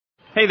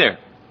Hey there,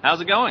 how's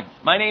it going?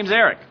 My name's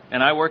Eric,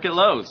 and I work at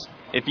Lowe's.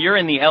 If you're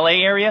in the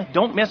LA area,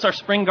 don't miss our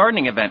spring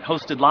gardening event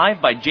hosted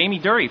live by Jamie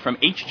Dury from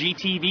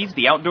HGTV's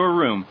The Outdoor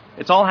Room.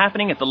 It's all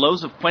happening at the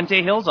Lowe's of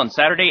Puente Hills on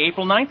Saturday,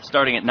 April 9th,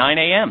 starting at 9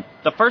 a.m.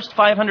 The first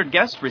 500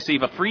 guests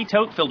receive a free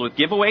tote filled with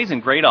giveaways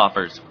and great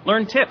offers.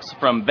 Learn tips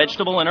from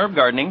vegetable and herb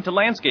gardening to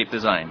landscape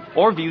design.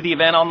 Or view the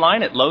event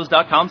online at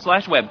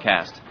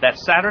lowes.com/webcast.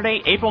 That's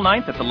Saturday, April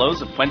 9th at the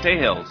Lowe's of Puente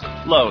Hills.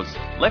 Lowe's,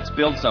 let's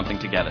build something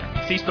together.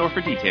 See store for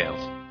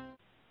details.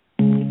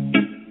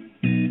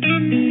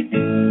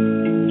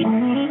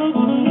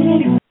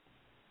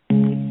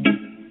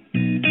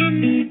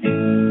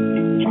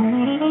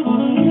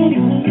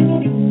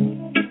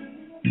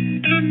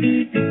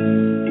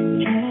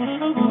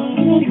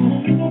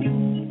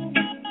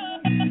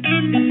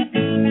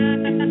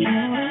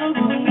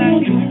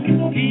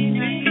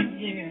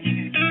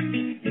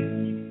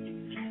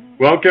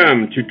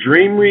 Welcome to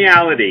Dream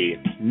Reality,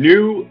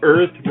 New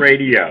Earth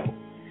Radio,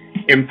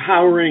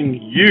 empowering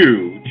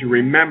you to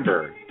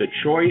remember the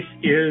choice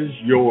is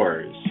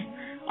yours.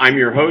 I'm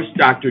your host,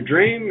 Dr.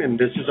 Dream, and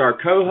this is our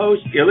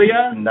co-host,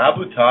 Ilya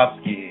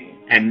Nabutovsky.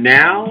 And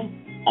now,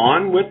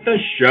 on with the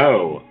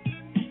show.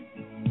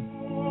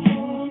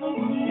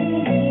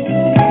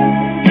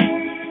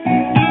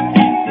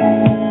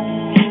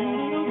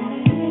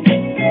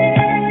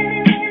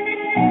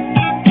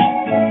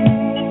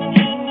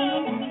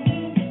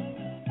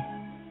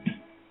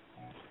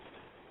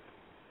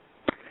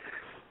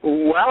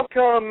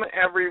 Welcome,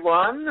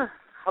 everyone.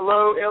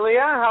 Hello, Ilya.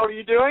 How are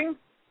you doing?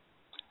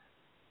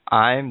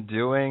 I'm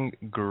doing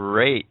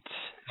great.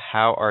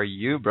 How are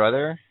you,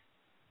 brother?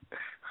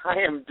 I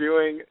am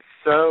doing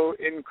so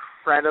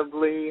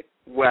incredibly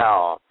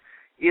well.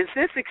 Is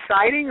this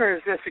exciting or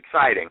is this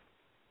exciting?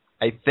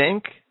 I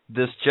think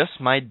this just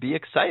might be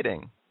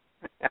exciting.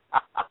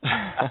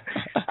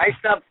 I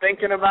stopped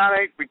thinking about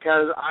it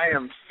because I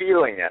am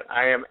feeling it.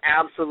 I am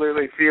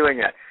absolutely feeling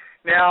it.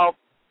 Now,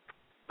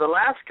 the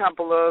last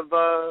couple of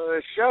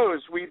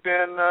shows, we've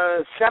been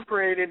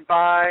separated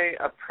by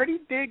a pretty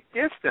big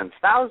distance,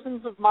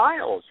 thousands of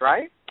miles,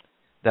 right?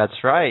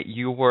 That's right.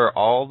 You were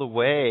all the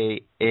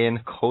way in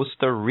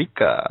Costa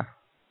Rica.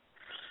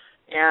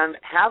 And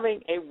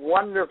having a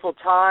wonderful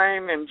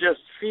time and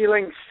just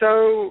feeling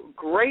so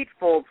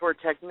grateful for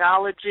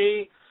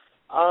technology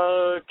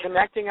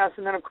connecting us.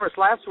 And then, of course,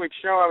 last week's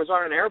show, I was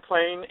on an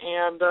airplane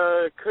and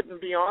couldn't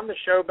be on the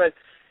show. But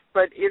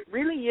it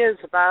really is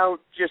about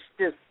just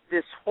this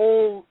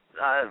whole,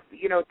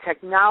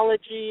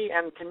 technology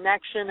and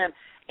connection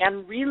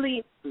and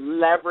really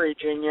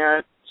leveraging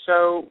it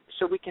so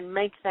we can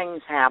make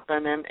things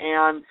happen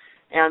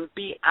and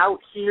be out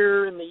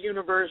here in the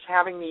universe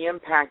having the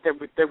impact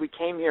that we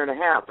came here to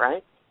have,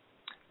 right?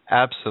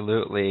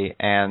 Absolutely,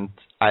 and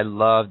I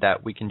love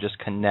that we can just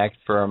connect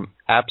from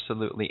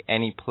absolutely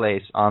any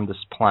place on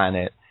this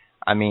planet.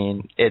 I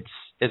mean, it's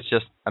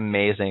just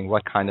amazing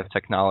what kind of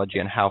technology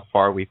and how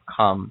far we've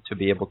come to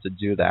be able to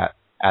do that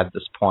at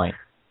this point.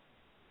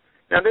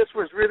 Now, this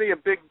was really a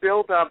big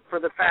build-up for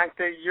the fact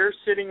that you're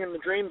sitting in the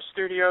Dream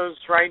Studios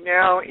right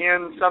now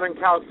in Southern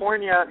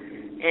California,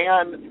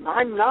 and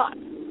I'm not.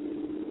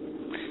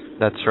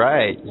 That's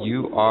right.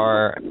 You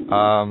are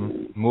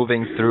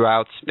moving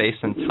throughout space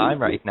and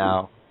time right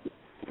now.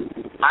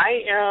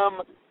 I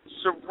am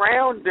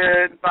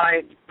surrounded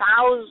by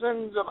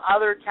thousands of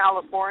other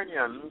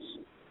Californians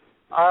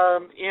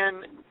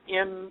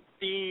in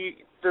the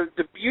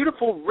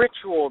beautiful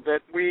ritual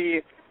that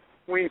we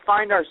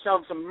find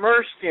ourselves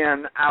immersed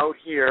in out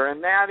here,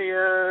 and that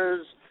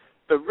is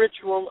the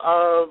ritual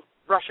of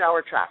rush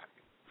hour traffic.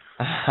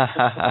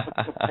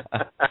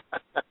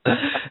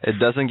 It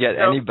doesn't get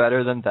any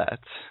better than that.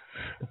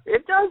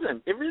 It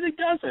doesn't. It really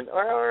doesn't.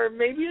 Or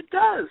maybe it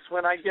does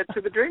when I get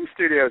to the Dream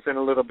Studios in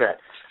a little bit.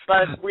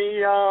 But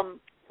we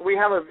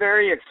have a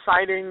very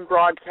exciting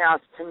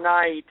broadcast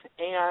tonight,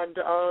 and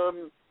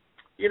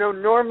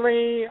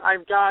normally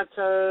I've got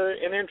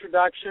an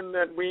introduction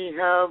that we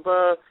have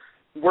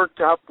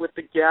worked up with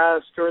the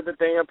guest or that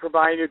they have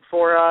provided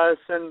for us,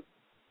 and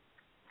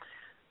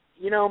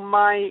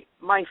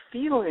my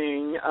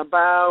feeling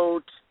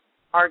about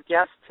our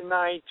guest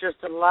tonight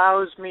just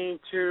allows me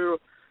to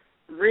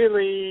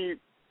really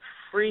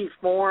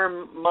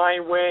free-form my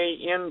way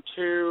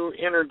into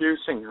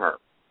introducing her.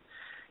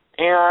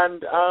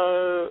 And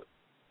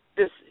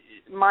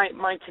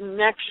my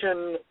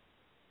connection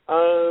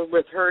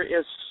with her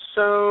is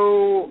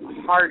so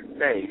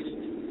heart-based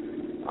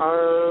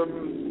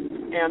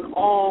and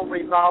all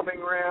revolving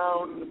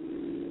around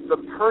the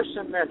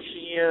person that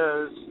she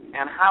is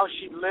and how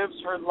she lives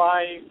her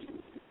life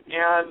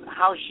and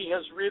how she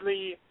has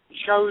really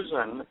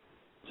chosen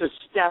to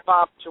step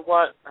up to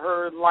what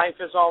her life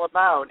is all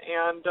about.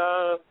 And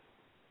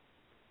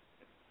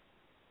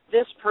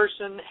this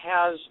person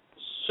has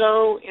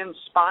so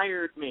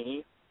inspired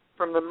me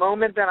from the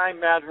moment that I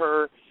met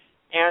her,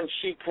 and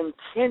she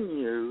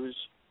continues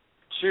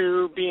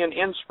to be an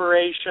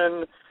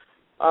inspiration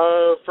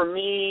for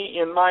me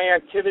in my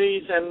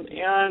activities, and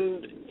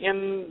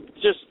in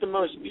just the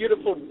most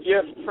beautiful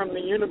gift from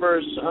the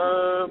universe.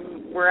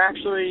 We're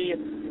actually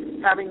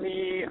having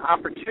the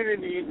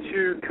opportunity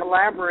to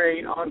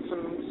collaborate on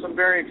some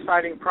very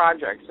exciting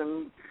projects.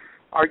 And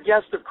our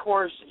guest, of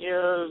course,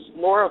 is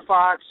Laura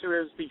Fox, who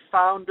is the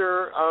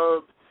founder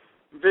of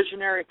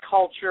Visionary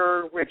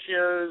Culture, which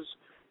is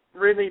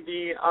really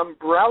the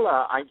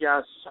umbrella, I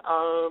guess,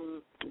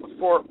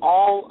 for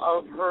all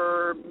of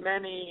her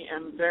many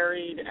and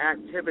varied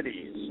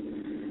activities.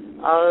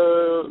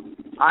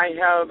 I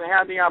have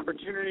had the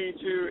opportunity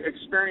to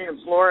experience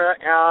Laura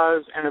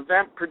as an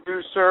event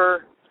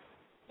producer,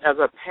 as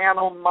a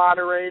panel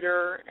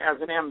moderator,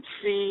 as an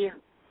MC.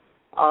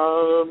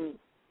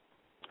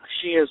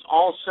 She is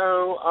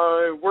also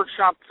a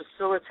workshop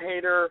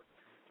facilitator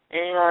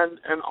and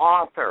an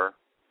author.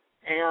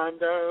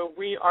 And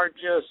we are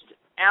just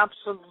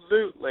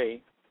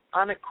absolutely,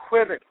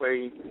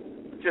 unequivocally,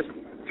 just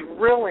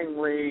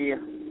thrillingly,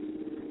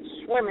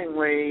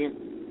 swimmingly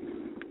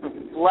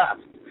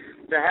blessed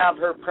to have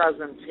her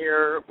presence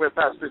here with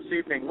us this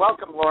evening.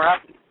 Welcome, Laura.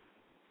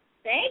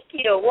 Thank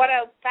you. What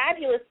a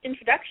fabulous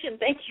introduction.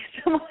 Thank you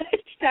so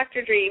much,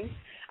 Dr. Dream.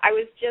 I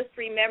was just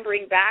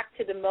remembering back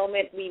to the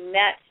moment we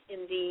met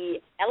in the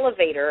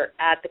elevator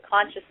at the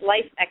Conscious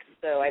Life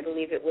Expo. I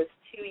believe it was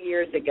 2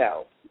 years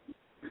ago.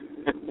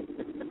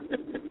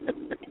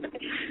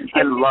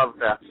 I love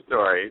that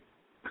story.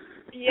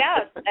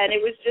 Yes, and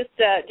it was just,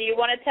 do you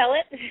want to tell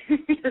it?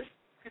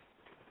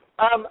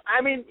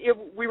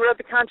 We were at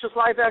the Conscious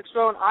Life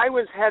Expo, and I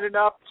was headed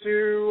up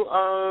to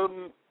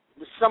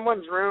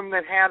someone's room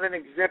that had an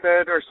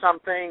exhibit or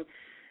something,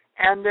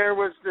 and there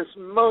was this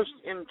most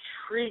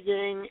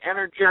intriguing,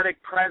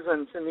 energetic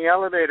presence in the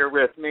elevator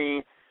with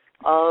me.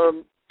 I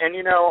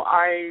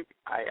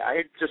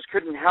just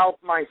couldn't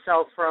help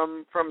myself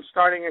from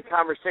starting a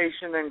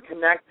conversation and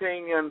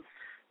connecting. And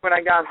when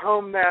I got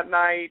home that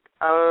night,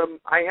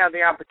 I had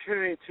the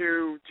opportunity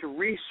to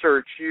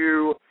research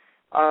you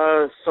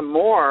some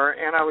more,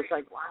 and I was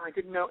like, wow, I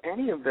didn't know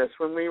any of this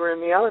when we were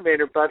in the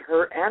elevator, but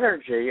her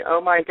energy,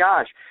 oh my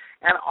gosh.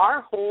 And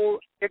our whole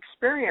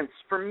experience,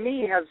 for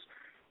me, has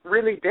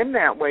really been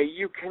that way.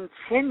 You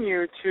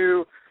continue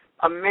to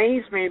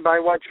amaze me by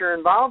what you're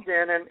involved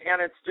in,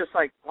 and it's just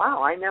like,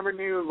 wow, I never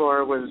knew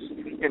Laura was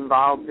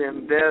involved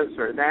in this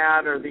or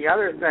that or the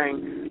other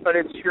thing, but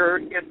it's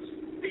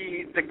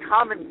the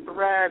common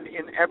thread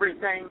in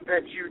everything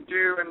that you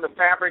do, and the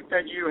fabric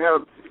that you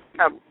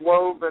have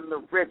woven,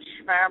 the rich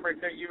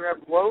fabric that you have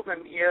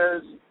woven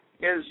is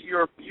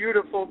your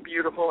beautiful,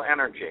 beautiful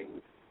energy.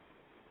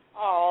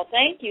 Oh,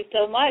 thank you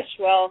so much.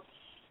 Well,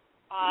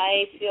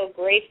 I feel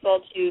grateful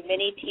to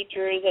many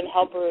teachers and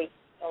helpers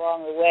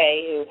along the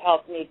way who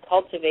helped me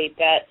cultivate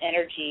that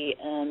energy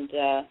and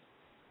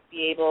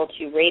be able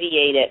to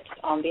radiate it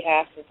on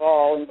behalf of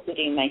all,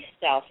 including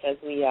myself, as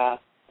we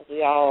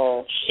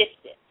all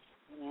shift it,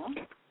 you know?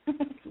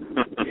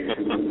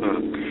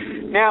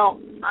 Now,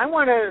 I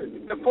want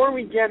to, before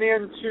we get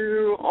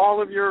into all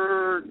of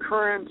your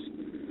current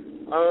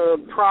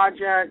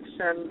projects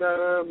and,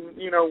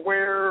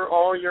 where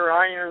all your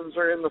irons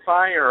are in the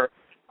fire,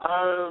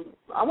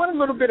 I want a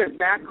little bit of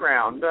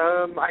background.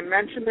 I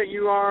mentioned that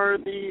you are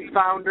the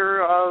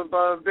founder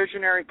of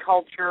Visionary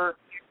Culture.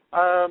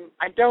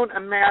 I don't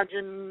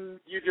imagine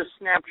you just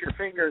snapped your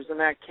fingers and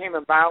that came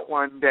about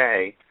one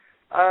day.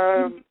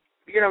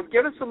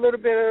 Give us a little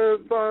bit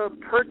of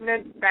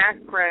pertinent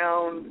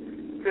background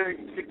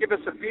to give us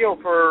a feel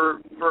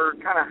for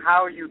kind of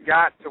how you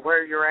got to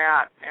where you're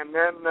at, and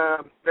then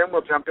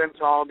we'll jump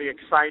into all the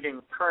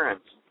exciting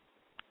current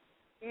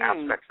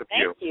aspects of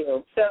you. Thank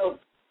you. So,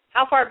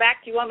 how far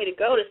back do you want me to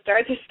go to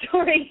start the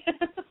story?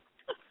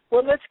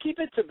 Well, let's keep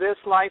it to this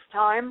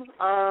lifetime.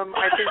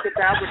 I think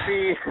that would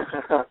be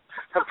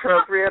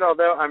appropriate,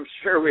 although I'm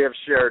sure we have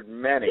shared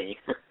many.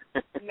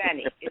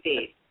 Many,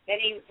 indeed.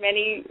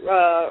 Many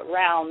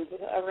rounds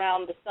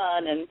around the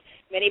sun and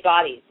many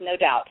bodies, no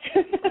doubt.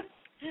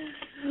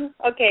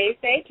 Okay,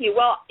 thank you.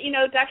 Well,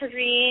 Dr.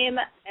 Dream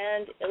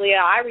and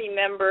Leah, I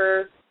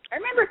remember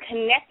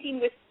connecting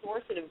with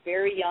Source at a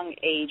very young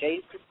age. I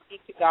used to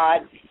speak to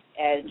God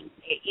as,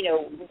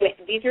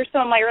 these are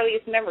some of my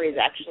earliest memories,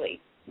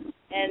 actually.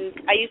 And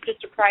I used to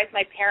surprise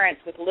my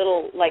parents with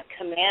little,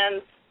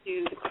 commands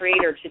to the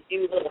Creator to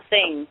do little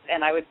things.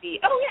 And I would be,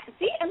 oh, yeah,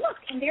 see, and look,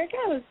 and there it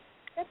goes.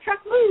 That truck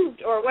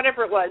moved, or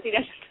whatever it was.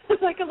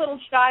 Just like a little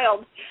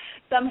child,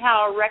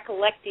 somehow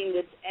recollecting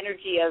this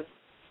energy of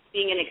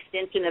being an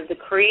extension of the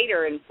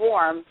Creator in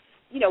form,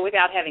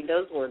 without having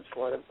those words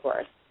for it, of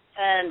course.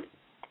 And,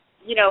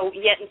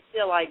 yet and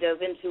still I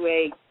dove into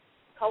a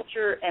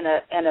culture and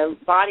a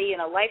body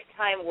and a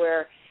lifetime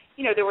where,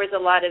 there was a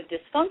lot of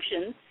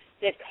dysfunction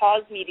that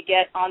caused me to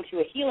get onto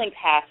a healing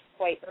path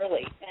quite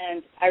early.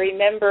 And I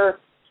remember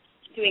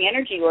doing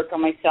energy work on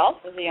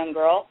myself as a young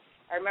girl.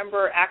 I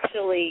remember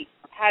actually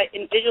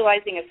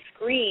visualizing a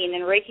screen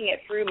and raking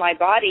it through my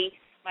body,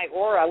 my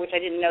aura, which I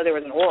didn't know there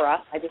was an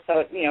aura. I just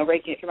thought,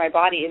 raking it through my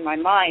body in my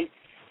mind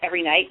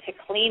every night to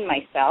clean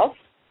myself.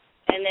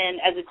 And then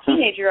as a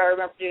teenager, I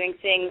remember doing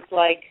things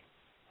like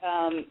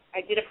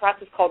I did a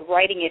process called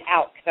writing it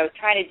out because I was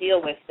trying to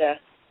deal with the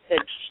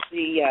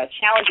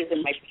challenges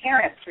in my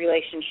parents'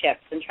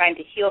 relationships and trying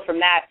to heal from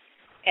that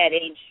at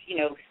age,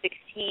 16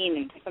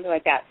 and something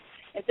like that.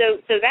 And so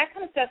that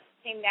kind of stuff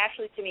came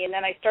naturally to me. And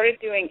then I started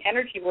doing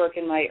energy work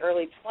in my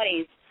early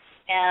 20s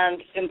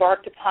and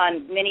embarked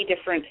upon many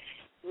different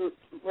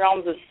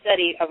realms of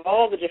study of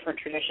all the different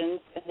traditions.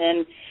 And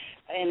then,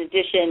 in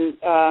addition,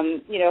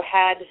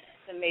 had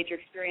some major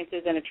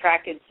experiences and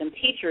attracted some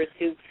teachers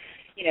who,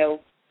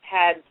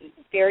 had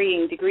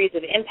varying degrees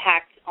of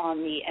impact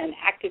on me and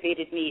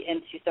activated me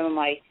into some of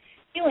my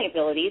healing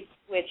abilities,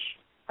 which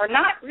are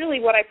not really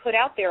what I put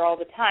out there all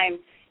the time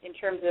in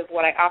terms of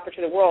what I offer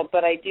to the world,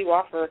 but I do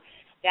offer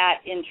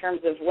that in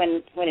terms of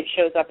when it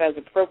shows up as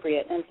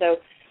appropriate. And so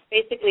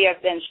basically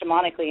I've been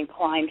shamanically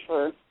inclined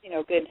for,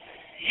 good,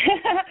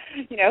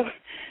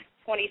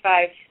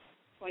 25,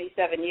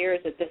 27 years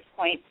at this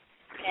point,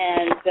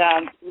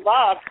 and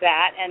love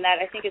that. And that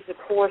I think is the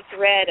core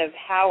thread of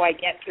how I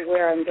get to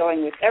where I'm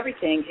going with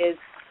everything is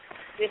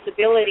this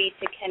ability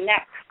to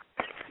connect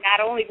not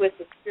only with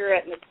the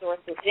spirit and the source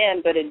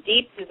within, but a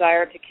deep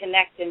desire to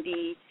connect and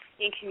be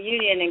in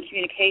communion and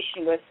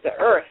communication with the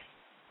earth,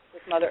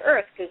 with Mother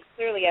Earth, because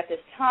clearly at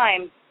this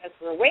time, as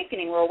we're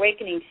awakening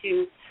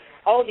to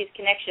all of these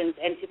connections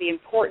and to the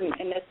important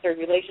and necessary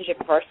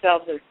relationship of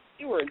ourselves as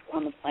stewards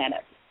on the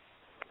planet.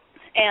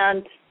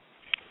 And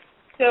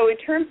so in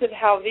terms of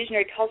how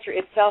visionary culture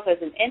itself as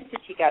an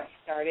entity got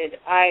started,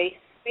 I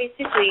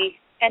basically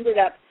ended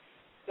up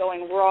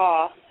going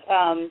raw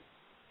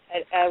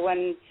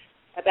when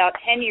about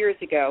 10 years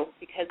ago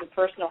because of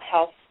personal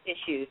health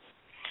issues.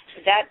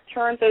 That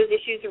turned those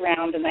issues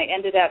around, and I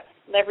ended up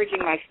leveraging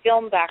my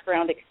film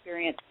background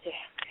experience to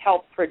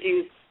help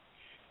produce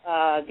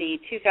the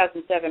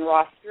 2007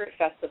 Raw Spirit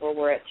Festival,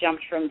 where it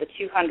jumped from the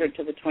 200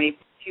 to the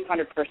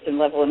 2,200 person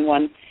level in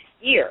 1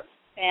 year.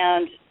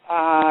 And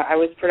I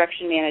was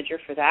production manager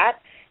for that.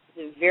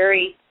 It was a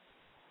very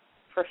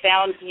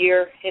profound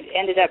year. It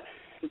ended up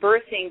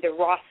birthing the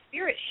Raw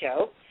Spirit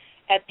Show,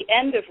 at the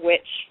end of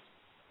which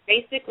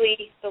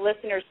basically the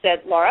listeners said,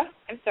 Laura,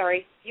 I'm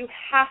sorry, you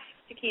have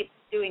to keep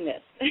doing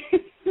this.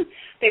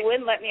 They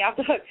wouldn't let me off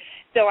the hook.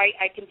 So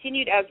I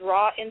continued as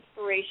Raw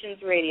Inspirations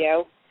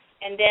Radio,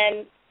 and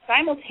then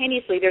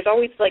simultaneously there's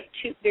always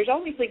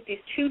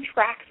these two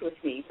tracks with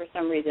me for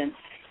some reason.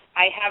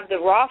 I have the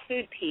raw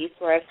food piece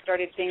where I've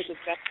started things with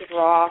Best of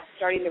Raw,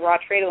 starting the Raw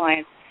Trade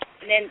Alliance,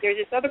 and then there's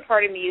this other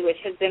part of me which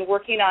has been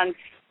working on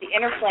the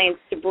inner planes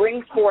to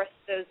bring forth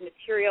those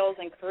materials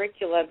and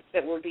curricula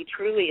that will be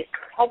truly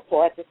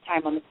helpful at this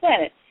time on the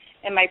planet.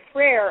 And my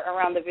prayer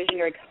around the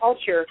visionary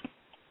culture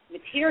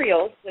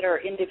materials that are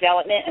in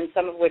development and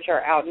some of which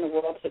are out in the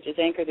world, such as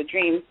Anchor the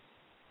Dream,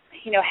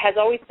 has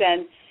always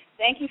been,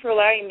 thank you for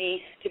allowing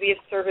me to be of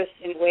service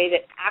in a way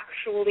that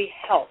actually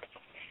helps,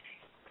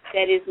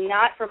 that is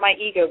not from my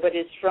ego, but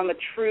is from a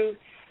true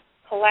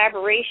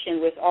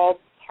collaboration with all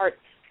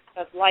parts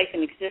of life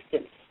and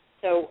existence.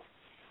 So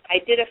I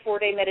did a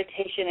 4-day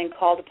meditation and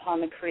called upon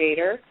the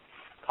Creator,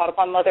 called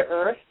upon Mother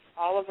Earth,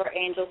 all of our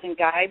angels and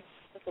guides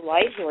of the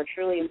light who are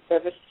truly in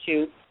service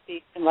to the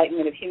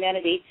enlightenment of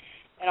humanity,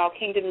 and all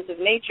kingdoms of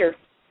nature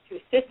to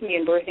assist me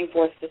in birthing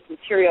forth this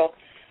material,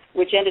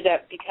 which ended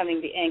up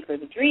becoming the Anchor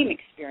the Dream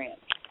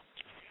experience.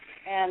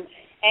 And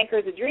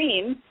Anchor the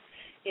Dream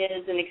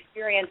is an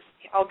experience,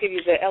 I'll give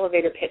you the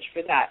elevator pitch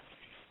for that.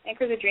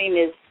 Anchor the Dream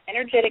is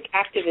energetic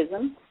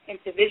activism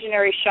into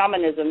visionary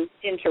shamanism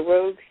into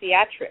rogue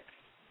theatrics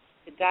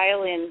to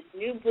dial in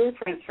new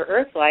blueprints for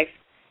Earth life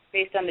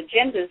based on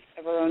agendas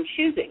of our own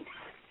choosing,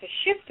 to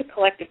shift the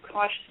collective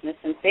consciousness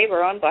and save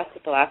our own butts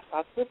at the last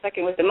possible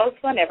second with the most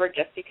fun ever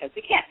just because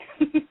we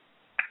can.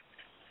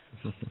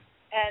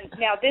 And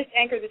now this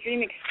Anchor the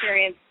Dream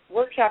experience,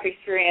 workshop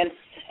experience,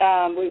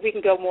 we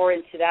can go more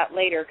into that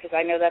later because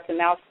I know that's a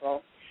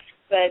mouthful.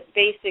 But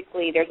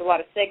basically there's a lot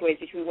of segues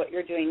between what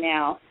you're doing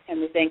now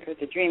and this Anchor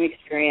the Dream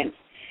experience.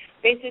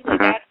 Basically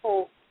that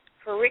whole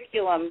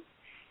curriculum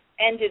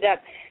ended up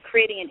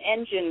creating an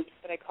engine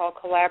that I call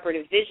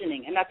collaborative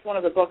visioning, and that's one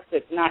of the books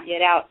that's not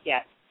yet out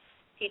yet,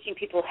 teaching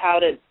people how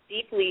to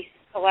deeply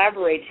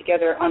collaborate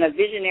together on a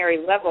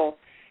visionary level,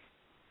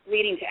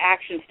 leading to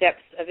action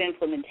steps of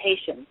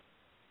implementation.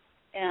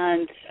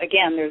 And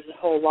again, there's a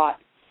whole lot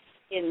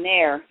in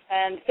there.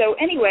 And so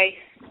anyway,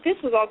 this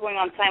was all going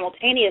on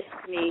simultaneous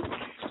to me,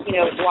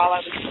 while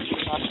I was teaching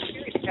about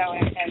Spirit Show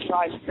and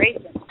Raw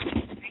Inspiration.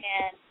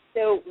 And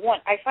so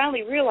I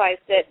finally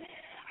realized that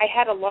I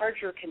had a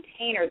larger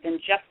container than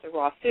just the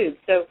raw food.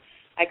 So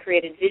I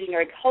created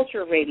Visionary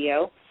Culture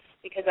Radio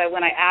because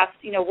when I asked,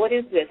 what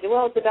is this?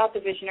 Well, it's about the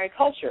visionary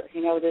culture,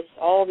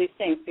 all these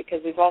things, because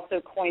we've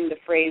also coined the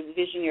phrase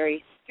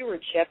visionary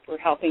stewardship. We're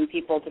helping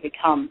people to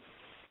become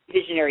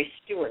visionary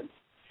stewards.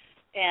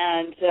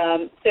 And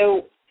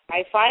so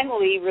I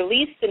finally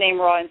released the name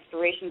Raw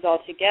Inspirations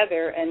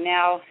altogether and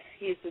now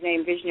use the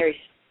name Visionary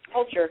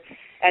Culture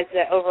as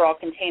the overall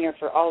container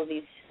for all of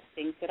these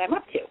things that I'm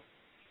up to.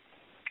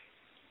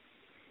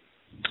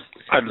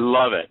 I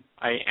love it.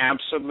 I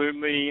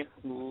absolutely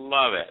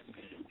love it.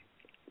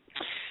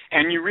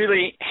 And you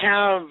really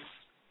have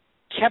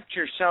kept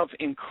yourself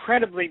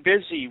incredibly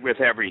busy with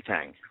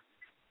everything.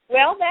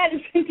 Well, that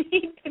is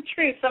indeed the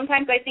truth.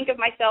 Sometimes I think of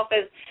myself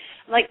as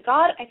like,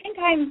 God, I think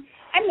I'm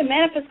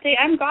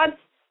God's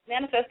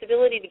manifest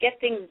ability to get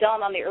things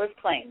done on the earth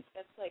plane.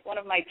 That's like one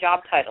of my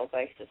job titles,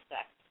 I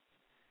suspect.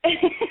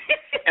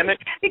 And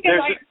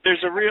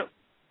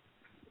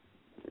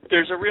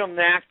there's a real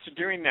knack to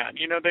doing that.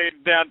 You know,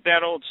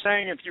 that old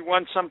saying, if you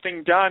want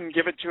something done,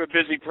 give it to a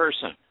busy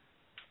person.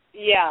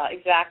 Yeah,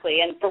 exactly.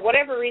 And for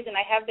whatever reason,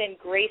 I have been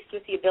graced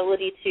with the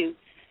ability to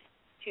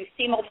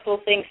see multiple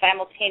things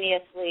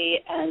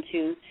simultaneously and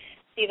to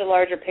see the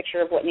larger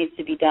picture of what needs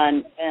to be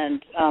done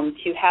and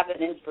to have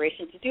an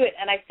inspiration to do it.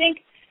 And I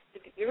think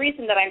the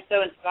reason that I'm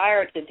so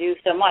inspired to do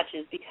so much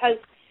is because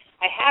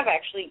I have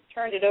actually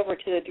turned it over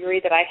to the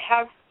degree that I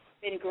have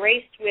been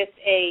graced with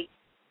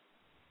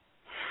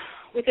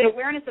an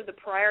awareness of the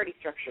priority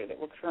structure that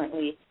we're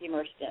currently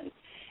immersed in.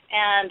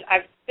 And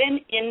I've been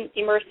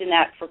immersed in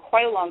that for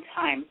quite a long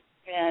time.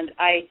 And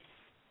I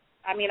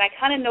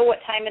kind of know what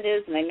time it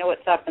is, and I know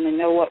what's up, and I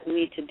know what we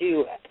need to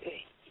do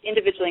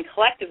individually and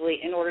collectively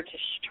in order to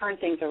turn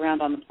things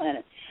around on the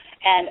planet.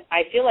 And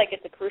I feel like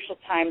it's a crucial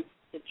time,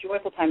 it's a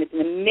joyful time, it's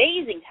an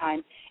amazing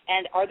time.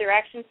 And are there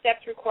action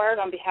steps required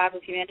on behalf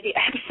of humanity?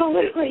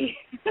 Absolutely.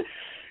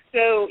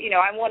 So,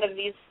 I'm one of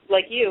these,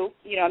 like you,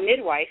 a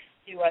midwife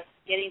to us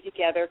getting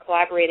together,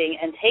 collaborating,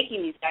 and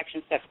taking these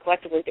action steps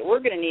collectively that we're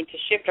going to need to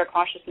shift our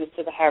consciousness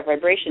to the higher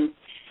vibrations,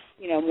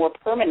 more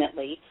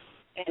permanently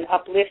and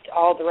uplift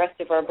all the rest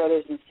of our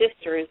brothers and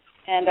sisters,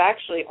 and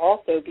actually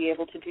also be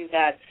able to do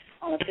that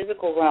on a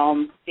physical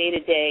realm,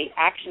 day-to-day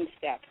action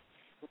step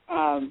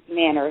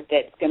manner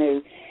that's going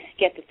to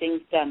get the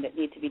things done that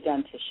need to be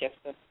done to shift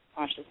the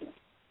consciousness.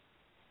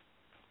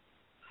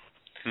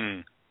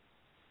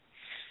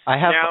 I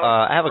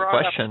have a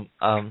question.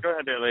 Go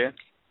ahead, Elliot.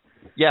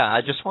 Yeah, I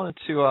just wanted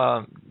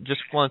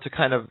to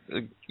kind of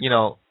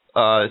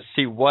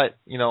see what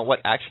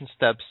action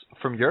steps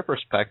from your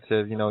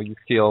perspective you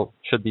feel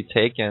should be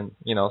taken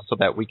so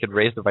that we could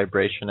raise the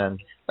vibration and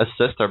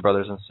assist our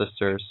brothers and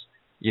sisters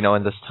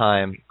in this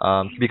time,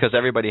 because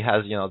everybody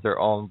has their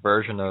own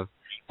version of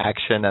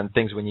action and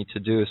things we need to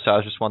do. So I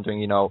was just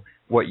wondering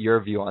what your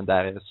view on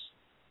that is.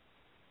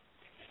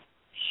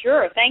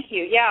 Sure, thank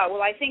you. Yeah,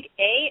 well, I think,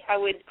 I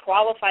would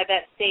qualify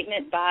that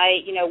statement by,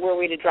 were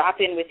we to drop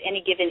in with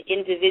any given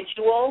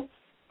individual,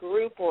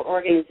 group, or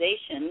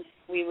organization,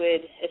 we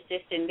would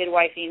assist in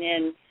midwifing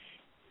in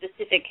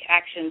specific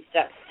action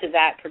steps to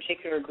that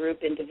particular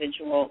group,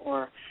 individual,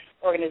 or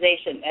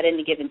organization at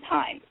any given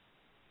time,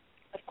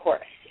 of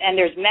course. And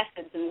there's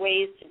methods and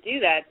ways to do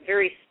that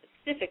very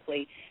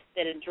specifically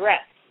that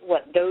address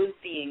what those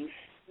beings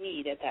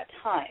need at that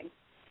time.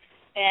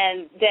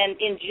 And then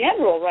in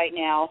general right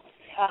now,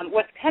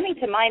 what's coming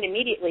to mind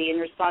immediately in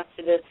response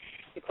to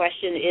the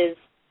question is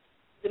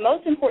the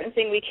most important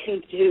thing we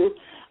can do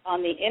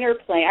on the inner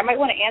plane. I might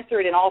want to answer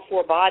it in all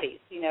four bodies,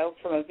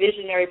 from a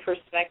visionary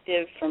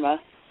perspective, from a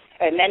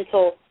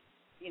mental,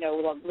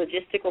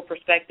 logistical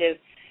perspective,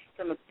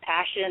 from a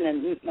passion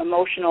and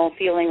emotional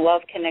feeling,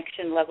 love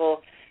connection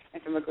level,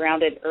 and from a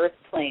grounded earth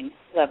plane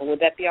level. Would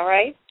that be all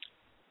right?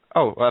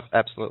 Oh,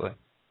 absolutely.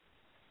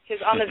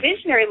 Because on the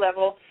visionary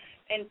level,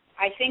 and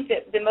I think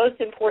that the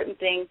most important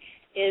thing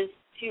is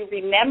to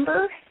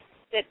remember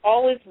that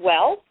all is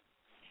well,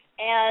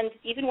 and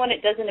even when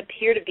it doesn't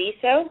appear to be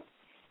so,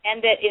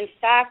 and that, in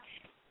fact,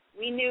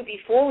 we knew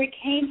before we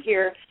came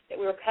here that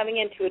we were coming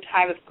into a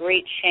time of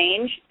great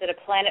change, that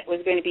a planet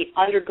was going to be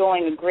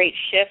undergoing a great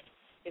shift,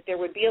 that there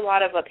would be a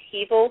lot of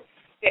upheaval,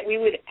 that we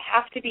would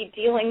have to be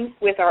dealing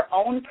with our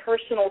own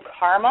personal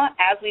karma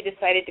as we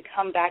decided to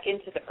come back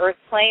into the earth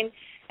plane,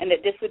 and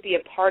that this would be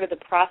a part of the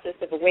process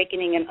of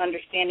awakening and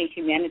understanding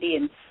humanity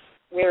and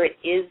where it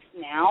is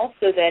now,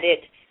 so that it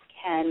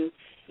can,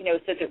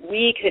 so that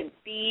we could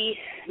be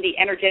the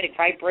energetic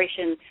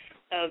vibration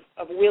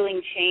of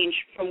willing change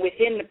from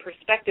within the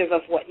perspective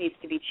of what needs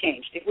to be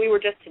changed. If we were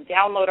just to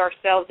download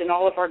ourselves in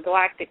all of our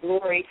galactic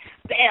glory,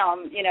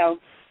 bam,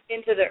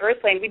 into the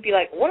earth plane, we'd be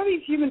like, what are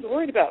these humans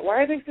worried about?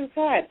 Why are they so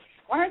sad?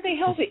 Why aren't they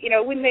healthy?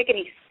 It wouldn't make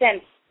any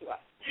sense to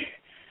us.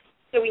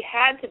 So we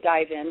had to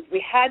dive in.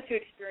 We had to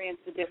experience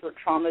the different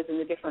traumas and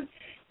the different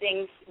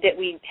things that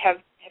we have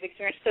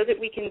experienced so that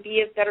we can be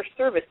of better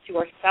service to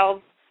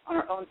ourselves on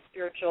our own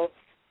spiritual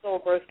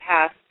soul growth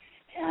path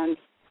and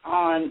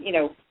on,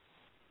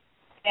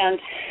 and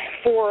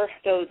for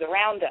those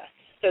around us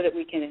so that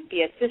we can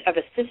be of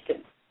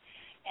assistance.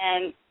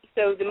 And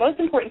so the most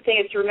important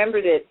thing is to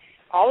remember that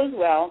all is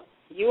well.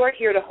 You are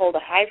here to hold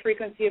a high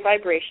frequency of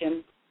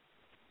vibration.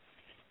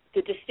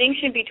 The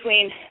distinction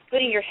between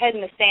putting your head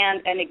in the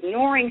sand and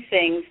ignoring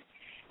things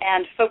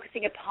and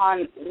focusing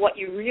upon what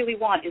you really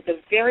want is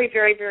a very,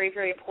 very, very,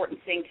 very important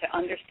thing to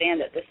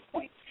understand at this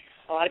point.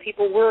 A lot of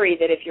people worry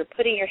that if you're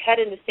putting your head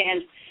in the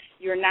sand,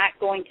 you're not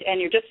going to, and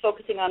you're just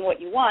focusing on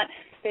what you want,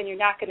 then you're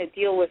not going to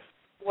deal with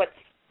what's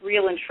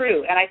real and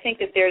true. And I think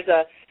that there's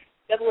a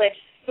double-edged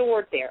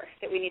sword there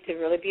that we need to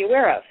really be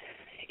aware of.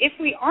 if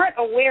we aren't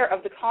aware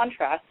of the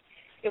contrast,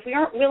 if we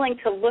aren't willing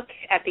to look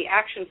at the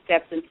action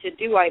steps and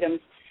to-do items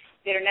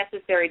that are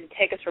necessary to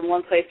take us from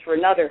one place to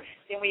another,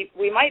 then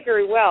we might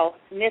very well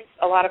miss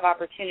a lot of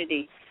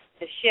opportunity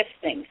to shift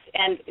things.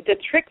 And the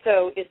trick,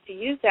 though, is to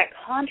use that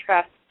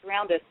contrast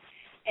around us,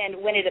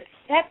 and when it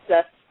upsets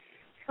us,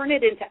 turn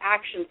it into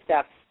action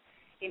steps.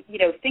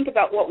 Think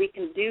about what we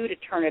can do to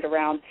turn it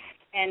around,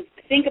 and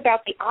think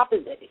about the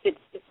opposite.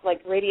 It's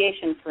like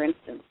radiation, for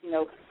instance.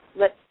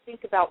 Let's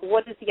think about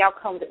what is the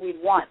outcome that we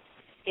want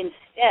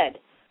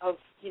instead of,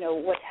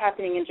 what's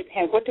happening in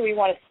Japan. What do we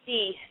want to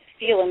see,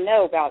 feel, and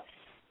know about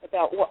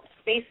what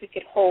space we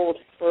could hold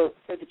for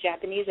the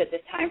Japanese at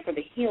this time, for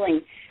the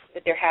healing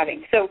that they're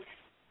having. So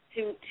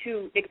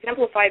to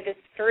exemplify this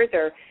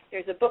further,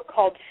 there's a book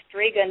called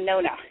Strega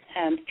Nona.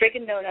 Strega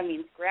Nona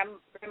means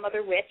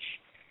grandmother witch.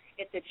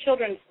 It's a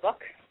children's book.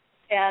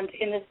 And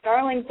in this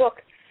darling book,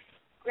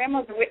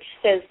 Grandmother Witch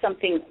says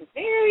something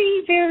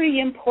very, very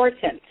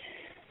important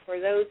for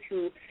those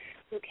who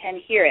can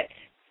hear it.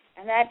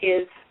 And that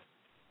is,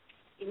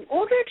 in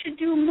order to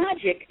do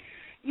magic,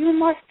 you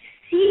must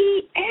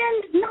see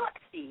and not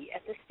see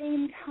at the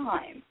same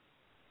time.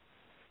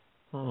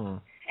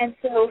 And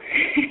so,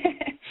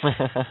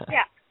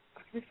 yeah.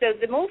 So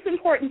the most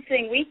important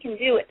thing we can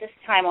do at this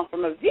time,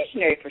 from a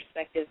visionary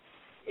perspective,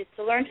 is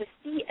to learn to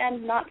see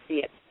and not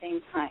see at the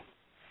same time.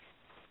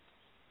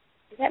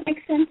 Does that make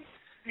sense?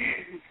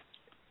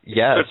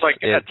 Yes. So it's like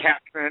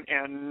attachment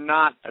and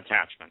not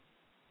attachment.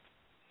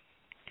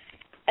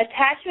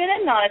 Attachment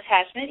and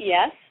non-attachment,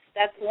 yes.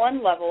 That's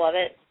one level of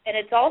it. And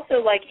it's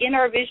also like in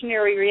our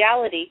visionary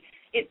reality,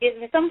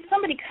 if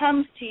somebody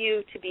comes to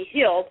you to be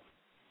healed,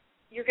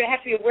 you're going to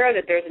have to be aware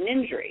that there's an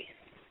injury.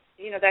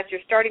 That's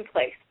your starting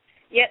place.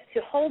 Yet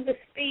to hold the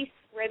space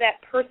where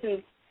that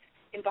person's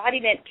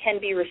embodiment can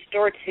be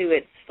restored to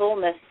its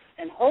fullness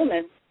and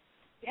wholeness,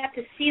 you have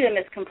to see them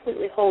as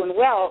completely whole and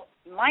well,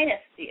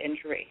 minus the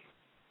injury.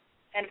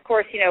 And of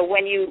course,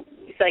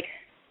 it's like,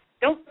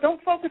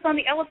 don't focus on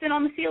the elephant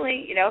on the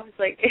ceiling. It's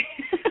like,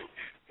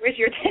 where's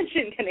your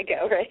attention going to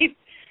go, right?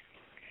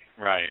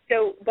 Right.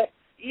 So, but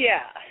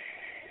yeah.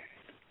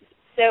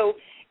 So,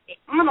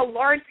 on a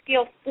large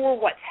scale for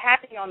what's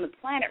happening on the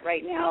planet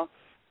right now,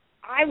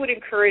 I would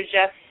encourage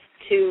us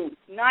to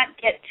not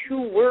get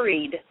too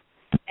worried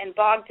and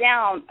bogged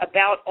down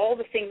about all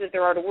the things that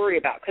there are to worry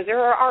about, because there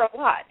are a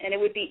lot, and it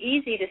would be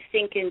easy to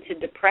sink into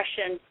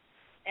depression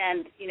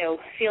and,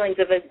 feelings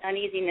of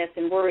uneasiness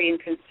and worry and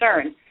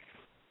concern,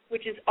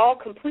 which is all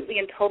completely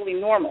and totally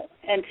normal,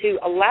 and to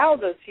allow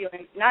those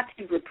feelings, not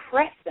to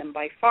repress them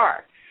by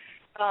far,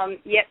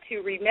 yet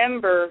to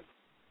remember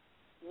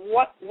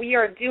what we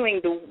are doing,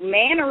 the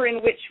manner in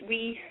which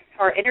we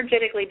are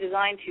energetically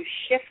designed to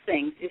shift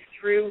things is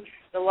through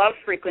the love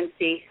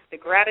frequency, the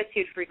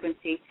gratitude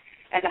frequency,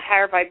 and the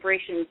higher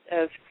vibrations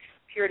of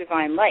pure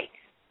divine light.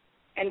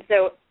 And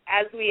so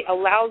as we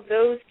allow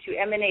those to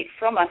emanate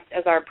from us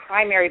as our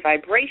primary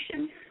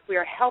vibration, we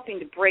are helping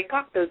to break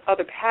up those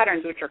other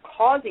patterns which are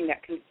causing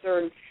that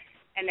concern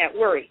and that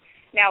worry.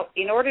 Now,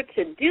 in order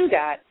to do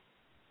that,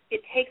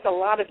 it takes a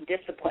lot of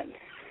discipline.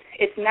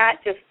 It's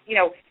not just,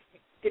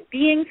 the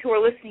beings who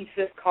are listening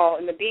to this call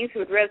and the beings who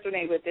would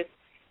resonate with this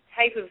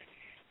type of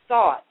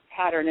thought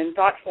pattern and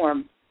thought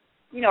form,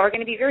 are going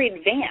to be very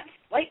advanced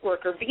light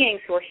worker beings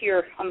who are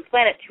here on the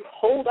planet to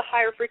hold a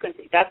higher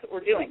frequency. That's what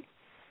we're doing.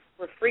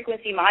 We're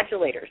frequency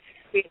modulators.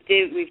 We've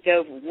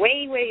dove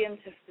way, way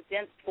into the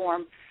dense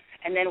form,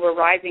 and then we're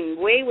rising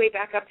way, way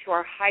back up to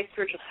our high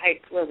spiritual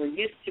heights where we're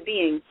used to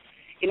being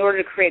in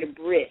order to create a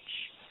bridge.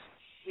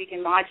 We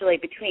can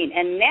modulate between.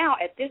 And now,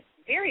 at this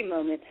very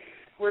moment,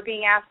 we're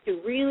being asked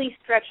to really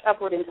stretch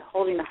upward into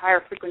holding the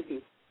higher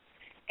frequencies.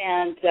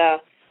 And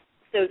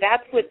so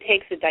that's what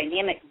takes a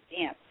dynamic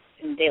dance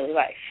in daily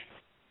life.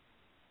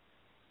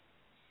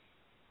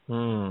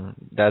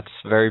 That's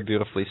very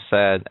beautifully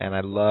said, and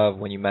I love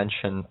when you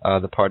mention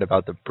the part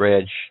about the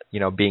bridge,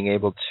 being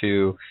able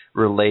to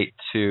relate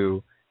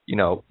to,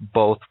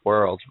 both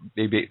worlds,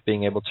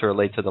 being able to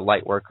relate to the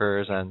light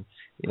workers and,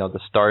 the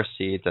star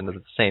seeds, and at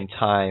the same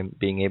time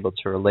being able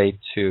to relate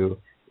to,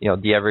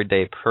 the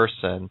everyday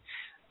person,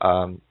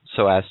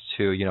 so as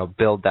to,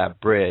 build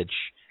that bridge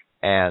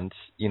and,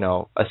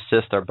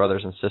 assist our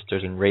brothers and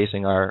sisters in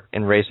raising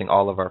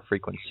all of our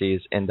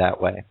frequencies in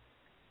that way.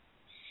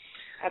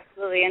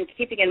 Absolutely, and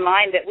keeping in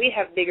mind that we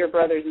have bigger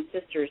brothers and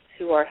sisters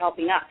who are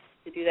helping us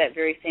to do that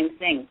very same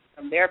thing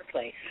from their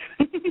place.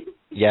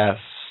 Yes,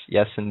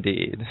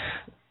 indeed.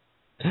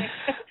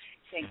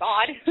 Thank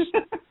God.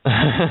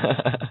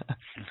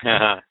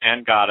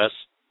 And Goddess.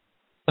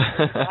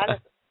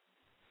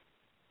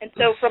 And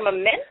so from a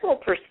mental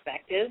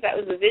perspective, that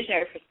was the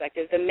visionary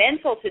perspective, the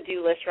mental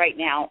to-do list right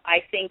now, I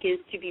think, is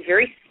to be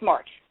very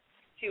smart,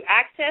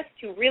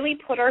 to really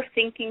put our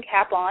thinking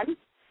cap on,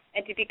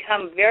 and to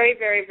become very,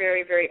 very,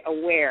 very, very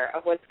aware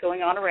of what's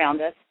going on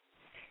around us,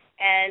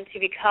 and to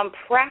become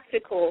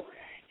practical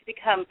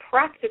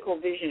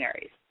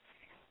visionaries.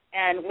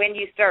 And when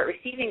you start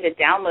receiving the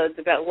downloads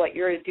about what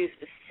you're to do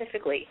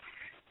specifically,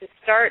 to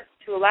start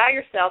to allow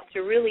yourself to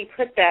really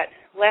put that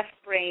left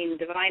brain,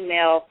 divine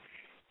male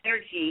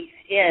energy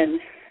in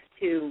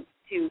to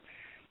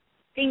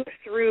think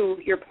through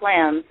your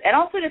plans, and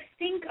also to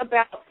think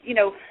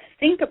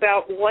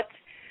about what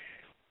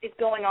is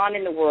going on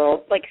in the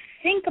world. Like,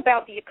 think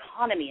about the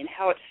economy and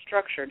how it's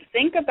structured.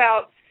 Think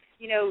about,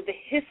 the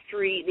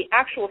history, the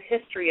actual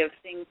history of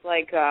things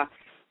like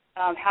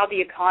how the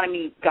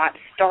economy got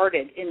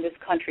started in this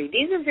country.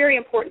 These are very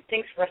important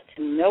things for us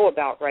to know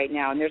about right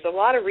now, and there's a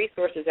lot of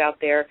resources out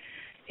there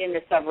in the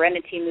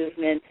sovereignty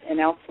movement and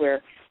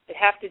elsewhere that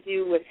have to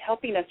do with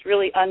helping us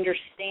really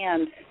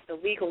understand the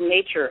legal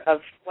nature of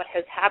what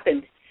has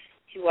happened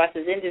to us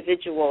as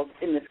individuals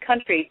in this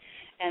country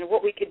and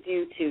what we could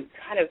do to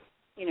kind of,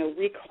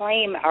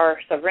 reclaim our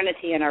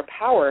sovereignty and our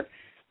power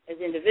as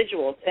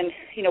individuals. And,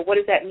 what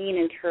does that mean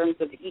in terms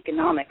of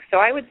economics? So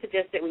I would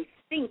suggest that we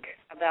think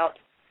about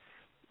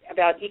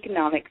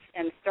economics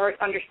and start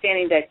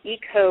understanding that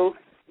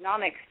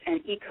economics and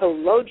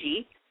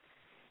ecology,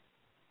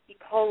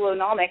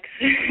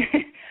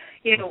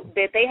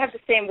 that they have the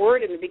same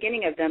word in the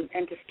beginning of them,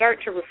 and to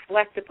start to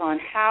reflect upon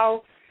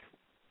how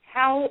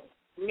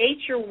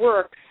nature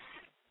works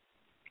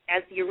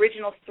as the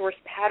original source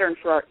pattern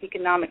for our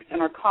economics and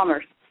our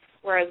commerce,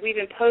 whereas we've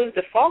imposed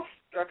a false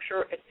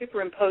structure, a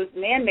superimposed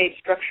man-made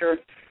structure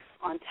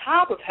on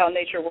top of how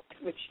nature works,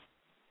 which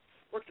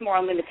works more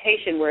on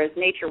limitation, whereas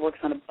nature works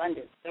on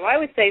abundance. So I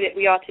would say that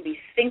we ought to be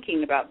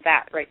thinking about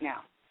that right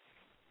now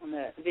on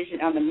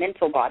the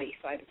mental body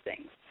side of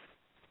things.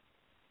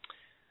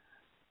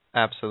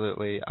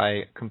 Absolutely.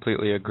 I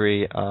completely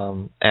agree.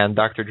 And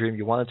Dr. Dream,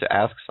 you wanted to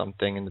ask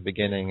something in the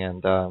beginning,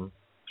 and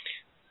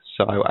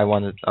so I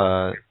wanted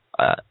to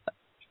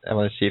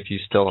see if you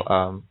still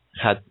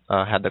had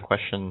the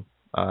question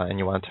and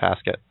you wanted to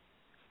ask it.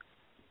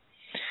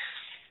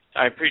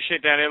 I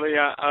appreciate that,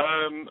 Ilya.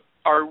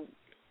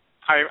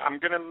 I'm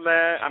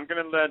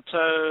gonna let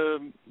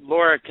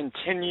Laura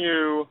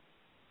continue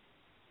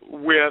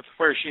with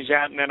where she's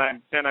at, and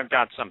then I've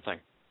got something.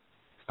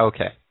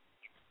 Okay.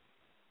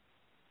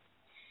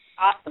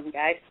 Awesome,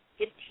 guys.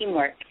 Good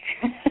teamwork.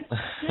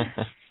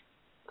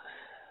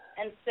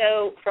 And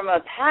so from a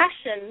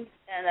passion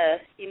and a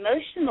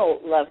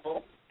emotional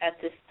level at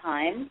this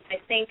time, I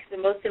think the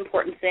most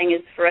important thing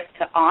is for us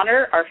to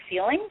honor our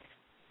feelings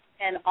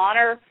and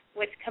honor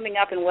what's coming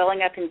up and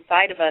welling up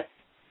inside of us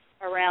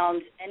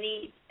around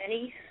any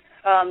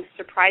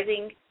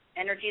surprising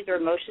energies or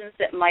emotions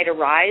that might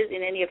arise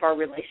in any of our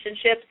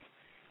relationships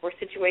or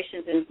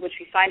situations in which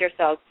we find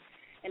ourselves,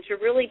 and to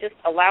really just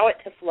allow it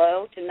to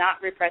flow, to not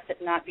repress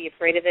it, not be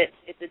afraid of it.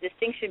 It's a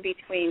distinction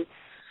between,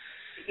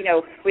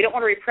 we don't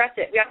want to repress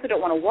it. We also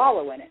don't want to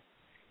wallow in it,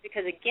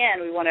 because, again,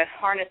 we want to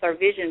harness our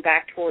vision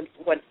back towards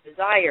what's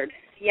desired.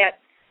 Yet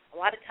a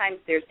lot of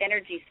times there's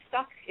energy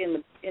stuck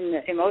in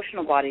the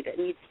emotional body that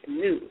needs to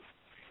move.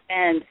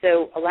 And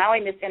so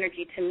allowing this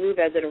energy to move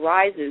as it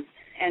arises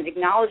and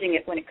acknowledging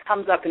it when it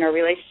comes up in our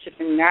relationships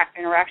and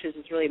interactions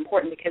is really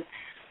important, because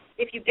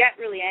if you get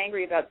really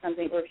angry about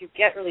something, or if you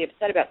get really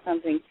upset about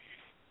something,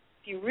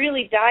 if you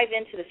really dive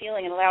into the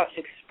feeling and allow it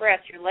to express,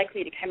 you're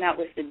likely to come out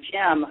with the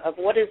gem of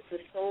what is the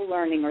soul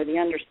learning or the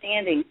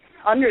understanding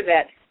under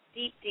that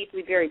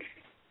deeply buried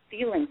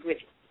feelings,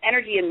 which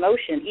energy and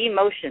emotion,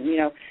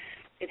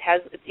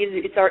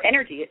 it's our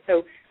energy.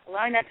 So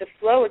allowing that to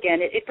flow again,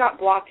 it got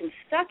blocked and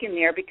stuck in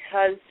there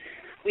because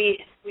we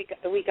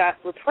got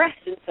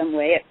repressed in some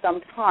way at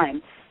some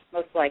time,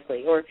 most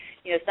likely, or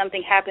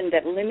something happened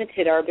that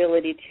limited our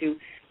ability to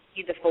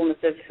see the fullness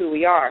of who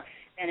we are,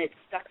 and it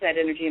stuck that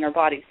energy in our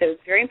body. So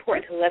it's very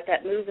important to let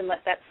that move and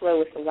let that flow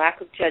with the lack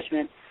of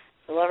judgment,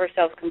 to love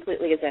ourselves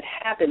completely as that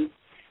happens,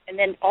 and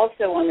then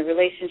also on the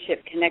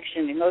relationship,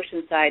 connection,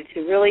 emotion side,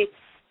 to really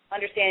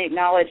understand and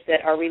acknowledge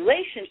that our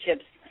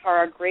relationships are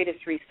our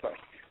greatest resource,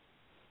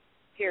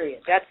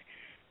 period.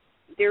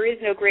 There is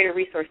no greater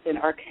resource than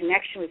our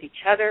connection with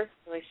each other,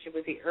 relationship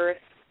with the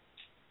earth,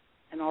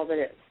 and all that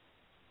is.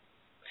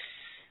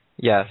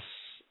 Yes,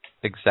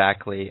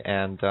 exactly.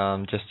 And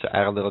just to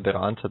add a little bit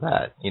onto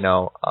that,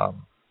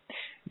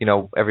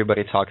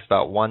 everybody talks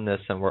about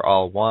oneness and we're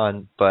all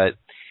one, but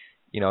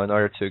in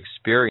order to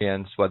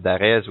experience what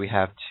that is, we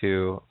have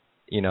to,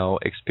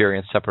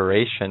 experience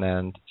separation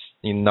and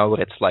know what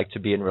it's like to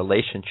be in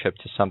relationship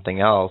to something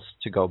else,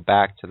 to go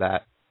back to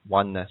that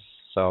oneness.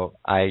 So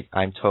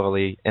I'm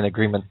totally in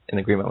agreement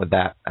with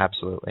that.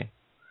 Absolutely.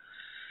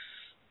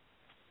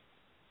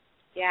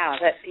 Yeah,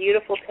 that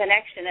beautiful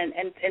connection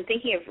and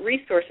thinking of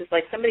resources,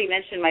 like somebody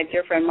mentioned, my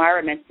dear friend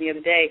Myra mentioned the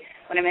other day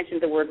when I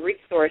mentioned the word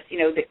resource,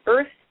 the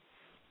earth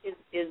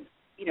is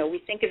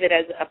we think of it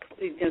as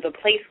the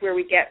place where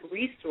we get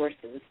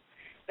resources,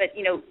 but,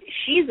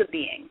 she's a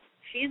being,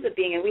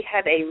 and we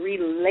have a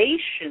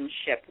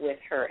relationship with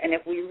her, and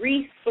if we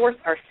resource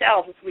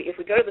ourselves, if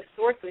we go to the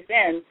source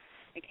within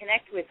and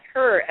connect with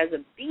her as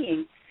a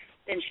being,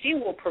 then she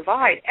will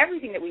provide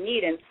everything that we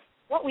need, and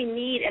what we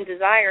need and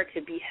desire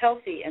to be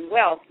healthy and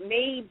well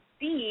may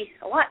be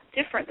a lot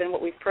different than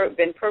what we've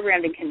been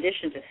programmed and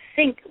conditioned to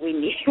think we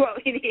need, what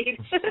we need.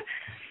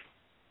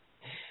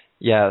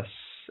 Yes,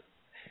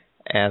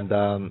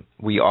 And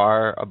we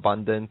are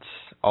abundant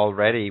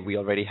already. We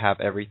already have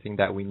everything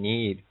that we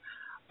need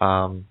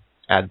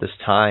at this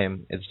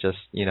time. It's just,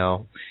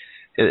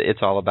 it's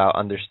all about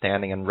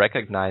understanding and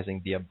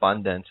recognizing the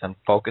abundance and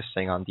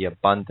focusing on the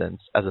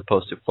abundance as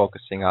opposed to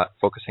focusing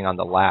on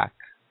the lack.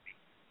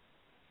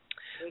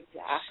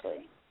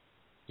 Exactly.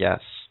 Yes.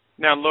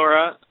 Now,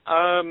 Laura,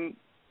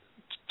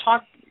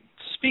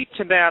 speak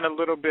to that a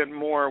little bit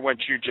more, what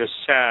you just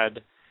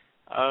said,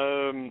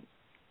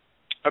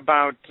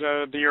 about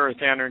the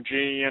earth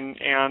energy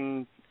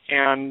and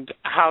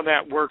how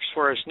that works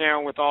for us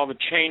now with all the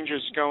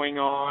changes going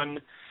on,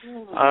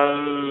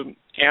 and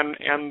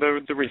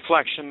the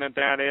reflection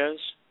that is.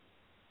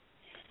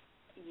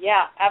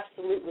 Yeah,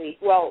 absolutely.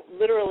 Well,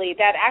 literally,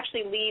 that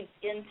actually leads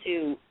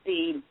into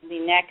the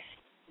next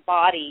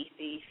body,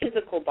 the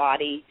physical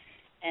body,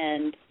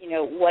 and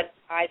what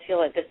I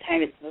feel at this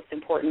time is most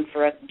important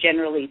for us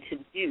generally to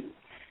do,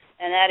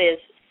 and that is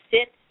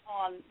sit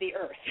on the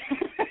earth.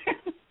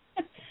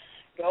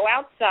 Go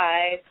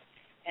outside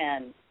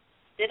and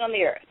sit on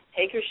the earth.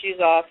 Take your shoes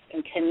off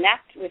and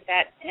connect with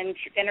that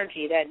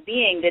energy, that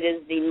being that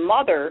is the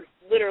mother,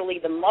 literally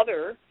the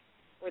mother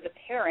or the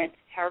parent,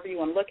 however you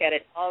want to look at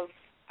it, of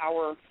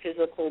our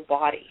physical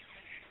body.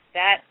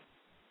 That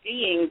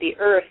being, the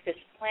earth, this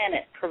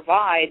planet,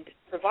 provided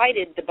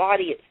the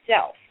body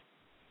itself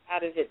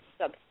out of its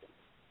substance.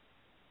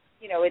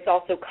 It's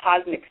also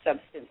cosmic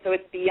substance, so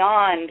it's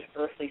beyond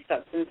earthly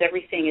substance.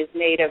 Everything is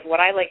made of what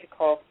I like to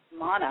call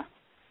mana,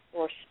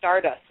 or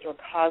stardust, or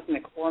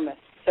cosmic ormus.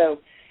 So,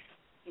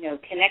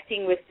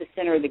 connecting with the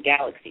center of the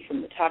galaxy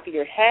from the top of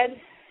your head,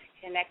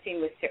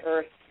 connecting with the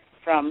earth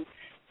from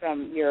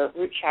your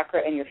root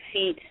chakra and your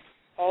feet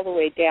all the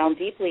way down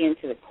deeply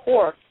into the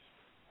core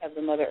of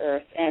the Mother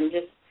Earth, and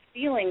just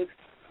feeling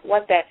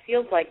what that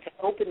feels like to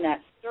open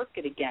that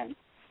circuit again.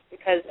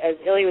 Because as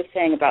Ilya was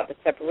saying about the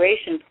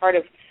separation, part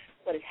of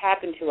what has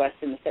happened to us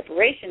in the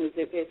separation is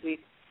we've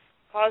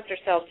caused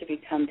ourselves to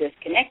become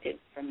disconnected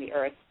from the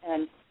earth.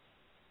 And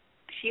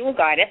she will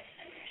guide us,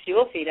 she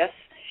will feed us,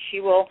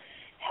 she will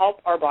help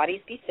our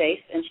bodies be safe,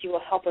 and she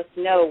will help us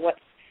know what's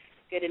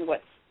good and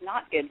what's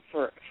not good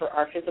for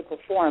our physical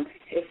form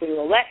if we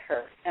will let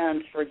her.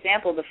 And, for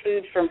example, the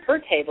food from her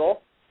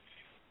table,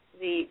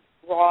 the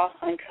raw,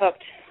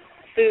 uncooked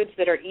foods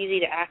that are easy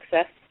to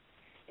access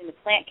in the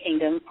plant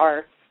kingdom,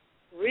 are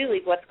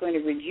really what's going to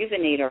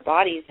rejuvenate our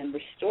bodies and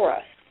restore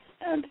us.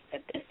 And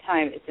at this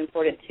time, it's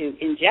important to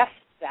ingest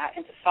that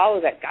and to follow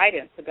that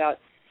guidance about,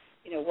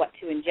 what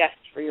to ingest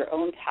for your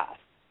own task.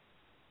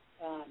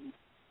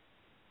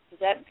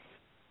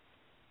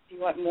 Do you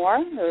want more?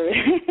 Or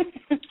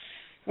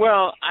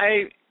Well,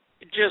 I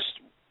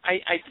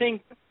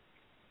think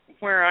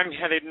where I'm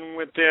headed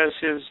with this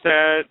is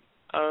that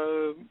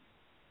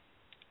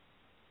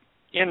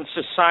in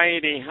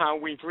society, how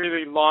we've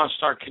really lost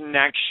our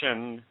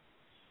connection,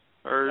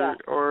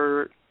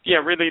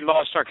 really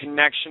lost our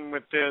connection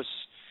with this,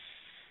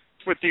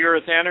 with the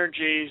earth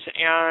energies,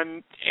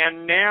 and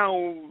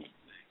now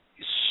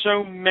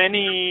so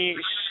many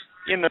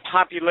in the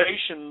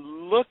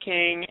population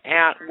looking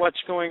at what's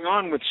going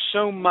on with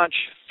so much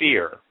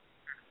fear.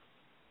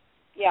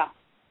 Yeah.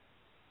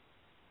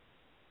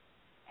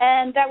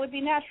 And that would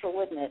be natural,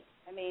 wouldn't it?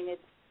 I mean,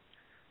 it's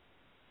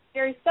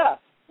scary stuff,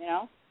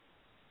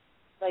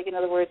 Like, in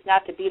other words,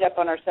 not to beat up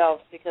on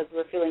ourselves because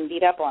we're feeling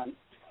beat up on.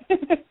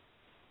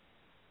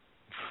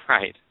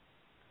 Right.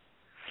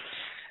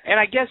 And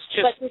I guess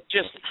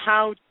just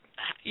how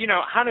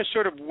to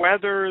sort of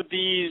weather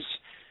these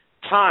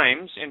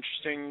times,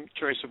 interesting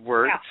choice of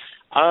word,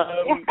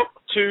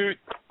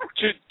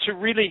 to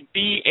really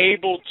be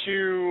able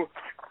to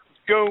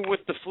go with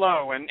the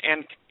flow and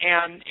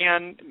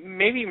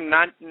maybe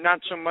not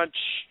so much,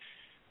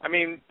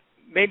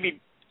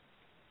 maybe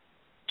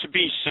to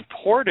be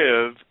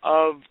supportive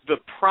of the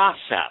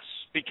process,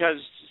 because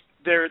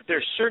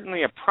there's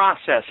certainly a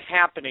process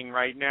happening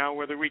right now.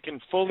 Whether we can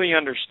fully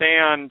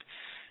understand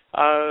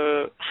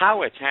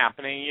how it's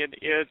happening,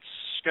 it's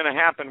going to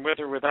happen with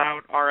or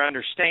without our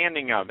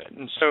understanding of it.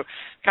 And so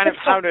kind of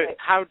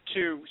how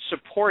to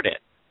support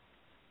it.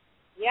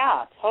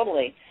 Yeah,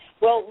 totally.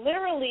 Well,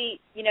 literally,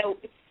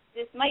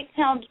 this might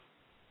sound,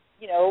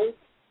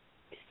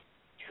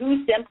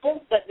 too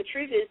simple, but the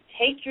truth is,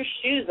 take your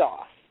shoes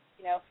off,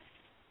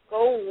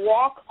 go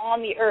walk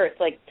on the earth,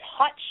 like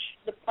touch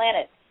the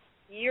planet.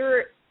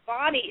 Your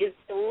body is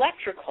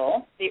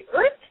electrical. The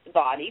Earth's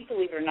body,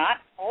 believe it or not,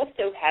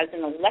 also has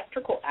an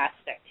electrical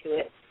aspect to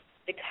it.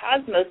 The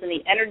cosmos and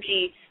the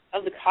energy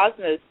of the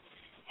cosmos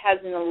has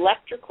an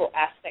electrical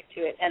aspect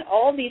to it, and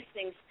all these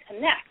things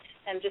connect.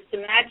 And just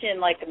imagine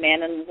like a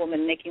man and a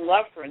woman making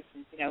love, for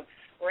instance,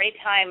 or any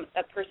time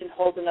a person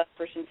holds another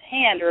person's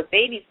hand or a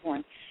baby's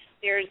born.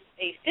 There's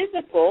a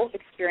physical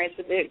experience,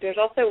 but there's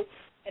also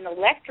an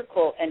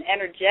electrical and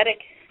energetic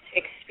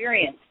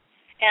experience.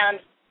 And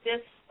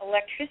this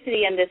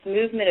electricity and this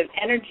movement of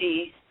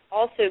energy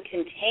also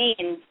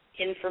contains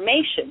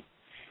information.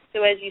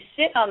 So as you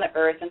sit on the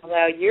earth and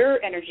allow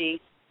your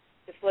energy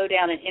to flow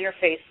down and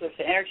interface with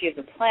the energy of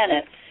the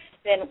planet,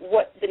 then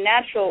what the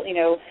natural,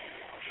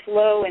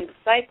 flow and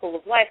cycle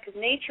of life, because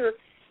nature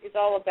is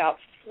all about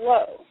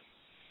flow.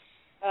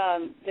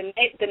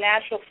 The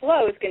natural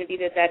flow is going to be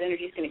that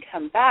energy is going to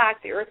come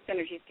back, the Earth's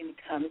energy is going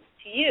to come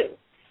to you.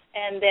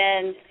 And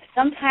then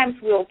sometimes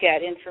we'll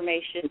get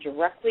information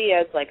directly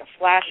as like a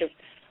flash of,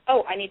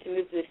 oh, I need to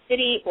move to the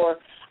city, or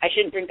I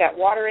shouldn't drink that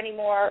water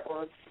anymore,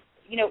 or,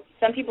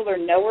 some people are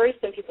knowers,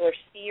 some people are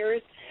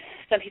seers,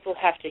 some people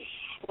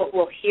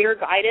will hear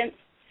guidance,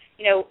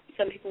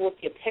 some people will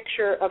see a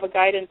picture of a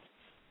guidance.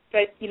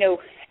 But,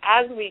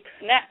 as we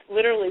connect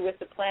literally with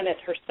the planet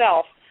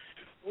herself,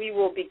 we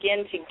will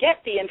begin to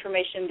get the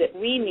information that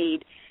we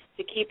need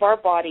to keep our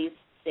bodies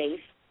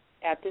safe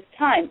at this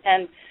time.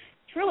 And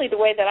truly the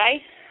way that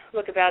I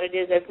look about it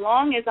is, as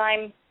long as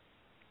I'm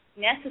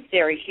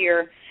necessary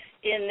here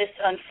in this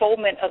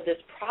unfoldment of this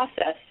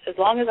process, as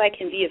long as I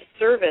can be of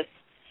service,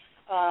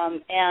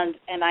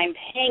 and I'm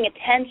paying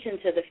attention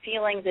to the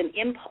feelings and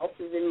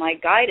impulses in my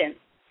guidance,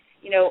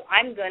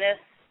 I'm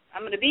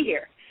gonna be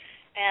here.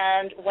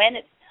 And when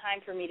it's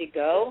time for me to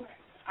go,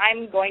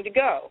 I'm going to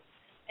go.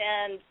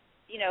 And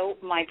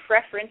my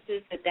preference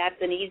is that that's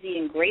an easy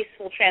and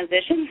graceful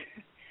transition,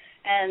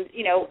 and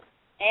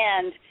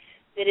and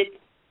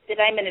that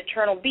I'm an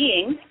eternal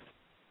being.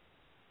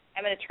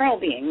 I'm an eternal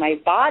being. My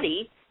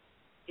body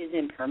is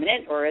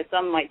impermanent, or as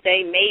some might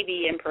say,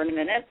 maybe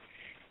impermanent,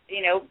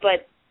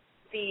 but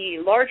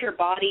the larger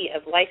body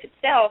of life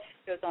itself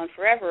goes on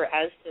forever,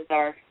 as does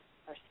our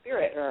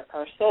spirit or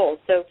our soul.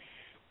 So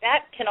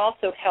that can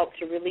also help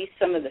to release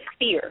some of the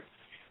fear.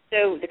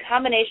 So the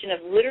combination of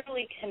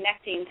literally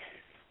connecting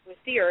with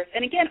the earth,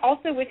 and again,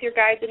 also with your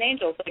guides and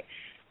angels. Like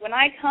when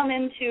I come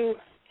into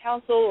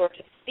counsel or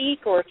to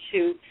speak or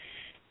to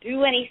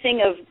do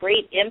anything of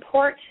great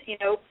import,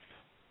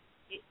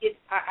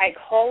 I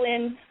call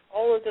in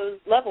all of those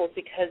levels,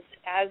 because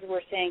as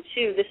we're saying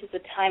too, this is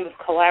a time of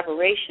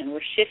collaboration.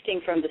 We're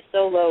shifting from the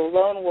solo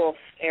lone wolf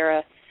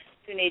era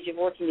to an age of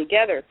working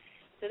together.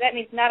 So that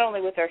means not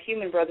only with our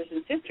human brothers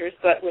and sisters,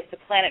 but with the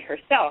planet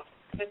herself,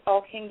 with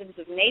all kingdoms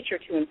of nature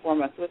to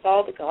inform us, with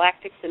all the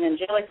galactics and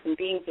angelics and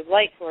beings of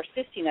light who are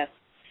assisting us,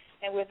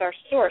 and with our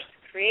source,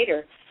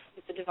 creator,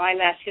 with the divine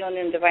masculine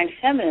and divine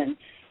feminine.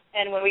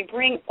 And when we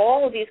bring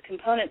all of these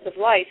components of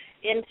life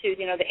into,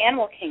 the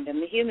animal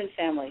kingdom, the human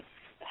family,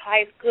 the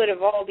highest good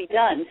of all be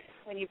done,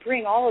 when you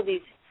bring all of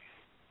these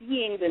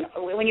beings and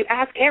when you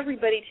ask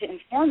everybody to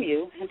inform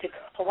you and to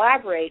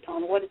collaborate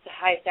on what is the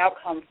highest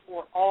outcome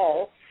for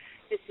all,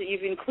 it's that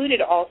you've included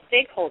all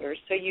stakeholders,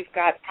 so you've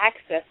got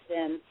access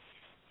then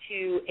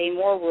to a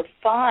more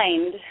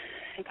refined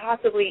and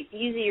possibly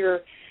easier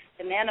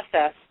to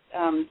manifest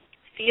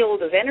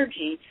field of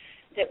energy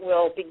that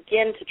will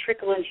begin to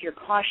trickle into your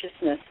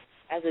consciousness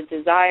as a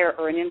desire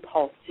or an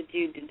impulse to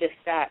do this,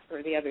 that,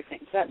 or the other thing.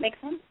 Does that make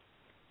sense?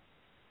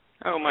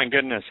 Oh, my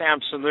goodness,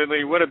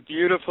 absolutely. What a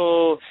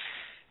beautiful,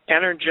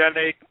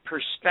 energetic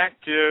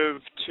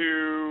perspective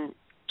to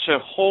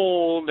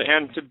hold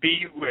and to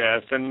be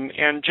with.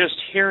 And just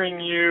hearing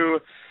you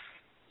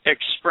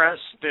express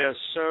this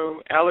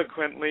so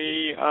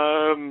eloquently,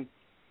 and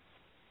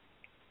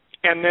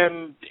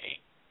then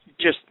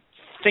just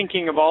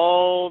thinking of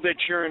all that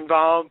you're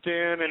involved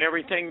in and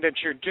everything that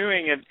you're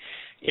doing,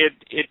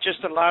 it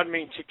just allowed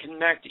me to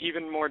connect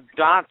even more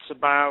dots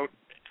about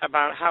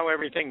how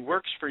everything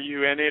works for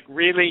you. And it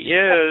really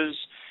is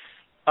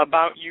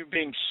about you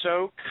being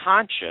so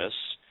conscious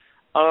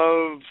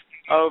of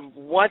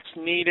what's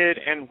needed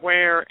and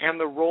where and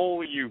the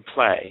role you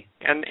play.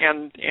 And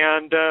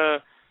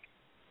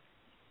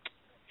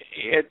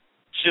it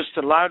just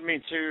allowed me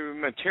to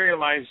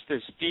materialize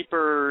this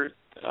deeper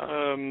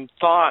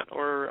thought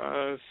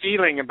or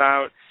feeling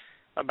about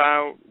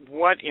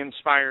what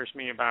inspires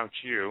me about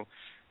you.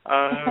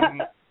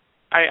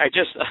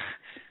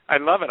 I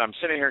love it. I'm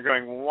sitting here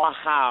going,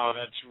 wow,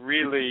 that's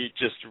really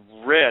just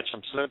rich.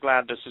 I'm so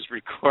glad this is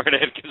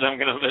recorded, because I'm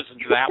going to listen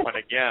to that one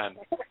again.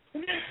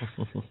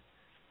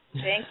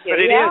 Thank you.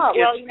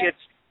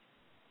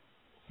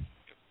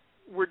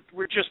 But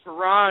we're just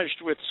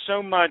barraged with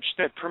so much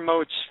that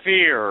promotes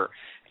fear,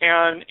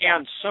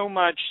 and so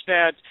much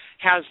that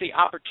has the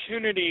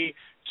opportunity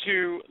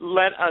to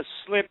let us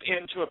slip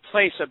into a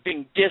place of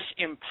being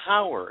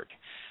disempowered.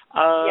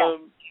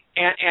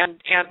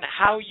 And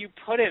how you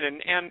put it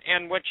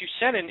and what you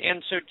said,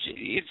 and so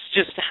it's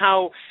just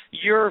how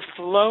you're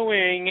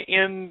flowing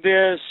in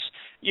this,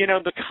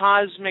 the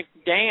cosmic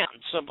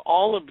dance of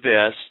all of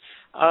this,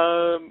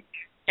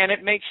 and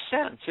it makes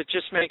sense. It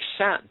just makes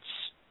sense.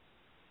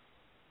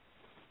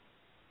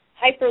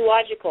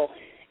 Hyperlogical.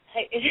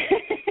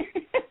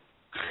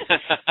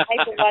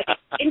 Hyperlogic.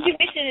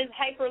 Intuition is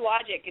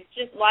hyperlogic. It's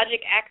just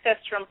logic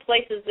accessed from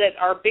places that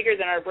are bigger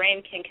than our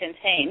brain can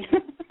contain.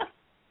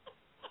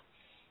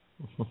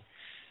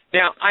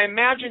 Now, I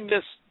imagine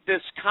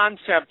this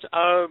concept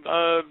of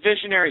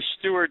visionary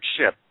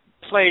stewardship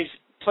plays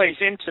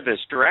into this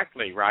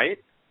directly, right?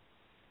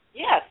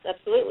 Yes,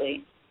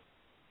 absolutely.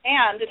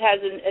 And it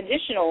has an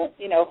additional,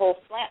 whole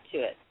slant to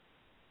it.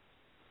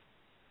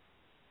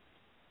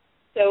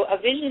 So a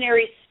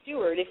visionary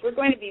steward, if we're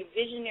going to be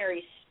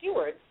visionary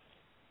stewards,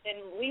 then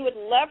we would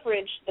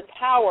leverage the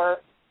power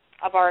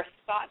of our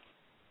thoughts,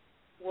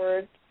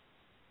 words,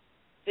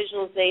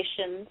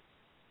 visualizations,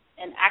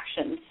 and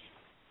actions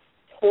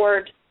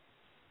toward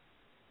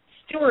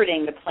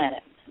stewarding the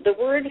planet. The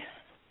word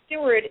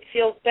steward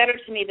feels better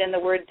to me than the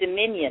word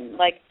dominion,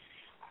 like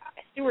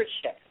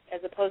stewardship, as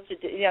opposed to,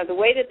 the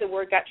way that the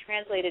word got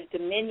translated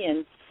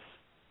dominion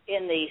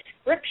in the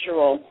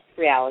scriptural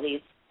realities,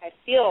 I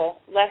feel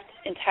left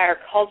entire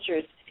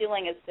cultures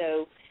feeling as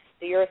though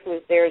the earth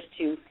was theirs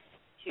to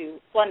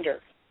plunder,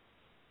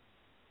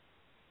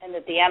 and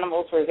that the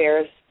animals were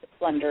theirs to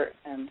plunder,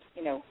 and,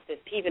 that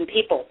even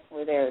people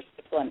were theirs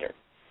to plunder.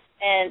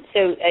 And so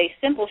a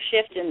simple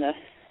shift in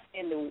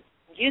the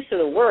use of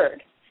the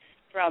word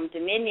from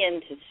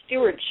dominion to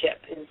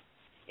stewardship is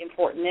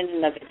important in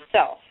and of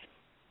itself.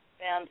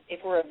 And if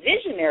we're a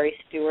visionary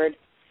steward,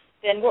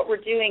 then what we're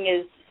doing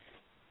is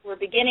we're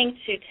beginning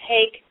to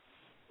take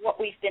what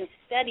we've been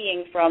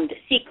studying from The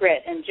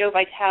Secret and Joe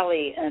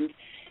Vitale and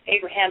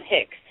Abraham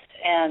Hicks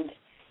and,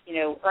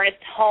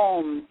 Ernest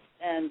Holmes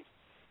and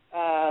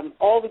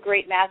all the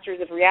great masters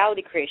of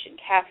reality creation,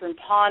 Catherine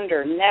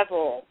Ponder,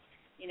 Neville.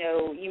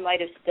 You might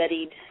have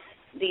studied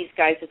these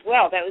guys as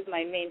well. That was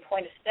my main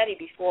point of study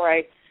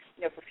before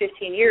for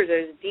 15 years,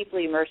 I was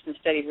deeply immersed in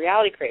study of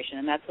reality creation,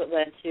 and that's what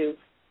led to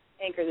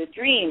Anchor the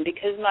Dream,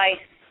 because my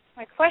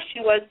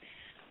question was,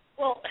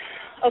 well,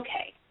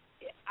 okay,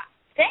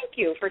 thank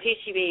you for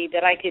teaching me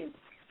that I could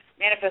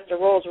manifest a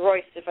Rolls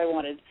Royce if I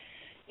wanted,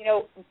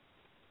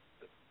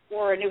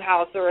 or a new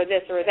house or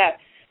this or that.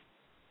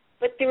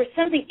 But there was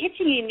something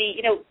itching in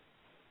me,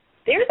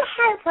 there's a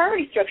higher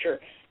priority structure.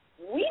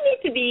 We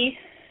need to be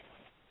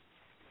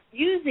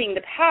using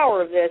the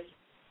power of this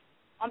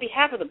on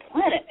behalf of the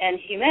planet and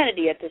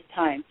humanity at this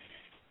time.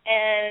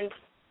 And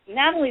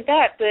not only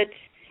that, but,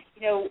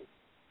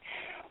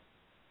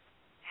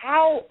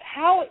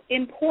 how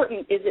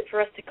important is it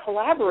for us to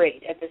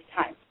collaborate at this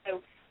time?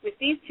 So with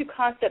these two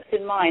concepts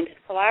in mind,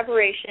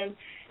 collaboration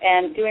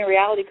and doing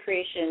reality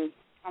creation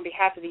on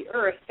behalf of the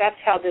earth, that's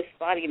how this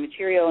body of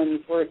material and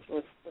these words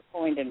were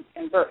coined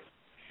and birthed.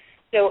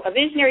 So a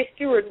visionary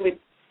steward would,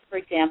 for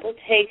example,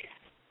 take,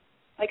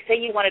 like say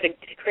you wanted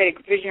to create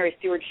a visionary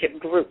stewardship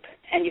group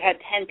and you had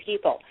 10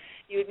 people.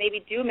 You would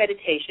maybe do a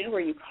meditation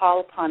where you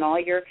call upon all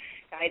your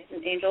guides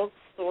and angels,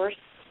 source,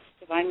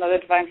 divine mother,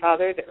 divine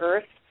father, the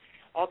earth,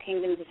 all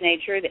kingdoms of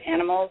nature, the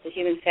animals, the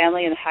human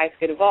family, and the highest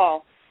good of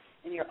all,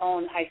 and your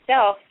own high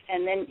self,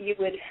 and then you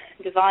would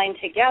divine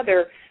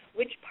together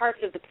which parts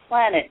of the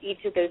planet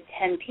each of those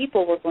 10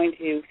 people were going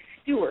to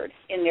steward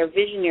in their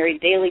visionary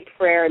daily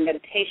prayer and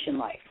meditation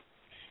life.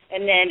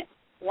 And then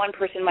one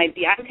person might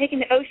be, I'm taking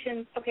the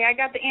oceans, okay, I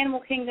got the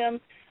animal kingdom,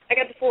 I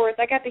got the forest,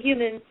 I got the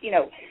humans,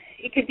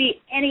 it could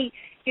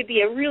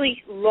be a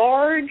really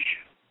large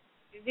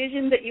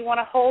vision that you want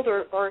to hold,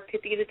 or it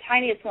could be the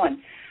tiniest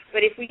one.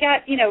 But if we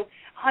got,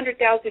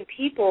 100,000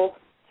 people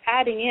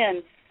adding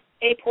in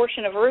a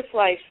portion of Earth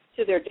life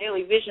to their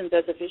daily visions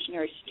as a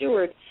visionary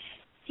steward,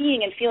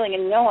 seeing and feeling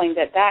and knowing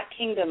that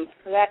kingdom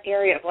or that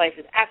area of life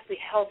is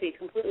absolutely healthy,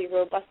 completely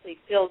robustly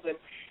filled with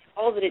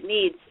all that it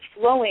needs,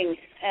 flowing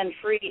and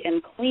free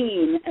and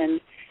clean,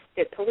 and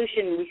that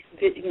pollution,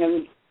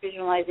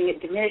 visualizing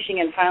it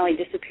diminishing and finally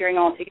disappearing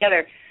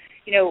altogether.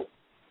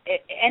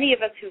 Any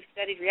of us who've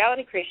studied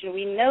reality creation,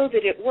 we know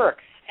that it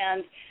works.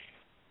 And,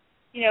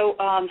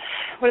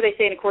 what do they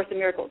say in A Course in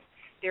Miracles?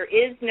 There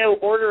is no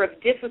order of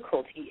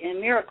difficulty in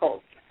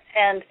miracles.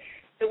 And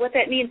so what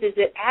that means is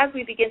that as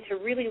we begin to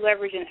really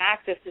leverage and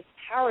access this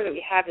power that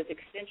we have as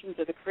extensions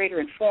of the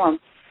Creator in form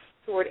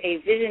toward a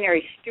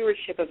visionary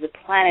stewardship of the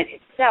planet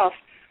itself,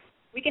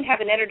 we can have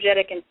an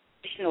energetic and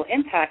additional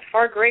impact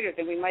far greater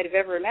than we might have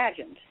ever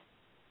imagined.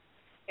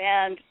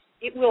 And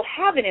it will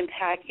have an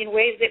impact in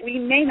ways that we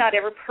may not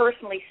ever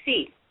personally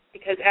see,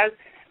 because as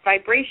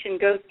vibration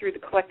goes through the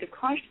collective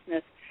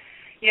consciousness,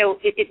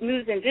 it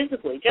moves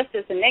invisibly. Just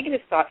as the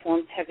negative thought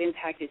forms have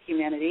impacted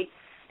humanity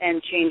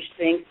and changed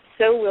things,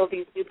 so will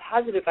these new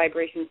positive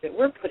vibrations that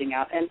we're putting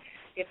out. And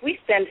if we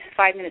spend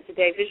 5 minutes a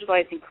day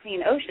visualizing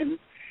clean oceans,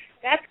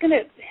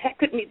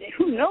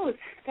 who knows,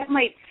 that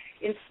might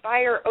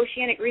inspire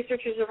oceanic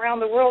researchers around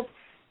the world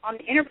on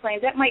the inner plane.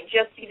 That might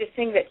just be the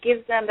thing that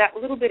gives them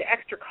that little bit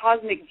extra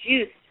cosmic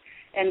juice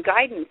and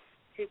guidance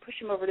to push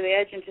them over to the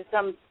edge into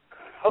some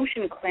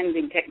ocean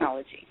cleansing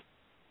technology.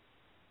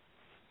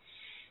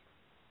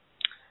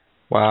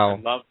 Wow.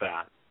 I love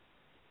that.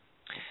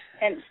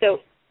 And so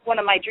one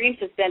of my dreams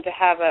has been to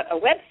have a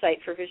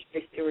website for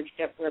visionary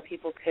stewardship where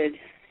people could,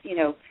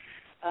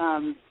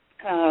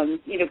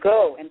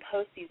 go and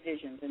post these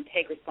visions and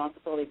take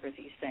responsibility for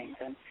these things.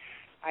 And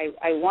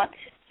I want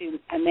to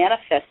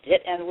manifest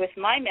it. And with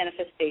my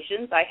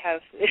manifestations,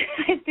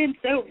 I've been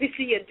so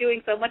busy at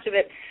doing so much of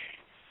it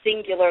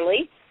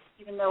singularly,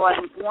 even though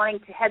I'm wanting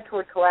to head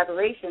toward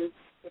collaboration.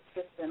 It's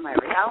just been my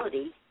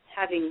reality,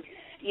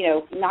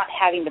 not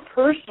having the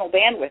personal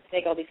bandwidth to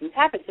make all these things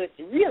happen. So it's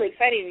really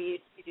exciting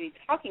to be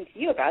talking to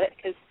you about it,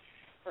 because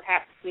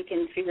perhaps we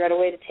can figure out a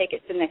way to take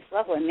it to the next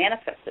level and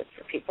manifest it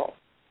for people.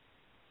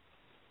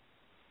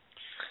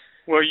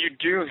 Well, you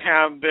do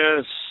have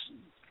this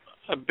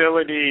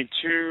ability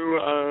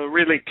to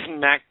really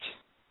connect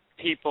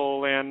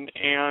people and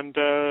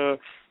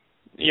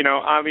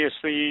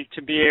obviously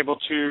to be able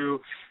to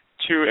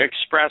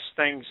express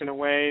things in a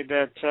way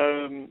that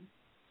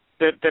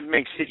that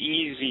makes it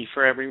easy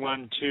for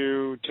everyone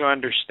to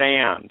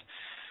understand.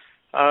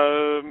 So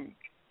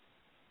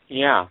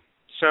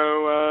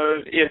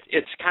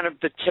it's kind of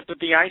the tip of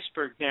the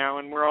iceberg now,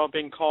 and we're all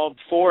being called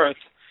forth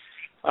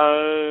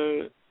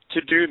to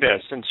do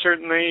this. And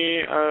certainly,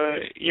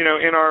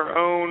 in our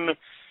own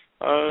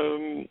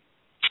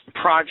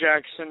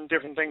projects and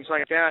different things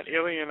like that,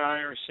 Ilya and I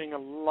are seeing a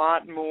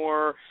lot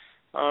more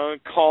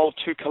call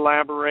to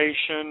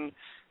collaboration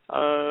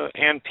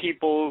and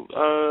people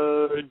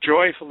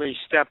joyfully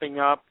stepping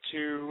up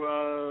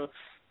to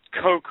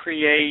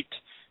co-create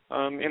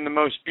in the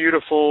most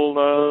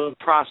beautiful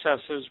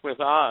processes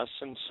with us.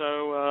 And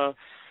so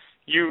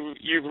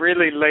you've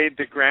really laid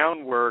the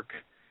groundwork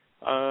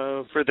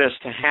for this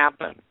to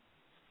happen.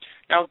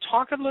 Now,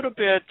 talk a little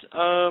bit,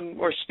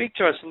 or speak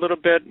to us a little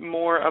bit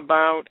more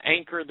about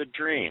Anchor the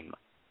Dream.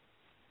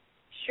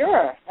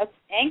 Sure.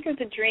 Anchor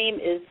the Dream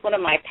is one of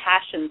my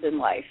passions in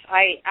life.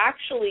 I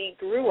actually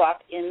grew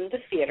up in the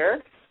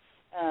theater.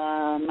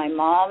 My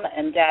mom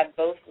and dad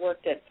both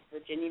worked at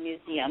Virginia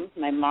Museum.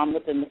 My mom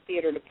was in the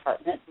theater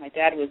department. My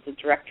dad was the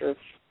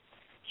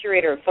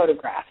curator of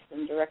photographs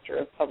and director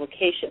of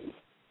publications.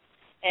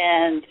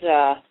 And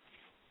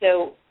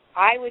so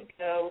I would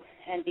go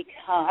and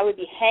I would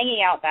be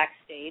hanging out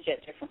backstage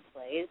at different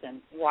plays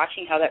and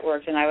watching how that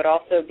worked, and I would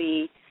also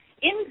be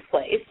in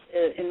plays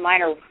in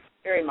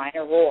very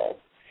minor roles.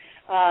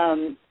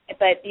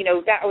 But,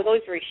 that I was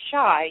always very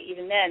shy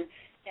even then,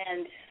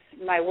 and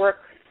my work,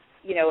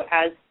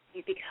 as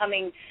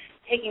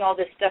taking all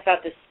this stuff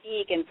out to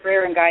speak and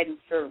prayer and guidance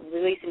for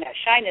releasing that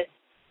shyness,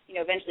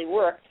 eventually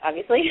worked,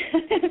 obviously.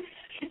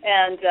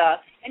 And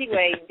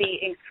anyway,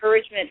 the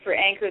encouragement for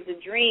Anchor the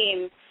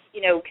Dream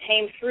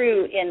came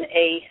through in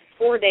a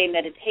 4-day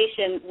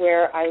meditation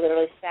where I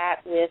literally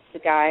sat with the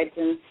guides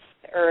and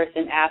the earth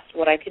and asked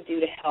what I could do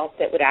to help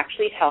that would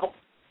actually help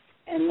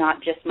and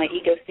not just my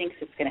ego thinks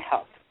it's going to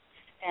help.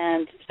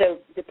 And so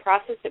the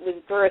process that was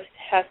birthed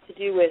has to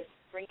do with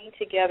bringing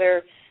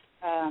together,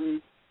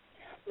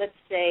 let's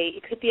say,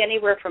 it could be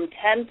anywhere from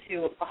 10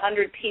 to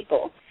 100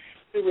 people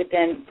who would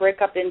then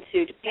break up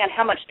into, depending on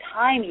how much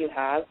time you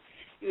have,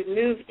 you would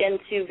move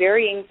into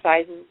varying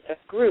sizes of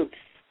groups.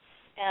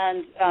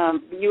 And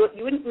you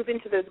wouldn't move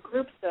into those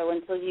groups, though,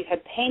 until you had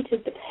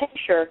painted the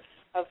picture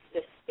of the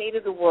state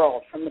of the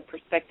world from the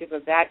perspective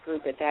of that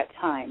group at that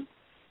time.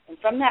 And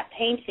from that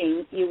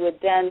painting, you would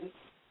then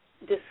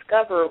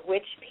discover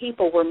which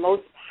people were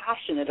most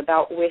passionate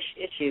about which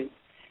issues.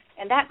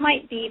 And that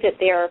might be that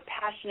they are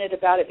passionate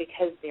about it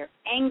because they're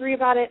angry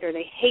about it, or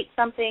they hate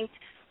something,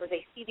 or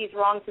they see these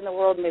wrongs in the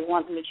world and they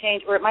want them to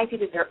change, or it might be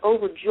that they're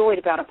overjoyed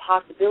about a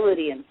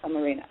possibility in some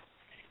arena.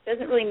 It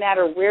doesn't really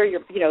matter where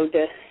you're,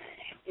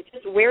 it's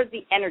just where's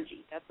the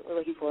energy. That's what we're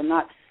looking for,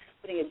 not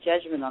putting a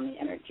judgment on the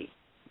energy.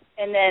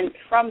 And then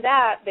from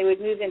that, they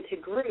would move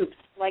into groups,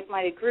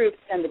 like-minded groups,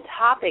 and the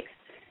topics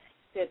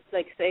that,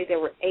 like, say there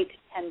were 8 to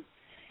 10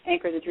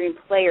 Anchor the Dream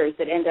players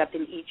that end up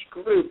in each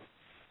group,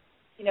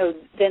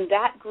 then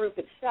that group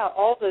itself,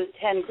 all those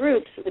 10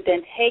 groups would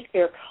then take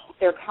their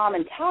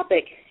common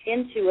topic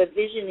into a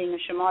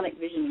shamanic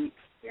visioning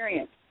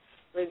experience,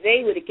 where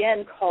they would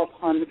again call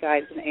upon the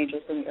guides and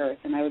angels from the earth,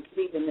 and I would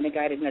lead them in a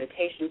guided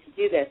meditation to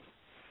do this.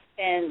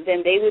 And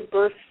then they would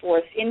birth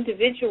forth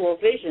individual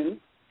visions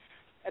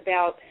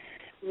about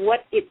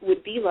what it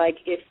would be like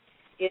if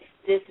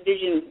this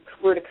vision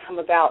were to come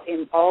about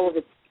in all of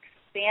its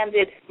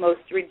expanded,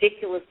 most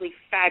ridiculously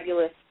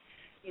fabulous,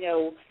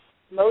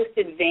 most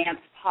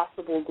advanced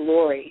possible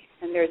glory.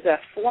 And there's a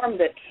form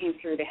that came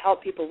through to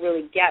help people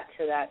really get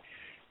to that,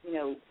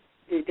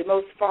 the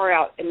most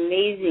far-out,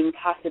 amazing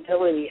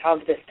possibility of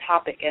this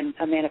topic and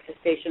a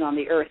manifestation on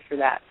the earth for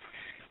that.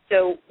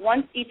 So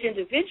once each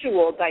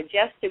individual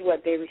digested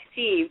what they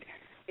received,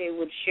 they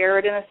would share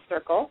it in a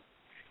circle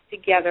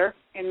together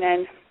and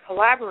then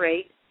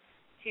collaborate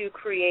to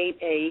create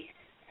a,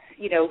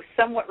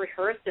 somewhat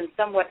rehearsed and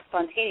somewhat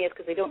spontaneous,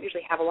 because they don't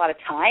usually have a lot of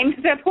time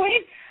at that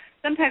point.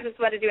 Sometimes it's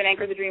fun to do an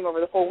Anchor the Dream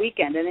over the whole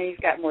weekend, and then you've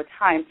got more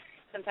time.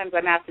 Sometimes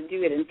I'm asked to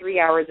do it in 3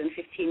 hours and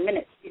 15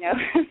 minutes,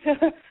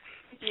 So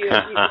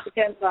it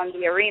depends on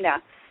the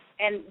arena.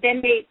 And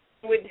then they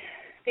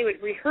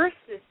would rehearse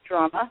this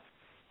drama,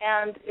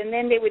 and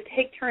then they would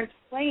take turns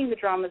playing the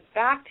dramas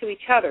back to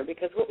each other,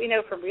 because what we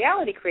know from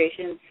reality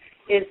creation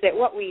is that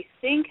what we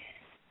think,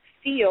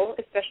 feel,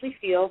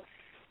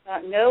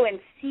 know and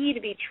see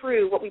to be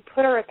true, what we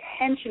put our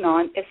attention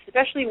on,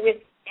 especially with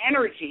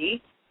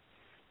energy,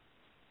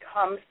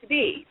 comes to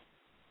be.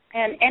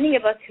 And any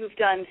of us who've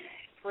done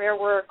prayer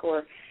work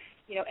or,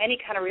 any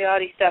kind of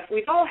reality stuff,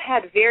 we've all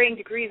had varying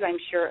degrees, I'm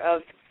sure,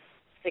 of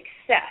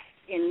success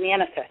in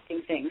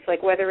manifesting things,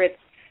 like whether it's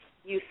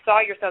you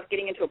saw yourself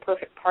getting into a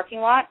perfect parking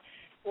lot,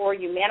 or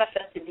you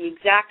manifested the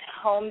exact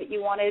home that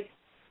you wanted,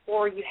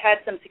 or you had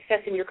some success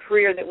in your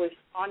career that was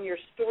on your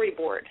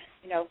storyboard.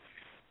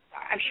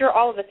 I'm sure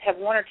all of us have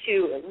one or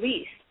two at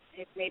least,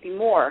 if maybe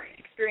more,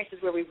 experiences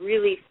where we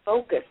really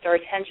focused our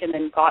attention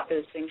and got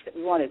those things that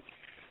we wanted.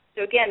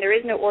 So again, there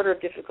is no order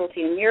of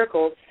difficulty in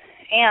miracles,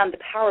 and the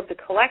power of the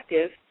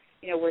collective,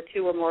 where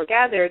two or more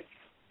gathered,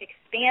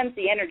 expands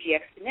the energy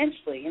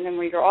exponentially. And then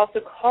we are also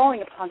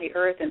calling upon the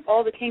earth and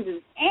all the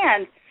kingdoms.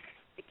 And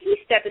the key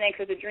step in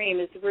Anchor the Dream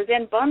is that we're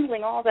then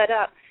bundling all that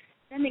up,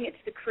 sending it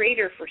to the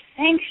Creator for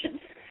sanction.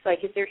 It's like,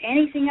 is there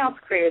anything else,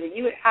 Creator, that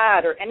you would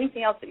add or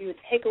anything else that you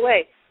would take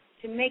away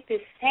to make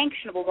this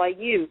sanctionable by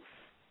you,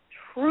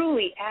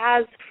 truly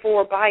as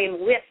for, by, and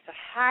with the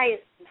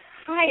highest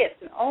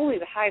and only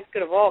the highest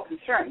good of all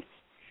concerned?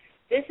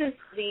 This is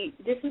the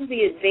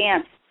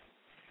advanced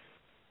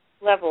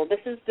level. This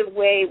is the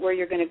way where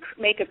you're going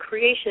to make a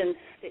creation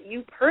that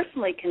you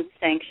personally can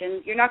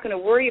sanction. You're not going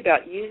to worry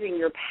about using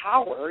your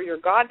power, your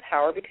God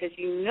power, because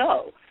you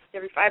know,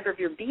 every fiber of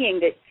your being,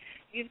 that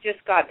you've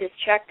just got this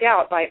checked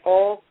out by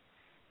all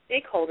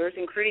stakeholders,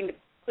 including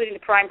the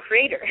Prime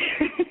Creator.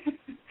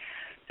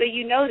 So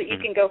you know that you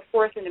can go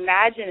forth and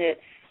imagine it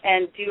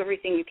and do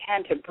everything you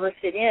can to birth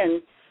it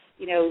in,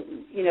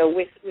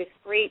 with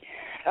great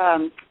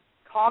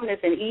calmness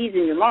and ease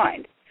in your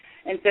mind.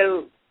 And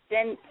so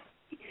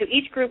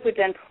each group would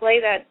then play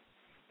that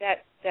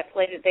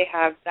play that they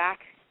have back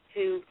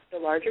to the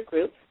larger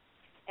group,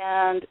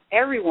 and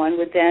everyone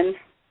would then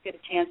get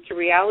a chance to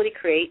reality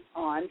create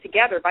on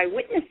together by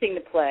witnessing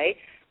the play,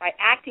 by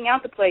acting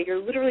out the play.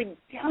 You're literally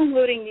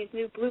downloading these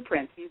new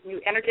blueprints, these new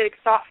energetic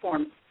thought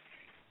forms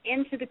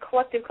into the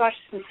collective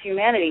consciousness of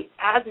humanity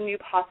as a new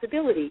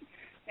possibility.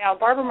 Now,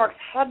 Barbara Marx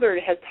Hubbard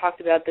has talked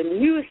about the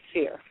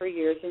noosphere for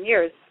years and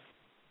years,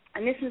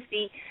 and this is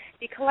the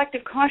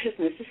collective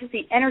consciousness. This is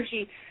the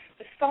energy,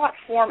 the thought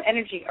form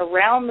energy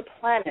around the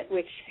planet,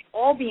 which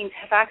all beings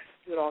have access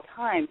to at all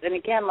times. And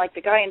again, like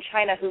the guy in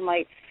China who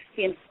might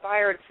be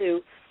inspired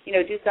to,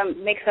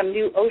 make some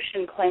new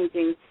ocean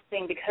cleansing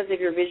thing because of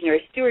your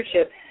visionary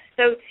stewardship,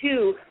 so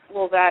too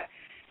will that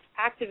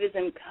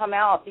activism come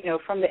out,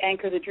 from the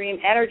Anchor the Dream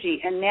energy.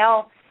 And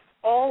now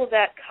all of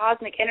that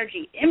cosmic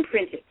energy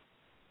imprinted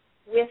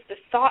with the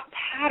thought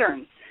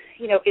patterns,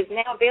 is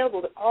now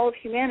available to all of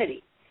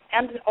humanity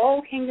and to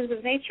all kingdoms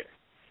of nature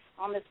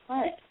on this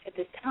planet at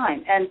this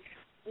time. And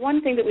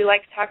one thing that we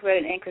like to talk about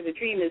in Anchor the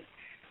Dream is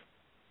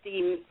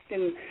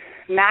the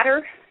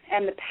matter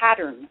and the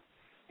pattern.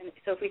 And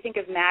so if we think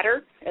of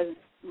matter as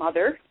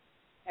mother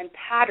and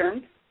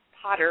pattern,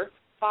 potter,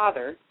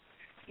 father,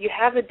 you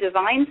have a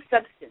divine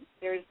substance.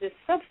 There's this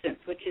substance,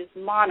 which is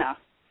mana,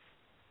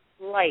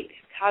 light,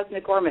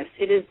 cosmic ormus.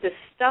 It is the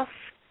stuff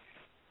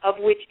of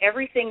which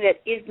everything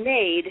that is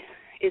made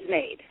is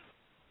made.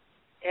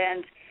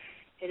 And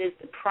it is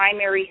the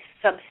primary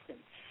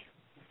substance.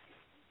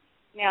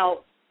 Now,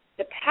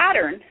 the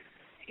pattern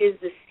is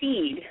the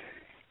seed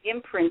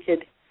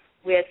imprinted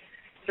with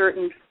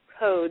certain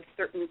codes,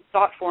 certain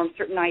thought forms,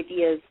 certain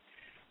ideas,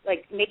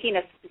 like making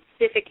a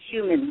specific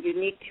human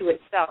unique to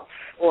itself,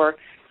 or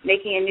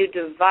making a new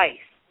device,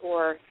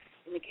 or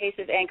in the case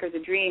of Anchor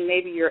the Dream,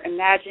 maybe you're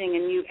imagining a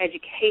new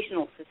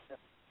educational system,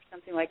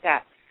 something like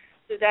that.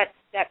 So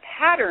that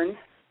pattern,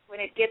 when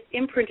it gets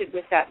imprinted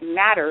with that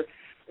matter,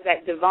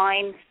 that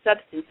divine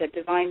substance, that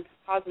divine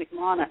cosmic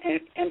mana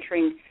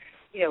entering,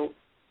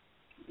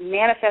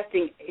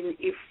 manifesting in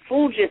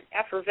effulgent,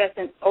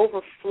 effervescent,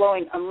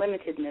 overflowing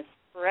unlimitedness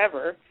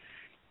forever,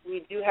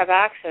 we do have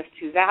access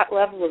to that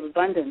level of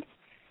abundance.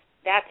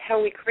 That's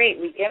how we create.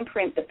 We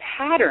imprint the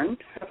pattern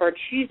of our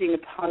choosing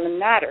upon the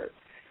matter.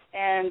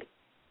 And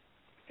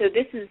so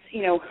this is,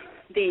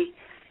 the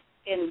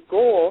end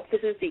goal.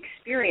 This is the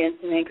experience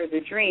in Anchor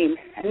the Dream.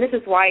 And this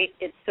is why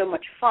it's so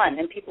much fun.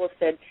 And people have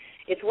said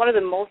it's one of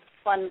the most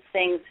fun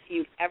things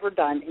you've ever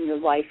done in your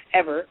life,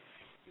 ever.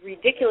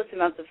 Ridiculous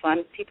amounts of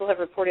fun. People have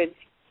reported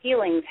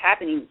healings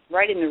happening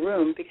right in the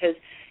room because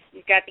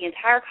you've got the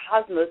entire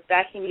cosmos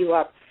backing you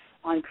up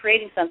on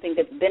creating something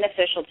that's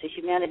beneficial to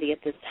humanity at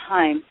this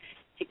time,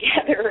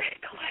 together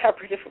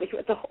collaboratively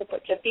with a whole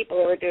bunch of people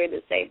who are doing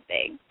the same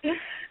thing.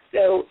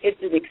 So it's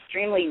an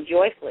extremely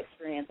joyful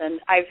experience, and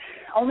I've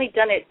only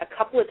done it a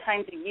couple of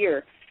times a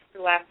year for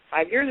the last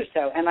 5 years or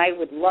so, and I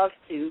would love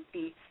to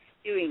be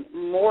doing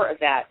more of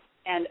that,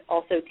 and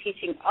also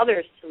teaching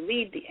others to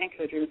lead the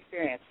Anchor the Dream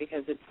experience,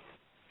 because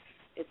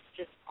it's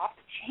just off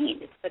the chain.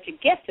 It's such a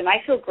gift, and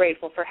I feel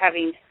grateful for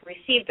having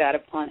received that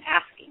upon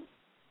asking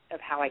of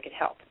how I could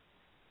help.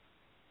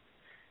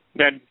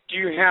 Now, do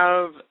you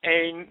have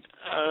a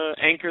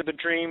Anchor the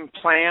Dream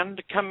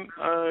planned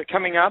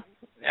coming up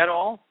at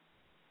all?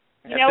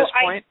 At this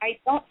point? I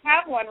don't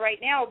have one right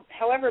now.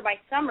 However, my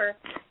summer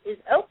is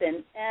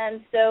open, and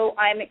so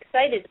I'm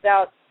excited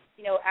about,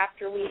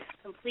 after we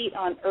complete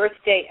on Earth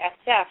Day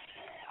SF,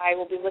 I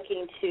will be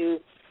looking to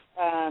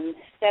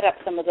set up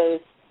some of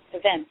those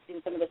events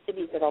in some of the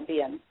cities that I'll be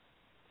in.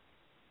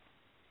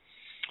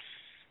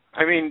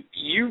 I mean,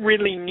 you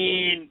really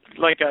need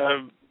like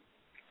a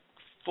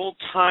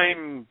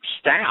full-time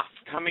staff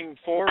coming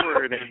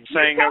forward and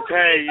saying,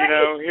 okay,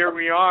 here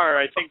we are.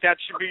 I think that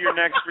should be your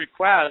next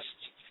request.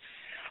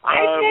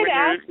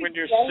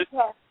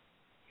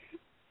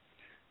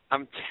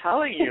 I'm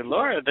telling you,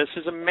 Laura, this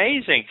is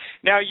amazing.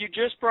 Now, you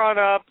just brought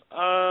up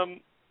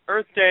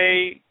Earth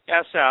Day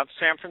SF,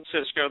 San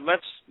Francisco.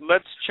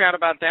 Let's chat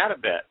about that a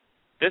bit.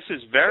 This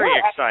is very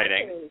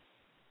exciting. Absolutely.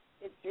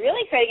 It's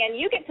really exciting, and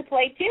you get to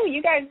play too.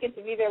 You guys get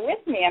to be there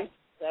with me. I'm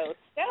so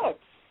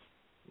stoked.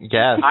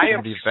 Yes, it's going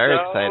to be very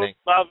exciting.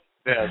 I love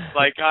this.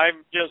 Like,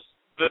 I'm just,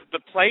 the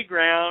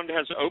playground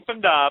has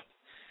opened up,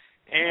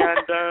 and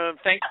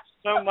thank you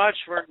so much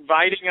for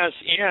inviting us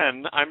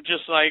in. I'm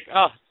just like,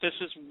 oh, this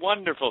is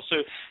wonderful.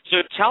 So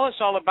tell us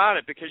all about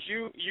it, because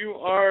you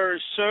are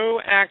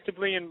so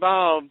actively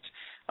involved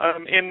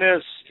in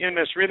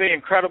this really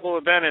incredible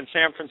event in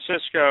San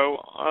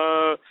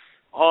Francisco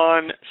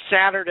on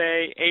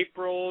Saturday,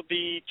 April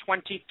the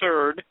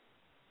 23rd.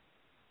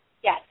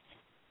 Yes.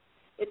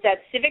 It's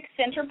at Civic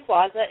Center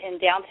Plaza in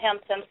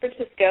downtown San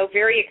Francisco,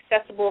 very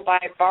accessible by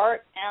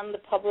BART and the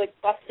public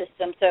bus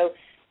system. So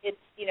it's,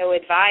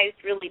 advised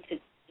really to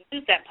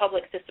use that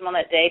public system on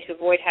that day to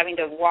avoid having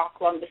to walk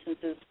long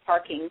distances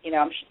parking.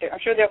 I'm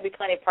sure there'll be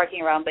plenty of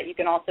parking around, but you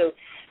can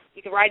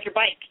ride your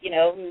bike,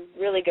 and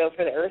really go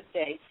for the Earth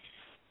Day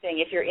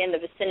thing if you're in the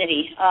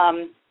vicinity.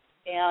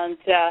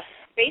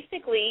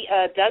 Basically,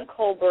 Doug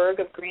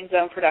Kohlberg of Green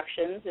Zone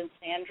Productions and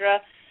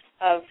Sandra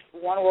of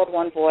One World,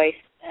 One Voice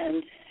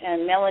and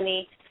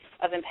Melanie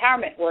of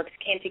Empowerment Works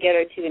came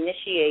together to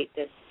initiate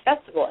this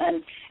festival.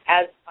 And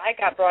as I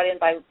got brought in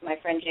by my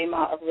friend Jay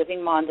Ma of Living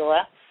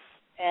Mandala,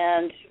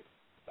 and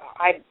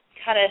I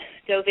kind of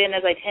dove in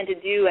as I tend to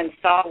do and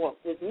saw what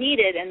was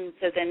needed, and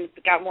so then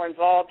got more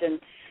involved. And,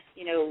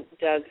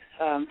 Doug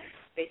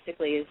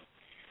basically is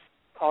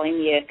calling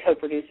me a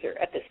co-producer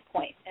at this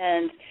point.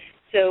 And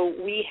so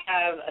we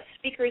have a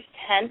speaker's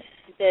tent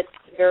that's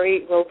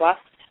very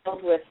robust,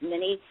 filled with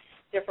many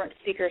different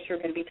speakers who are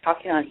going to be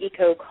talking on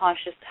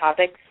eco-conscious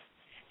topics.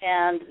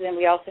 And then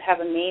we also have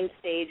a main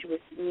stage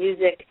with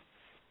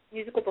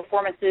musical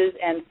performances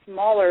and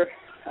smaller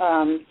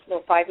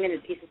little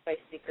 5-minute pieces by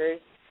speakers.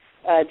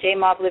 J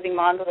Mob Living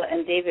Mandala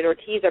and David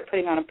Ortiz are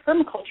putting on a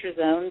permaculture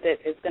zone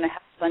that is going to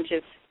have a bunch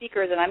of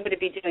speakers, and I'm going to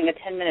be doing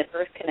a 10-minute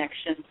Earth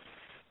Connection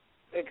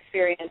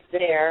experience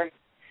there,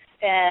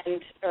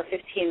 or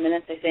 15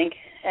 minutes, I think.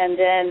 And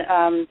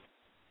then,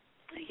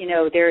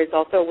 there is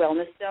also a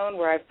wellness zone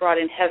where I've brought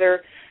in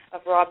Heather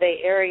of Raw Bay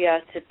Area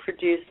to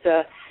produce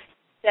a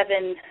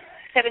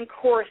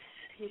seven-course,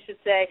 you should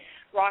say,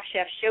 Raw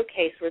Chef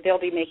Showcase, where they'll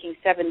be making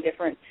 7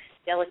 different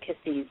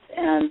delicacies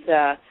and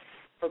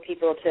for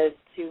people to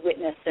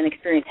witness and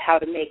experience how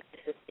to make a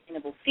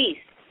sustainable feast.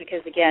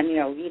 Because, again,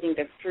 eating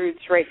the fruits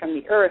right from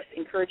the earth,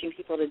 encouraging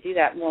people to do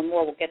that more and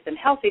more will get them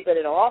healthy, but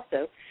it'll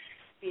also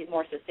be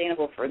more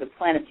sustainable for the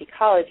planet's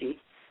ecology.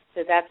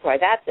 So that's why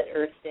that's at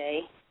Earth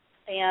Day.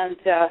 And,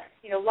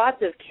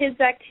 lots of kids'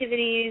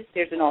 activities.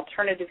 There's an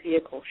alternative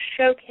vehicle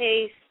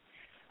showcase.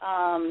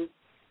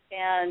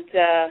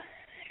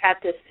 At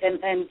this,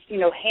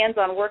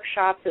 hands-on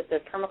workshops at the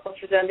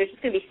permaculture zone. There's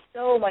just going to be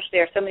so much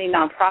there. So many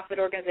nonprofit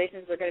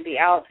organizations are going to be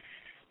out.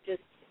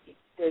 Just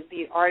there's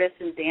the artists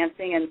and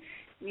dancing and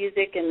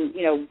music and,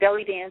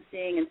 belly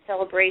dancing and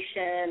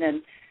celebration.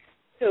 And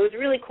so it was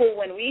really cool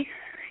when we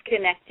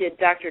connected,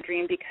 Dr.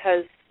 Dream,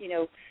 because,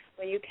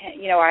 when you can,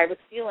 I was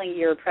feeling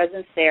your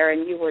presence there,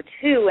 and you were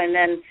too. And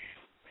then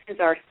since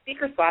our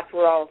speaker slots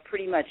were all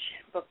pretty much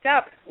booked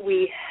up,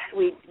 we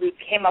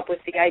came up with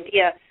the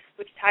idea,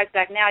 which ties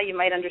back now. You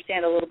might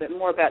understand a little bit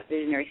more about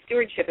visionary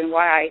stewardship and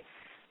why I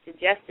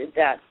suggested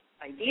that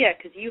idea,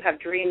 because you have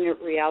Dream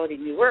Reality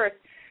New Earth,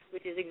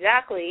 which is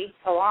exactly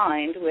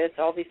aligned with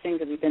all these things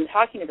that we've been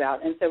talking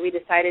about. And so we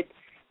decided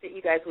that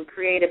you guys would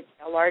create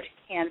a large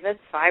canvas,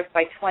 5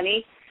 by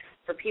 20,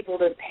 for people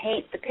to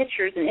paint the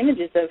pictures and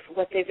images of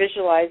what they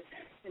visualize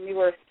the New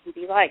Earth can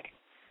be like,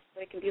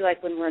 what it can be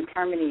like when we're in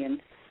harmony and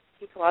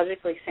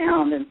ecologically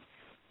sound and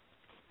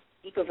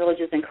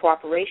eco-villages and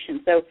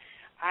cooperation. So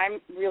I'm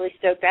really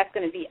stoked. That's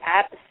going to be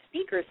at the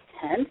speaker's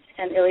tent.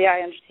 And, Ilya,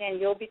 I understand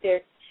you'll be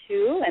there,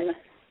 too, and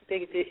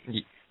the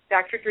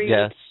Dr.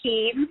 Dream's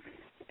team.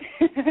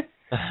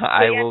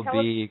 I will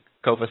be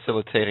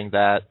co-facilitating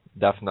that,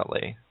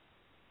 definitely.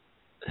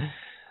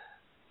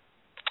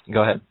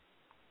 Go ahead.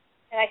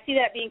 And I see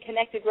that being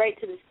connected right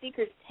to the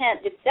speaker's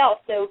tent itself.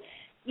 So,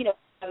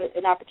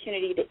 an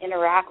opportunity to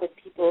interact with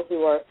people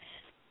who are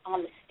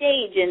on the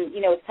stage. And,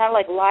 it's kind of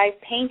like live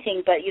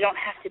painting, but you don't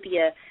have to be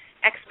an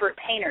expert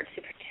painter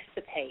to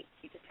participate.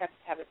 You just have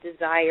to have a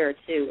desire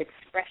to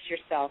express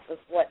yourself of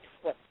what's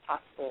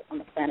possible on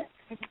the planet.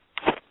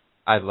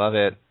 I love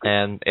it.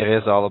 And it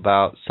is all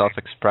about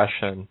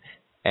self-expression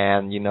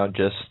and,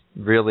 just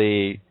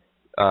really,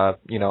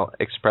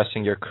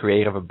 expressing your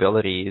creative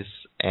abilities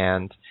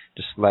and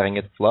just letting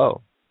it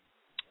flow.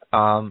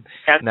 And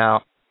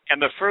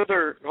the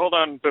further, hold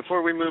on,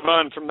 before we move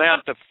on from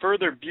that, the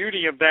further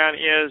beauty of that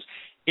is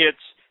it's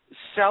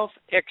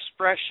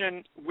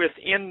self-expression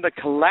within the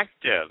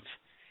collective,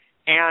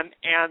 and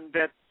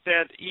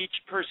that each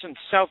person's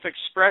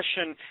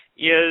self-expression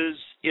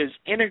is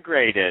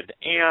integrated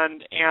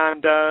and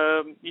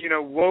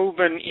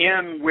woven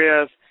in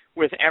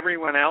with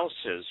everyone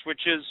else's,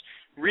 which is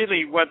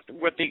really what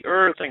the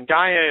Earth and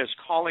Gaia is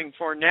calling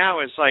for now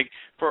is like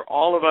for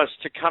all of us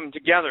to come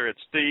together. It's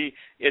the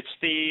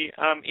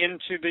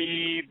into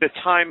the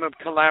time of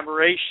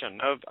collaboration,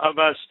 of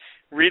us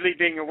really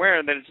being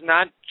aware that it's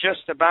not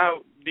just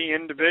about the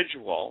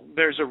individual.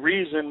 There's a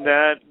reason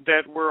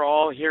that we're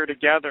all here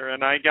together,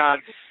 and I got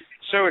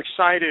so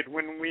excited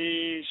when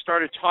we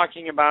started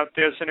talking about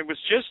this, and it was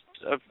just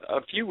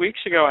a few weeks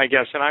ago, I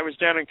guess, and I was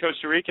down in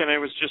Costa Rica, and it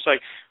was just like,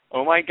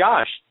 oh my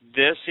gosh,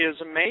 this is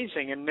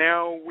amazing. And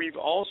now we've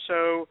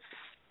also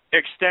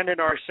extended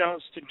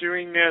ourselves to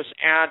doing this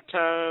at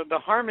the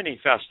Harmony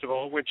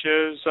Festival, which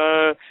is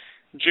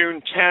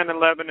June 10,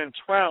 11, and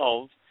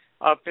 12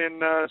 up in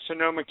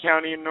Sonoma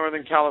County in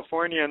Northern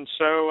California. And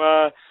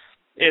so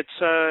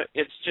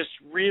it's just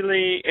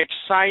really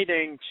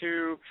exciting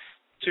to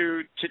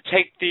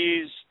take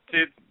these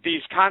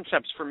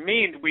concepts. For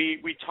me,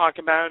 we talk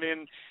about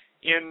in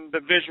the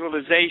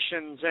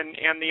visualizations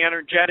and the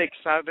energetics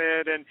of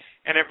it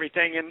and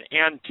everything,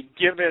 and to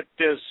give it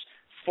this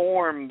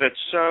form that's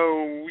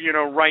so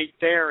right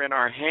there in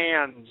our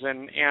hands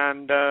and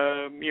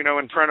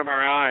in front of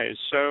our eyes.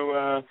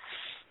 So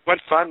what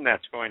fun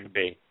that's going to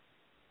be.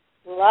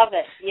 Love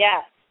it.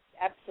 Yes,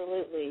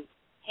 absolutely.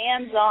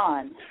 Hands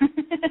on.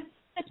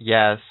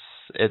 Yes,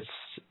 it's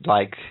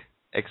like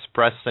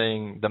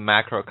expressing the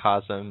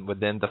macrocosm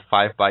within the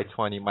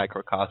 5x20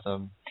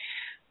 microcosm.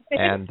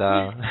 And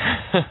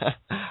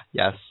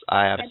yes,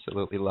 I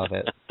absolutely love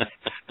it.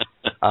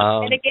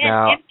 And again,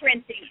 now,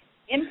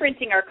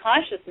 imprinting our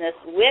consciousness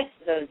with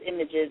those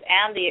images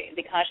and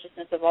the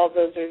consciousness of all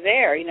those are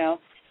there.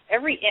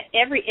 Every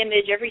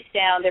image, every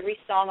sound, every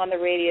song on the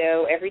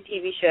radio, every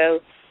TV show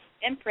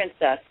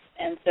imprints us.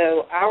 And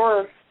so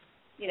our,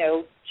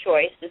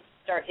 choice is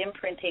to start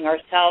imprinting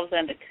ourselves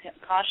and the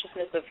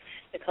consciousness of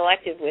the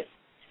collective with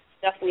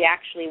stuff we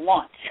actually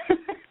want.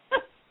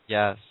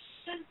 Yes.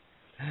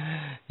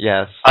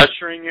 Yes.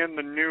 Ushering in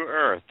the new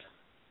Earth.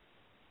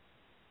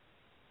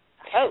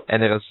 Oh.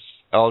 And it is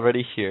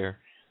already here.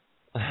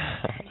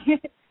 We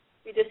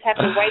just have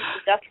to wipe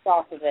the dust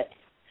off of it.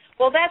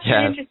 Well, that's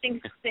an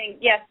interesting thing.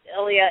 Yes,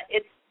 Elia,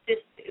 it's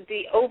just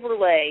the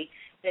overlay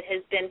that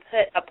has been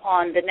put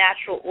upon the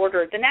natural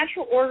order. The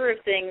natural order of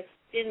things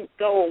didn't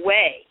go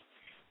away.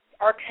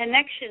 Our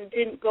connection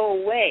didn't go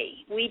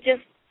away. We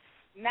just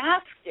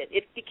masked it.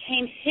 It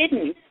became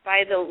hidden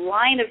by the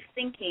line of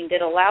thinking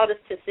that allowed us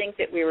to think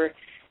that we were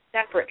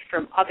separate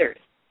from others.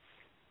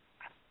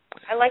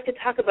 I like to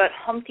talk about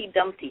Humpty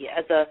Dumpty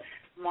as a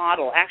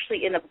model.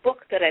 Actually, in a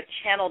book that I've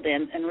channeled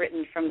in and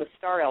written from the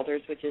Star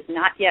Elders, which is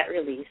not yet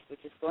released,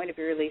 which is going to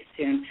be released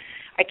soon.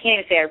 I can't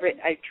even say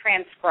I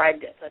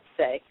transcribed it, let's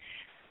say.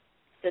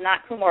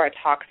 Sanat Kumara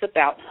talks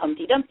about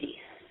Humpty Dumpty.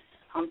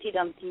 Humpty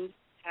Dumpty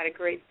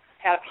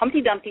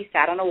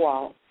sat on a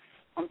wall.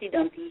 Humpty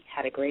Dumpty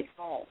had a great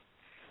fall.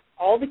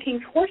 All the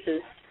king's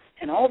horses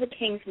and all the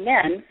king's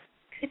men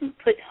couldn't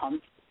put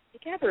Hump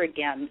together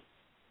again.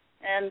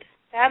 And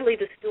sadly,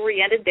 the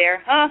story ended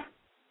there.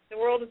 The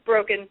world is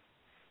broken.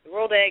 The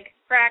world egg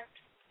cracked,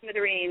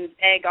 smithereens,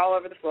 egg all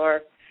over the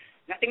floor.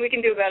 Nothing we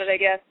can do about it, I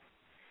guess.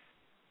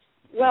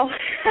 Well,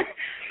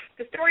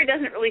 the story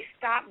doesn't really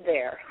stop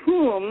there.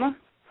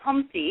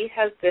 Humpty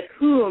has the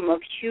whom of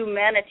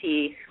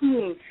humanity,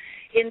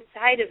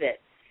 inside of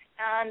it.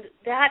 And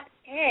that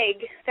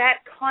egg, that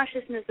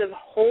consciousness of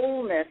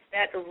wholeness,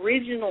 that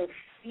original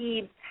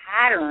seed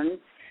pattern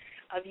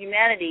of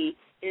humanity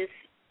is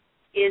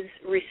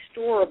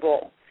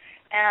restorable.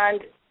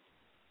 And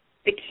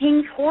the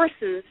king's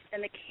horses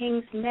and the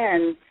king's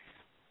men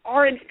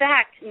are, in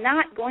fact,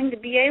 not going to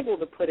be able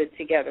to put it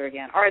together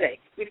again, are they?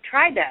 We've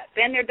tried that.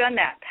 Been there, done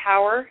that.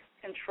 Power,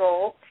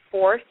 control,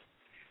 force,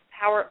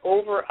 power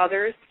over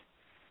others.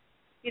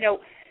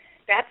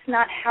 That's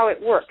not how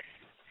it works.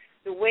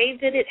 The way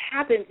that it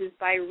happens is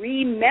by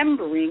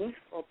remembering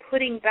or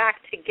putting back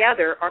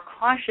together our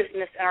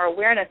consciousness and our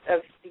awareness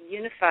of the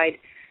unified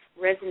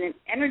resonant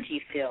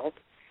energy field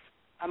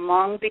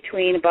among,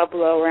 between, above,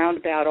 below, around,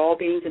 about, all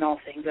beings and all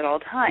things at all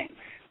times.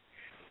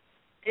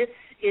 This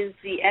is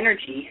the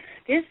energy.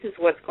 This is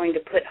what's going to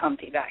put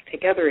Humpty back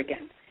together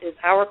again. It is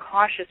our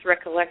conscious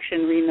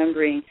recollection,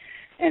 remembering,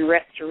 and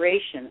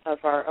restoration of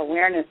our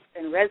awareness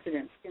and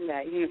resonance in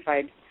that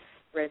unified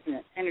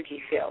resonant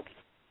energy field.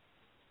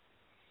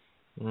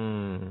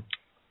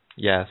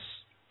 Yes,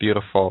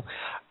 beautiful.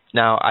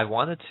 Now, I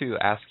wanted to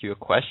ask you a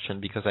question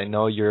because I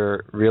know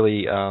you're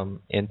really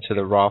into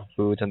the raw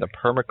foods and the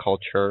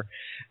permaculture,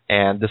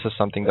 and this is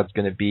something that's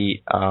going to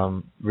be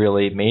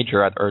really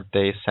major at Earth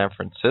Day San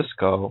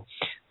Francisco.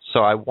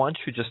 So I want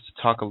you just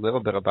to talk a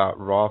little bit about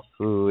raw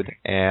food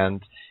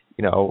and,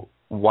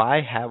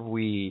 why have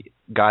we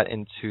got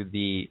into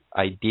the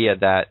idea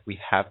that we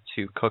have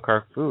to cook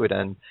our food,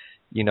 and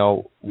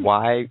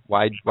why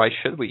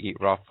should we eat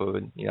raw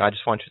food? I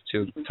just want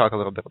you to talk a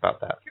little bit about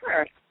that.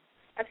 Sure.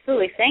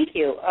 Absolutely. Thank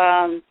you.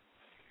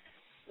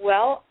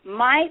 Well,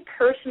 my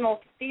personal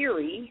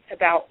theory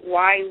about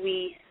why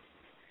we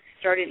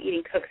started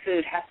eating cooked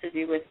food has to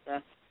do with the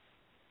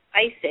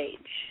Ice Age.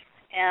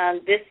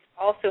 And this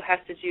also has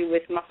to do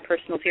with my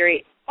personal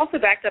theory also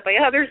backed up by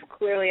others.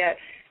 Clearly, I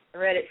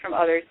read it from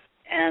others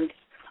and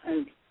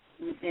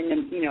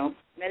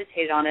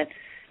meditated on it,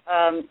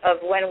 of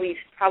when we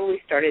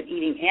probably started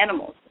eating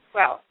animals as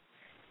well.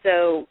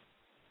 So,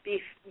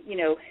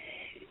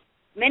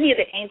 many of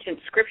the ancient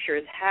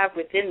scriptures have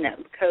within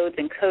them codes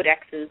and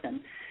codexes and,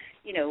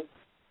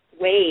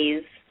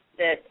 ways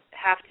that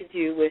have to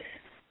do with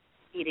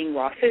eating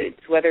raw foods,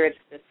 whether it's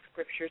the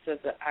scriptures of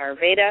the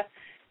Ayurveda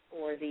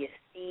or the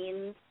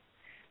Essenes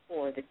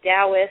or the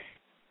Taoists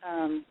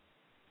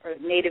or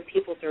native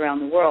peoples around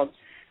the world.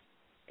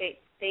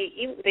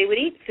 They would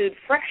eat food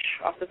fresh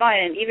off the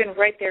vine, and even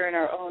right there in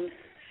our own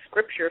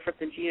scripture from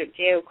the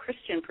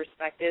Judeo-Christian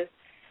perspective,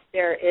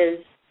 there is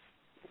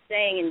a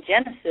saying in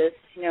Genesis,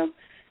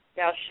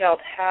 thou shalt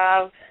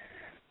have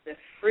the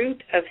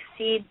fruit of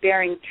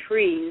seed-bearing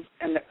trees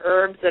and the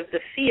herbs of the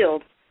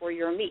field for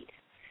your meat.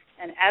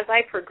 And as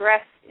I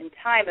progress in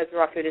time as a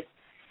raw foodist,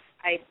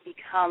 I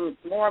become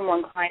more and more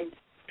inclined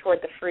toward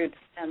the fruits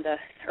and the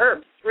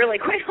herbs. Really,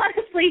 quite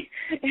honestly,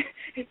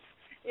 it's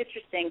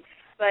interesting.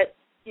 But,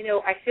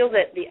 I feel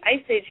that the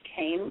Ice Age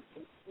came,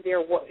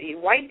 it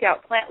wiped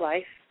out plant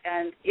life,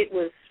 and it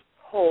was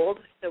cold,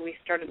 so we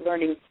started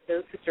learning,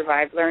 those who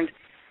survived learned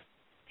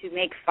to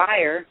make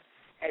fire,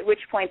 at which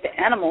point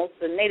the animals,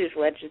 the native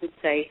legends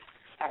say,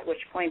 at which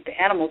point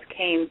the animals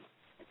came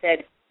and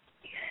said,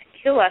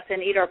 kill us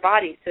and eat our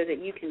bodies so that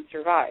you can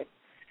survive.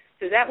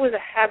 So that was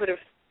a habit of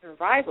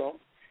survival.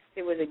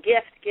 It was a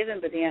gift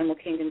given by the animal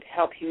kingdom to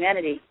help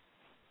humanity.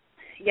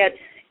 Yet,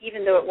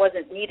 even though it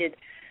wasn't needed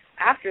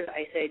after the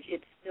Ice Age,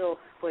 it still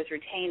was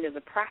retained as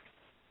a practice.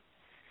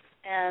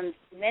 And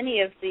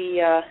many of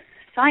the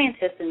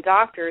scientists and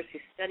doctors who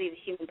study the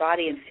human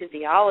body and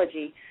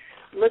physiology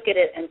look at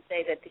it and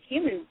say that the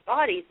human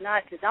body is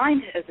not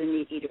designed as a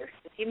meat eater.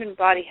 The human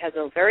body has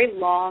a very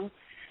long,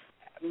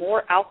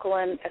 more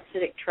alkaline,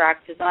 acidic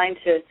tract designed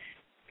to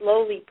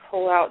slowly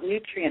pull out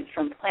nutrients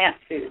from plant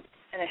foods.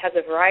 And it has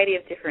a variety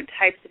of different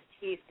types of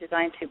teeth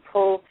designed to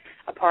pull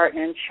apart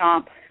and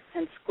chomp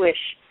and squish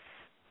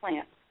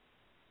plants.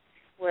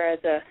 Whereas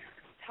a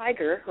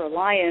tiger or a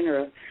lion or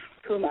a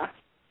puma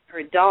or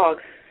a dog,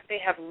 they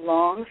have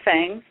long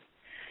fangs.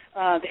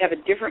 They have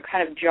a different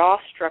kind of jaw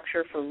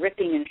structure for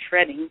ripping and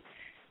shredding.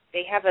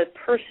 They have a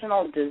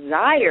personal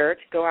desire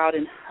to go out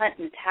and hunt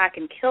and attack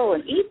and kill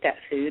and eat that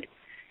food.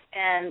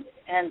 And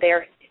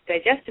their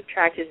digestive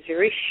tract is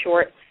very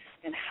short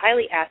and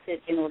highly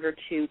acid in order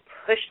to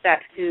push that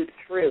food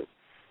through.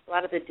 A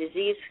lot of the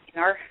disease in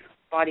our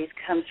bodies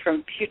comes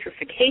from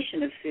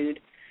putrefaction of food,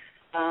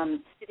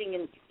 sitting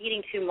and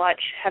eating too much,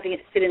 having it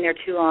sit in there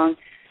too long.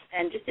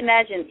 And just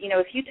imagine,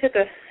 if you took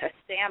a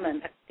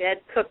salmon, a dead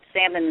cooked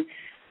salmon,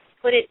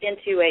 put it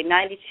into a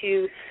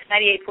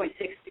 98.6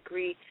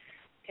 degree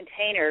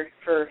container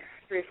for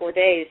 3 or 4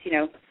 days,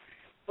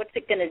 what's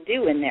it going to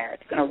do in there?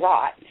 It's going to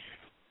rot.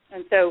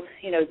 And so,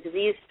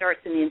 disease starts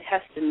in the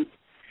intestines.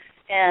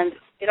 And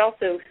it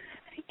also,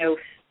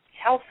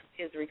 health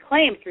is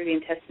reclaimed through the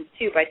intestines,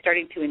 too, by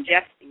starting to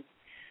ingest these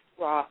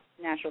raw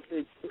natural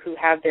foods who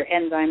have their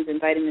enzymes and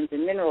vitamins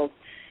and minerals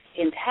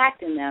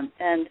intact in them.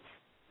 And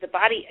the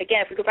body,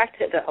 again, if we go back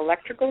to the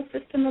electrical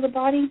system of the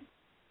body,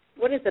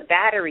 what does a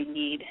battery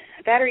need?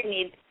 A battery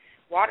needs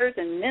waters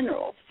and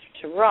minerals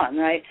to run,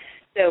 right?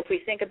 So if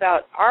we think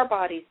about our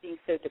bodies being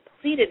so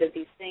depleted of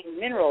these same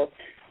minerals,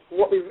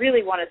 what we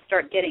really want to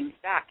start getting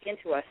back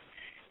into us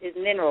is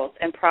minerals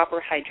and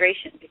proper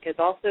hydration, because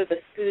also the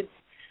foods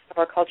of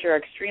our culture are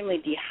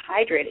extremely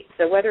dehydrating.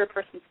 So whether a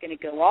person's going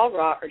to go all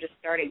raw or just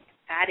starting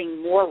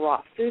adding more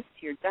raw foods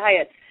to your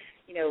diet,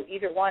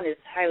 either one is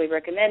highly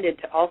recommended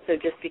to also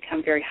just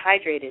become very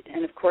hydrated.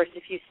 And, of course,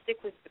 if you stick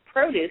with the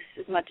produce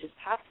as much as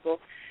possible,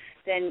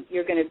 then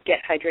you're going to get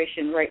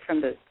hydration right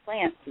from the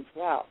plants as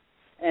well.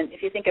 And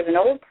if you think of an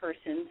old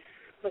person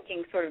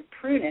looking sort of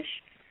prunish,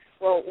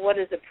 well, what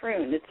is a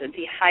prune? It's a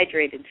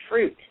dehydrated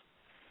fruit.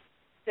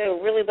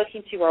 So really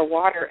looking to our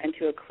water and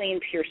to a clean,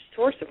 pure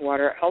source of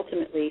water,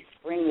 ultimately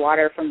spring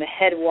water from the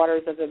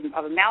headwaters of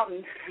a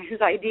mountain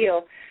is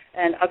ideal.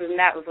 And other than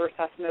that, reverse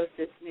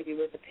osmosis, maybe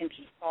with a pinch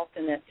of salt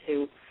in it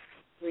to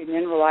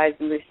remineralize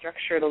and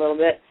restructure it a little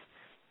bit.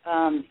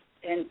 And,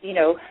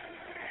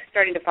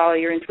 starting to follow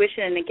your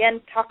intuition. And,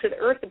 again, talk to the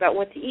earth about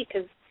what to eat,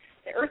 because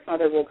the Earth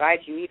Mother will guide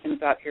you even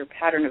about your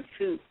pattern of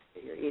food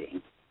that you're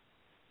eating.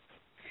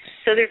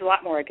 So there's a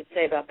lot more I could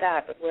say about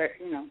that, but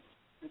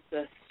it's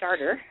a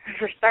starter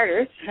for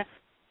starters.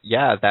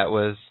 Yeah, that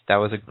was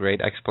a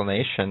great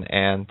explanation,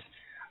 and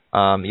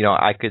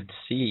I could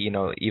see,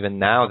 even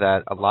now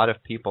that a lot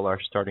of people are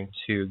starting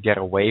to get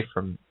away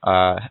from,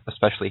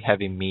 especially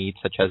heavy meat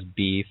such as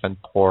beef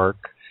and pork,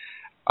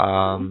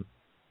 and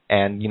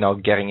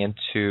getting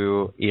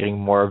into eating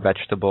more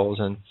vegetables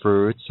and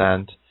fruits,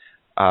 and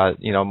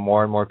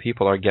more and more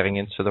people are getting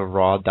into the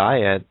raw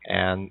diet,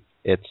 and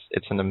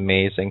it's an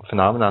amazing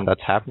phenomenon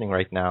that's happening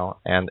right now,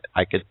 and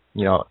I could,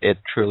 it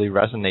truly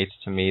resonates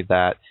to me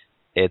that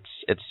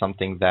it's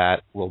something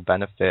that will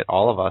benefit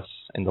all of us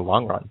in the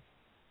long run.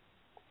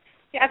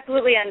 Yeah,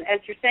 absolutely. And as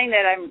you're saying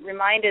that, I'm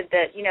reminded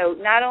that,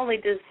 not only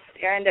does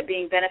there end up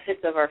being benefits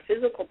of our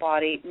physical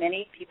body,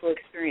 many people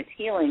experience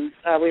healings.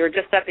 We were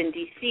just up in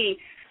D.C.,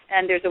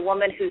 and there's a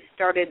woman who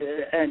started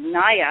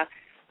Naya.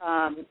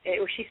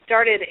 She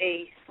started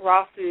a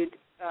raw food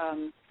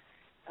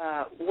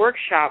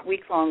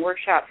week-long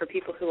workshop for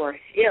people who are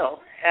ill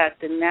at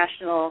the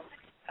National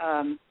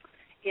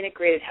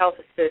Integrated Health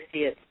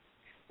Associates,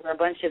 where a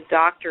bunch of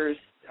doctors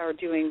are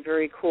doing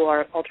very cool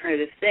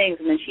alternative things,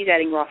 and then she's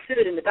adding raw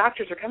food, and the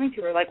doctors are coming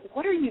to her like,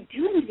 what are you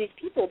doing to these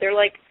people? They're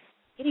like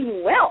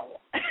getting well.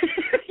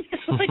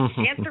 Like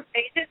cancer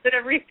patients and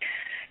everything.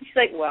 She's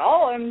like,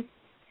 well, I'm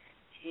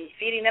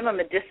feeding them a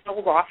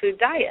medicinal raw food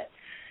diet.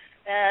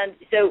 And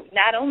so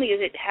not only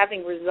is it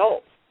having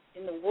results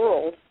in the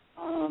world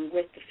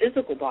with the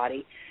physical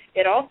body,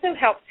 it also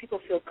helps people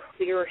feel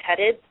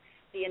clear-headed.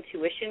 The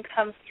intuition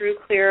comes through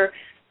clear.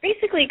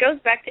 Basically, it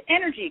goes back to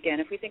energy again.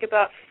 If we think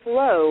about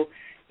flow,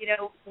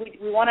 we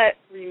want to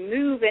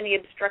remove any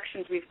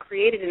obstructions we've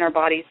created in our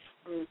bodies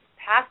from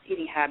past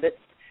eating habits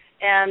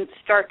and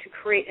start to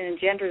create and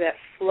engender that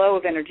flow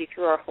of energy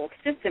through our whole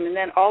system. And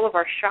then all of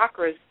our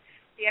chakras,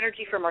 the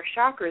energy from our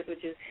chakras,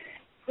 which is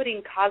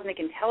putting cosmic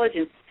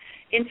intelligence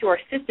into our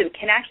system,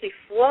 can actually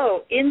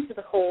flow into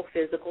the whole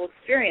physical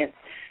experience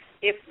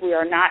if we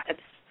are not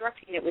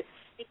obstructing it with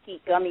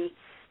sticky, gummy,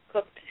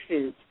 cooked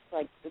foods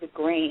like the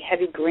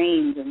heavy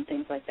grains and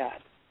things like that.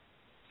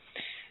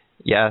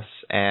 Yes,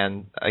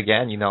 and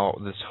again,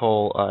 this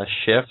whole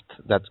shift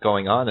that's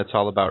going on, it's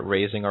all about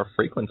raising our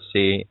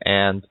frequency,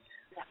 and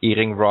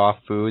eating raw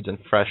foods and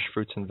fresh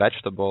fruits and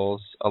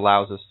vegetables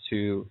allows us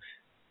to,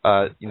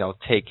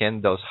 take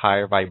in those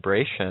higher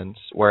vibrations,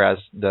 whereas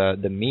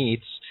the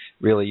meats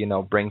really,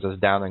 brings us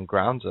down and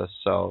grounds us.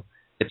 So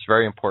it's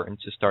very important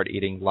to start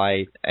eating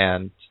light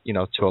and,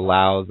 to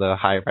allow the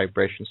higher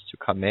vibrations to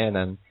come in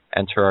and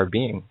enter our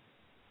being.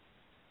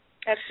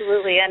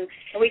 Absolutely, and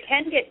we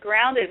can get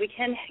grounded. We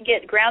can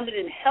get grounded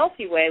in a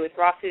healthy way with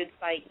raw foods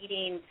by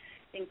eating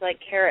things like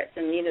carrots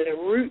and the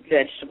root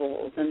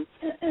vegetables and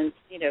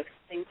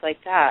things like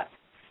that.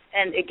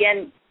 And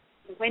again,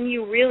 when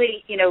you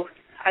really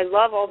I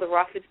love all the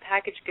raw foods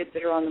packaged goods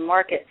that are on the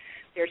market.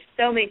 There's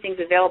so many things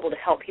available to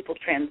help people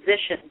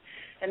transition,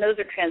 and those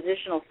are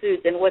transitional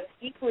foods. And what's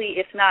equally,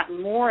 if not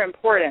more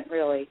important,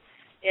 really,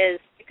 is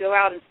to go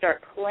out and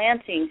start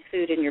planting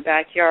food in your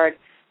backyard,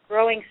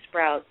 growing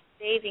sprouts,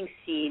 saving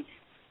seeds,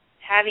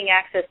 having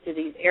access to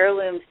these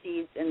heirloom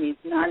seeds and these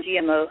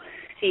non-GMO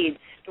seeds,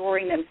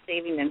 storing them,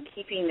 saving them,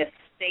 keeping the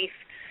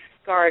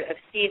safeguard of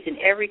seeds in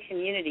every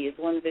community is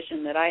one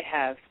vision that I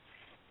have.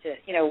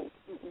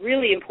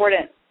 Really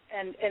important,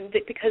 and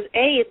because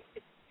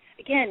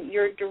again,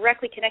 you're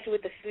directly connected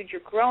with the food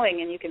you're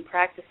growing, and you can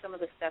practice some of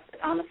the stuff that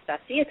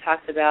Anastasia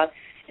talks about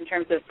in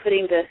terms of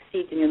putting the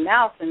seeds in your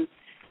mouth and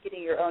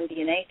getting your own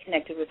DNA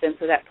connected with them,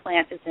 so that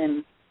plant is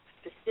in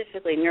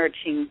specifically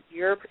nourishing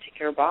your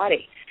particular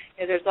body.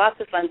 There's lots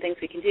of fun things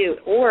we can do,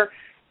 or at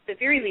the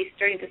very least,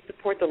 starting to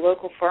support the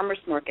local farmers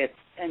markets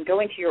and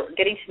getting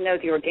to know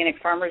the organic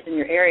farmers in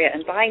your area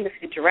and buying the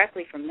food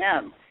directly from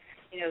them.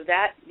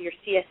 That your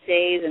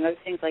CSAs and other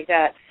things like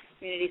that,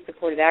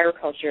 community-supported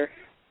agriculture,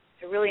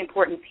 is a really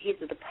important piece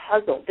of the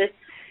puzzle. This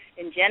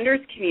engenders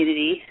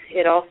community.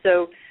 It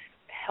also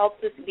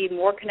helps us be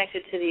more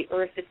connected to the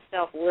earth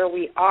itself, where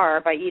we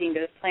are, by eating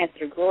those plants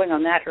that are growing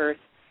on that earth.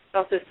 It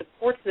also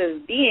supports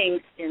those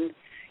beings in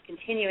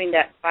continuing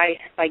that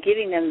by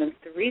giving them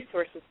the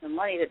resources, the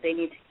money that they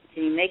need to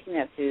continue making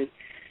that food.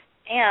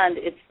 And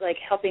it's like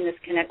helping us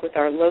connect with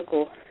our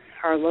local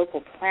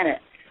planet,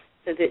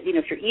 so that,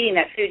 if you're eating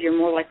that food, you're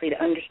more likely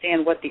to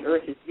understand what the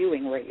earth is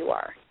doing where you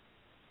are.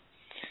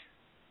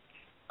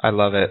 I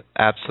love it.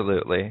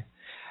 Absolutely.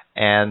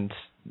 And,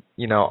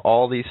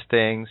 all these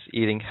things,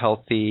 eating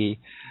healthy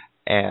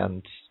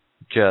and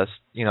just,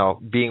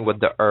 being with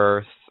the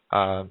earth,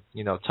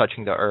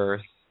 touching the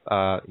earth,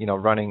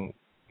 running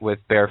with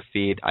bare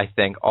feet, I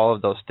think all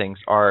of those things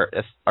are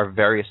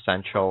very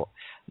essential.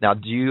 Now,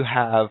 do you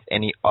have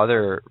any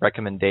other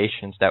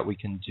recommendations that we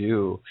can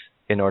do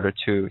in order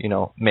to,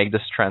 make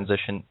this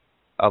transition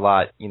a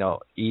lot,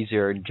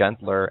 easier and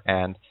gentler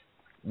and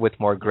with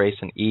more grace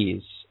and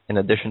ease, in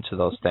addition to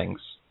those things?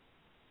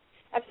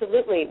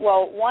 Absolutely.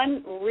 Well,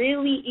 one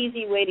really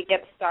easy way to get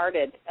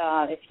started,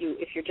 if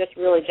you're just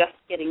really just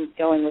getting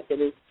going with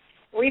it, is,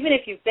 or even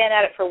if you've been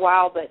at it for a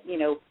while but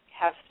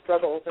have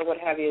struggles or what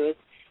have you, is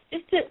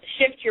just to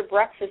shift your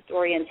breakfast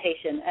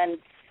orientation. And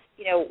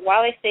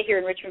while I stay here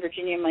in Richmond,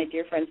 Virginia, my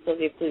dear friend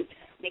Sylvia Clute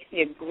makes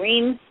me a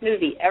green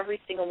smoothie every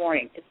single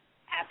morning. It's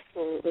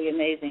absolutely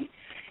amazing.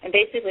 And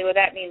basically what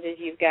that means is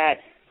you've got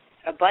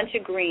a bunch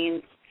of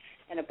greens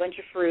and a bunch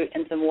of fruit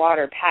and some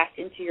water packed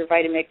into your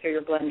Vitamix or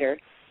your blender,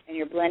 and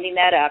you're blending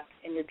that up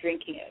and you're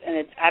drinking it. And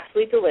it's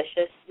absolutely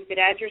delicious. You could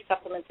add your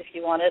supplements if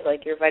you wanted,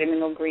 like your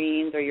vitamin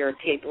greens or your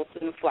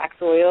tablespoon of flax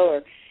oil,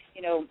 or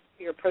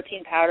your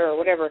protein powder or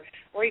whatever.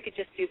 Or you could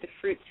just do the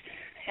fruits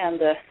and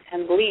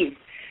the leaves.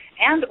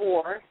 And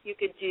or you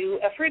could do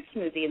a fruit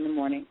smoothie in the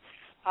morning.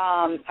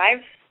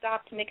 I've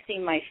stopped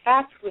mixing my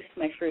fats with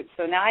my fruits,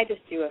 so now I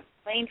just do a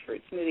plain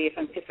fruit smoothie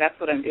if that's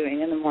what I'm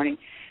doing in the morning.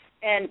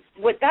 And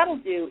what that'll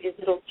do is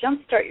it'll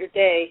jumpstart your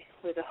day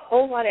with a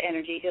whole lot of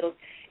energy.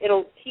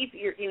 It'll keep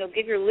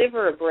give your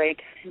liver a break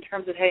in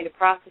terms of having to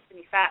process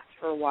any fats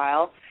for a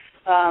while,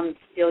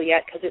 still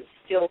yet, because it's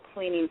still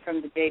cleaning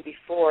from the day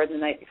before, the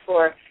night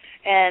before,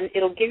 and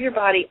it'll give your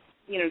body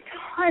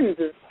tons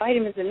of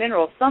vitamins and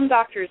minerals. Some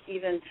doctors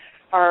even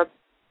are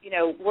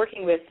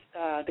working with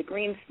the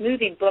Green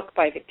Smoothie book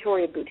by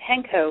Victoria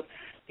Butenko,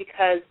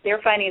 because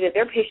they're finding that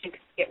their patients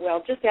get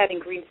well just adding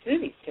green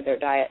smoothies to their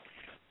diet.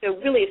 So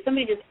really, if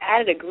somebody just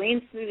added a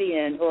green smoothie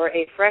in or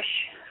a fresh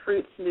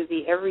fruit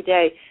smoothie every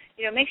day,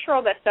 make sure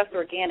all that stuff's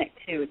organic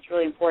too. It's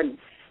really important.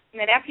 And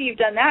then after you've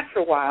done that for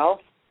a while,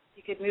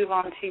 you could move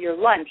on to your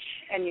lunch,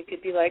 and you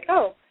could be like,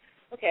 oh,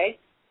 okay,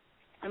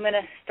 I'm going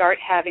to start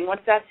having,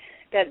 once that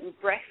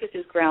breakfast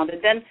is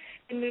grounded, then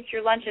move to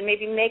your lunch and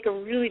maybe make a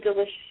really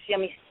delicious,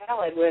 yummy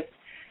salad with,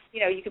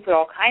 you can put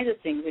all kinds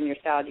of things in your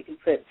salad. You can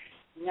put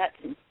nuts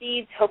and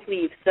seeds.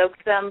 Hopefully you've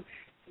soaked them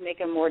to make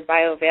them more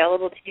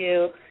bioavailable to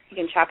you. You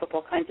can chop up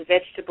all kinds of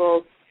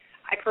vegetables.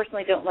 I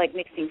personally don't like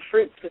mixing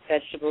fruits with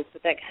vegetables,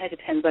 but that kind of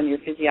depends on your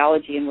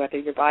physiology and whether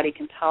your body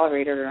can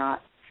tolerate it or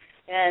not.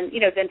 And,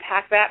 then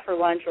pack that for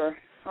lunch or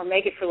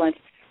make it for lunch.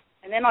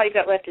 And then all you've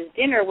got left is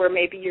dinner, where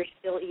maybe you're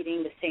still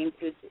eating the same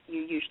foods that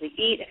you usually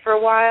eat for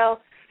a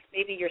while.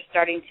 Maybe you're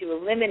starting to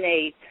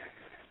eliminate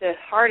the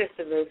hardest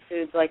of those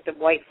foods, like the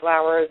white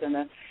flours and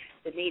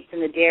the meats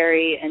and the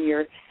dairy, and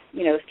you're,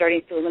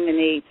 starting to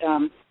eliminate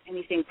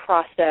anything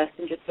processed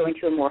and just going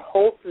to a more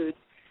whole food,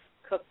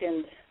 cooked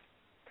and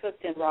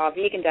raw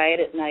vegan diet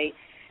at night.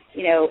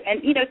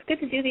 It's good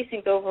to do these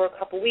things over a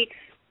couple weeks.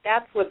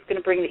 That's what's going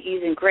to bring the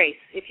ease and grace.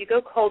 If you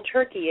go cold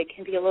turkey, it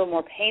can be a little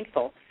more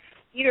painful.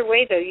 Either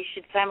way, though, you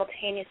should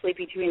simultaneously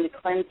be doing the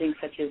cleansing,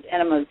 such as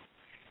enemas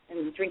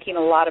and drinking a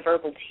lot of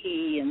herbal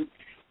tea and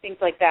things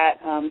like that,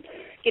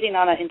 getting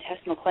on an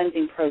intestinal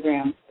cleansing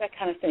program, that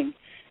kind of thing,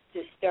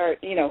 to start,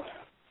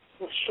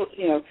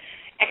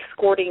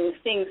 escorting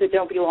things that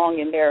don't belong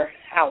in there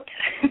out.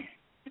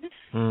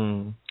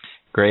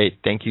 Great.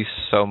 Thank you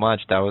so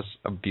much. That was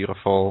a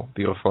beautiful,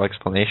 beautiful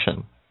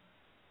explanation.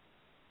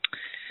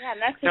 Yeah,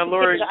 and that's just the tip of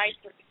the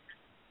iceberg.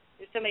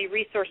 There's so many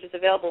resources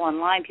available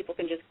online. People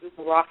can just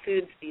Google raw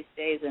foods these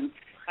days and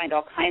find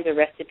all kinds of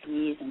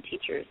recipes and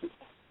teachers and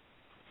stuff.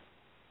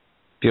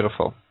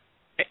 Beautiful.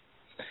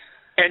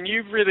 And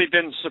you've really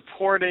been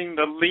supporting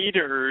the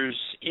leaders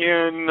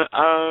in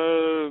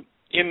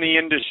the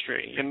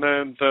industry, in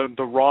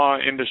the raw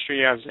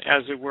industry, as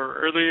it were.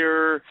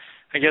 Earlier,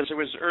 I guess it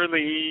was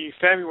early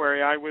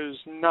February, I was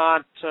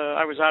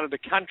out of the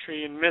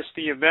country and missed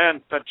the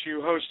event, but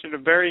you hosted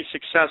a very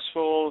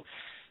successful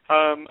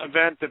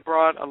event that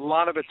brought a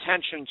lot of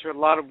attention to a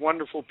lot of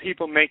wonderful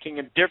people making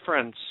a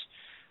difference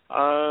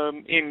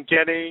in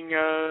getting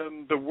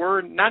the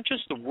word, not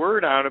just the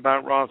word out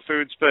about raw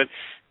foods, but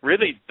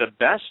really the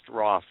best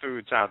raw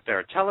foods out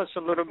there. Tell us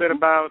a little bit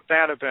about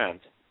that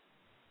event.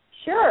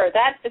 Sure.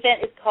 That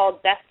event is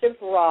called Best of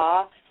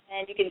Raw,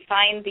 and you can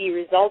find the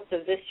results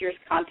of this year's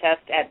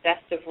contest at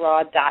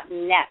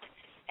bestofraw.net.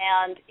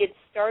 And it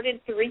started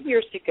 3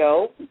 years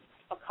ago,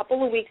 a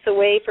couple of weeks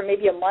away from,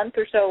 maybe a month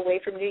or so away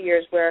from New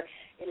Year's, where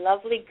a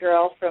lovely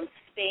girl from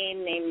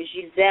Spain named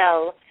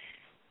Giselle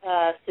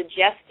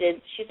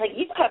suggested, she's like,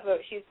 you have a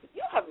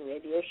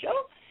radio show?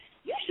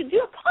 You should do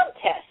a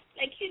contest,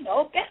 like,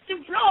 Best of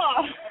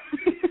Raw.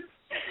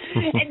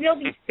 And they'll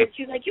be,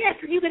 she's like, yes,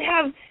 you could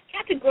have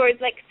categories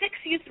like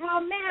sexiest raw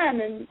man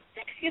and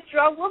sexiest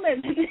raw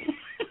woman.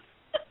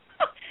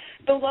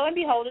 But lo and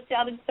behold, it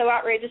sounded so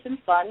outrageous and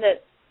fun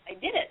that I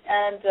did it.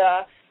 And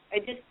I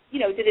just,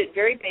 did it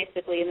very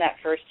basically in that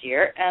first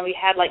year. And we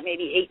had like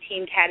maybe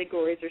 18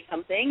 categories or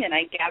something, and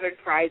I gathered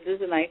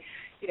prizes, and I,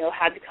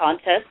 had the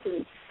contest,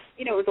 and,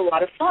 it was a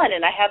lot of fun.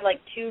 And I had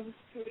like 2,000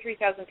 or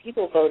 3,000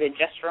 people voted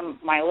just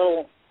from my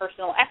little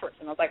personal efforts.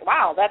 And I was like,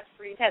 wow, that's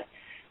pretty intense.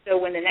 So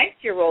when the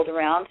next year rolled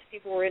around,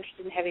 people were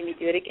interested in having me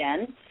do it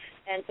again.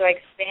 And so I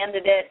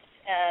expanded it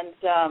and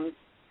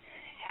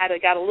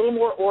got a little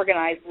more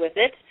organized with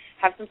it,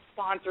 have some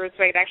sponsors,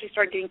 so I could actually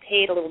start getting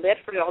paid a little bit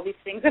for all these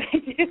things that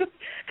I do,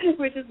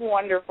 which is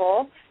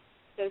wonderful.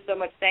 So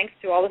much thanks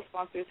to all the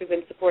sponsors who've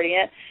been supporting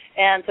it.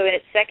 And so in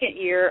its second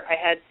year, I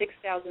had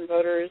 6,000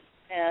 voters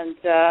and,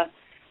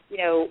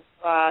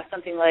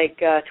 something like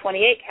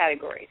 28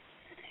 categories.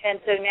 And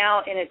so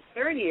now in its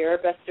third year,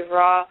 Best of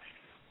Raw,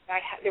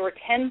 there were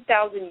 10,000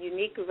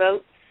 unique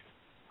votes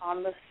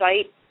on the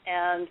site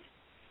and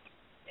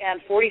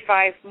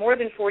more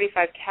than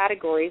 45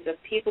 categories of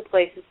people,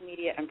 places,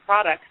 media, and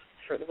products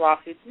for the raw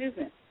foods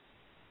movement.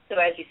 So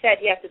as you said,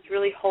 yes, it's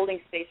really holding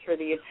space for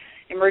the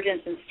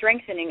emergence and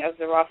strengthening of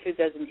the raw foods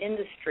as an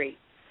industry.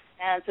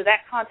 And so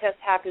that contest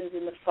happens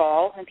in the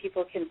fall, and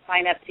people can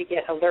sign up to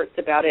get alerts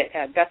about it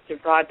at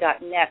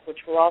bestofraw.net, which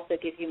will also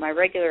give you my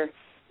regular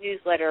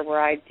newsletter where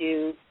I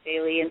do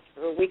daily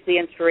weekly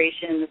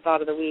inspiration, the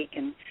thought of the week,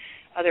 and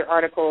other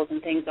articles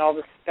and things, all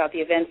this about the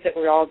events that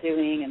we're all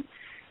doing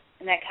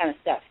and that kind of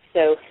stuff.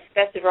 So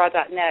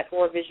bestofraw.net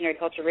or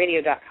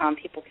visionarycultureradio.com,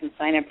 people can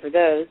sign up for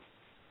those,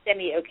 send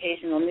me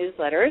occasional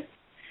newsletters.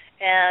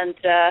 And,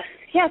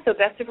 so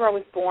Best of Raw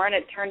was born.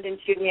 It turned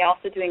into me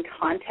also doing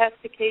contests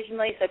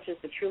occasionally, such as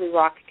the Truly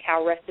Raw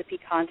Cacao Recipe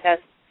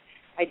Contest.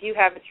 I do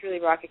have a Truly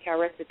Raw Cacao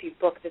Recipe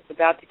book that's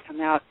about to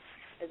come out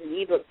as an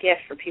ebook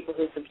gift for people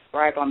who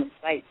subscribe on the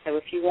site. So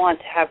if you want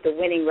to have the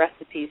winning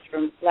recipes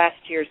from last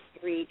year's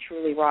 3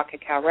 Truly Raw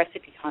Cacao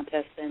Recipe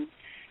Contests, then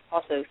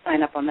also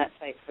sign up on that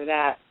site for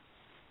that.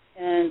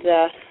 And,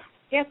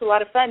 it's a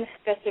lot of fun.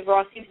 Best of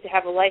Raw seems to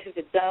have a life of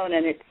its own,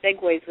 and it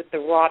segues with the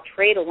Raw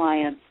Trade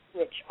Alliance,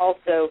 which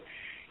also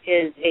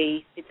is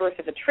the birth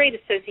of a trade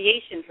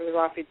association for the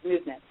raw foods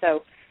movement.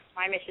 So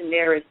my mission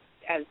there is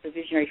as the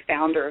visionary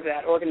founder of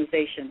that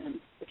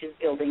organization, which is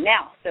building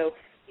now. So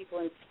people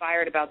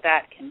inspired about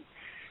that can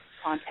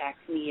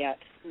contact me at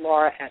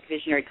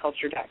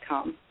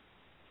laura@visionaryculture.com.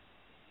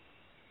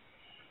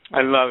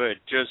 I love it.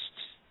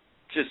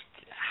 Just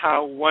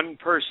how one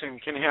person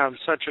can have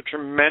such a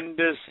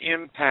tremendous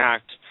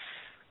impact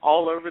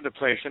all over the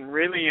place, and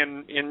really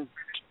in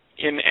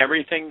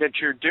everything that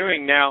you're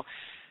doing. Now,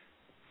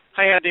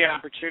 I had the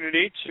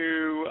opportunity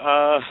to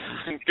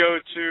go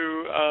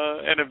to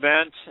an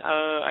event,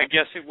 I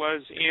guess it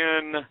was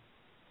in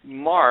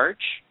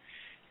March,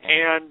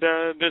 and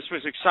this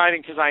was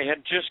exciting because I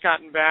had just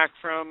gotten back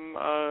from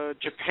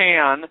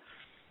Japan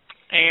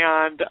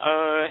and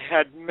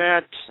had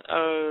met,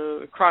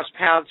 crossed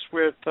paths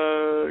with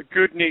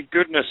Gudni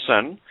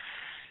Gudnason,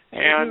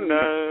 and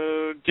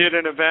did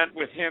an event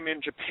with him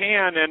in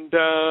Japan. And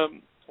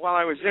while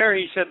I was there,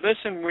 he said,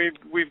 "Listen,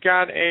 we've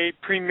got a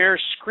premiere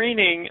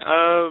screening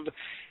of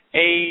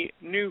a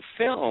new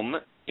film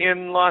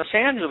in Los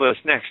Angeles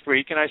next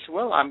week." And I said,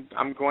 "Well,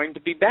 I'm going to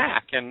be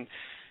back." And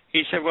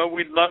he said, "Well,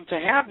 we'd love to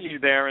have you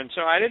there." And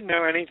so I didn't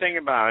know anything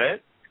about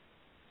it.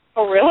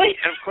 Oh, really?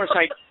 And of course,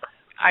 I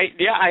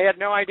had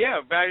no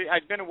idea.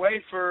 I'd been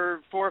away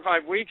for 4 or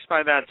 5 weeks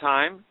by that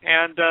time,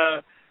 and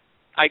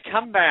I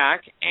come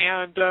back,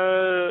 and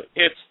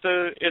it's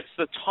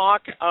the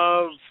talk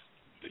of,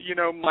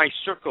 my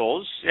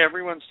circles.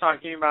 Everyone's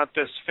talking about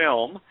this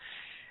film,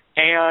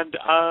 and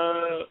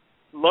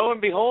lo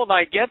and behold,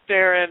 I get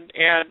there,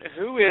 and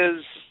who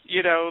is,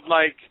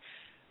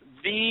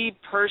 the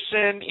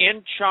person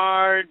in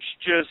charge,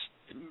 just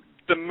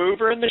the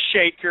mover and the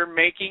shaker,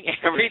 making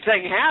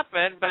everything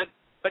happen, but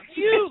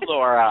you,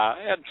 Laura.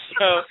 And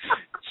so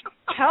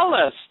tell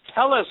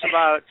us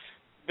about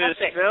this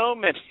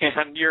film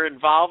and your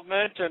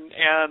involvement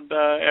and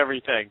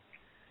everything.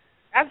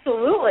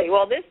 Absolutely.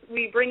 Well,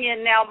 we bring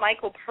in now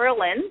Michael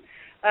Perlin,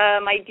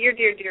 my dear,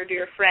 dear, dear,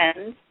 dear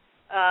friend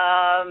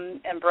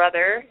and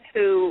brother,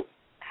 who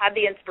had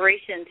the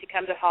inspiration to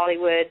come to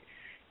Hollywood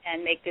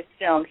and make this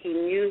film. He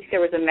knew there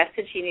was a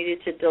message he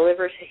needed to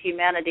deliver to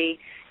humanity,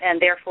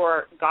 and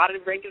therefore got a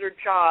regular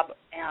job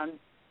and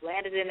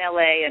landed in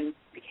L.A. and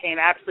became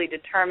absolutely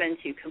determined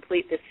to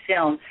complete this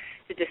film,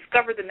 to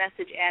discover the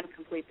message and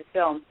complete the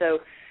film.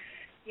 So,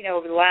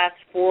 over the last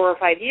 4 or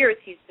 5 years,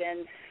 he's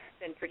been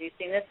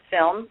producing this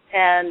film,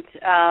 and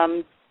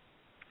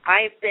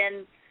I've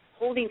been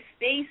holding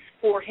space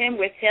for him,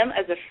 with him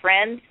as a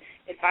friend,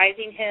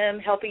 advising him,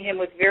 helping him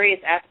with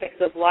various aspects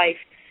of life,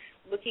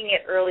 looking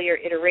at earlier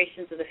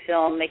iterations of the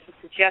film, making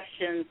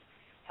suggestions,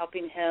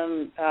 helping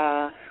him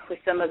with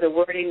some of the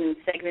wording and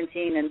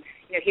segmenting, and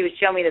he would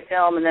show me the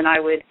film, and then I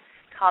would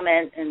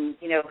comment and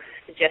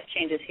suggest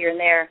changes here and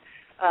there,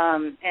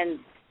 and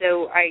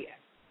so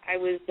I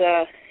was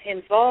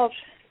involved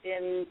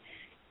in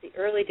the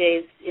early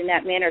days in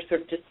that manner,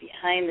 sort of just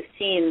behind the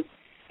scenes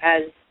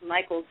as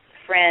Michael's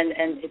friend,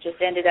 and it just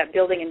ended up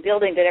building and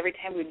building, that every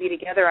time we'd be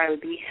together I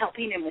would be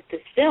helping him with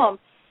this film.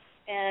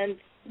 And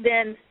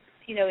then,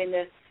 in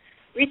the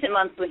recent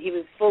months when he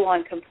was full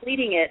on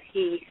completing it,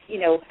 he,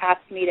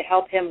 asked me to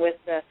help him with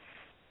the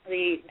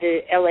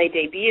LA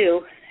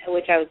debut,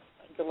 which I was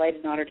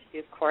delighted and honored to do,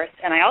 of course.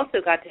 And I also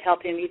got to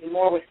help him even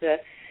more with the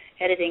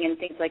editing and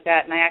things like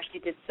that, and I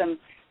actually did some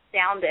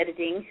sound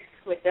editing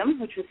with him,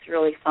 which was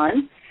really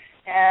fun.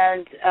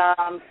 And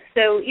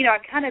so,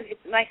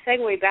 it's my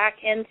segue back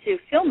into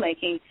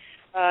filmmaking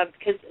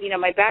because,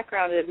 my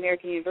background at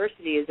American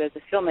University is as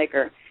a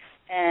filmmaker.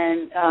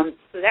 And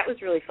so that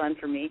was really fun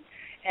for me.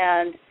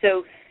 And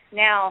so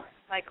now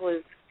Michael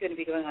is going to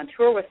be going on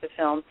tour with the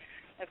film.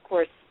 Of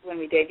course, when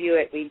we debut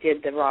it, we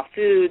did the raw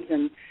foods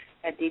and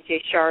had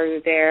DJ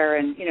Sharu there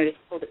and, just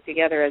pulled it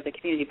together as a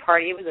community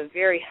party. It was a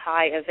very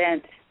high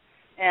event.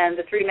 And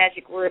the 3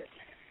 magic words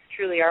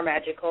truly are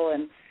magical.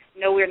 And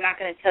no, we're not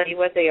going to tell you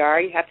what they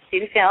are. You have to see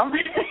the film.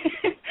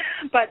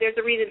 But there's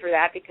a reason for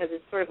that, because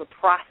it's sort of a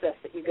process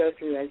that you go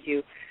through as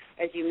you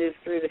move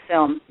through the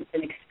film. It's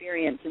an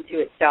experience into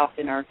itself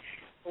in our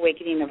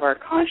awakening of our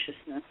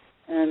consciousness.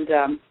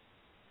 And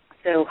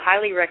so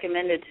highly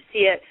recommended to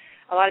see it.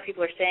 A lot of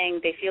people are saying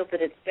they feel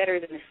that it's better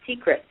than The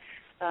Secret.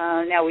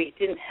 Now, we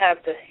didn't have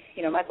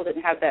Michael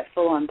didn't have that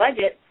full-on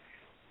budget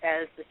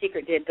as The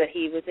Secret did, but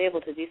he was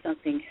able to do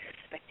something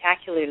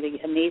spectacularly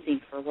amazing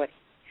for what,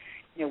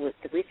 with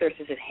the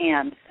resources at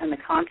hand, and the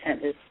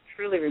content is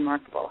truly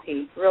remarkable.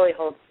 He really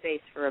holds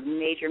space for a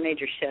major,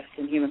 major shift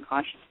in human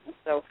consciousness.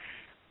 So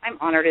I'm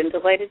honored and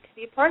delighted to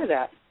be a part of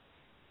that.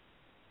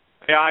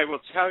 Yeah, I will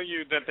tell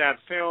you that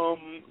film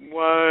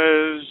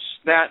was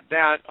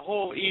that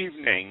whole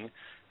evening,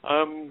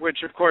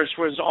 which of course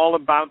was all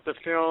about the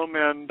film,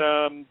 and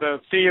the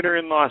theater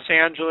in Los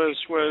Angeles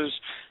was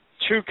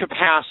to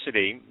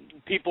capacity,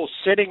 people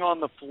sitting on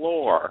the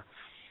floor.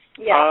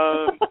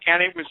 Yeah.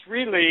 And it was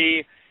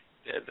really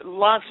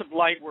lots of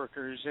light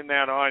workers in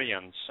that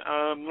audience,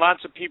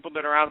 lots of people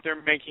that are out there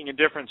making a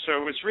difference.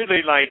 So it was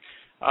really like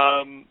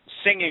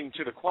singing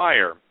to the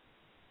choir.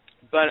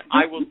 But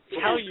I will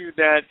tell you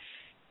that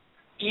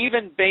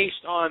even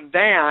based on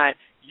that,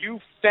 you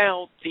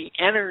felt the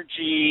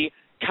energy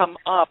come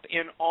up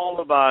in all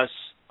of us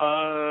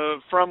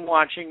from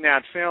watching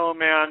that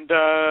film, and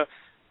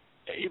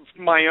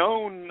my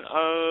own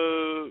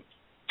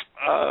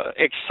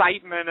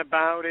excitement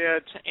about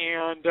it,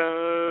 and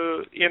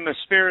in the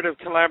spirit of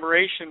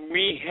collaboration,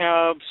 we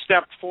have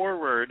stepped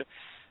forward,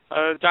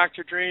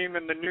 Dr. Dream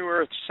and the New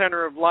Earth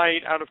Center of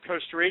Light out of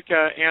Costa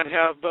Rica, and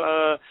have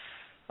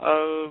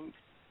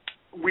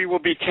we will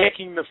be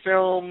taking the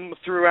film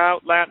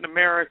throughout Latin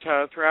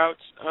America, throughout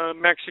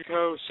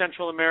Mexico,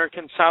 Central America,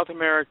 and South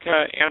America,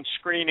 and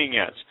screening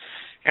it.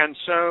 And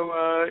so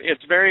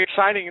it's very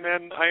exciting. And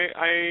then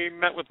I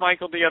met with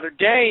Michael the other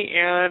day,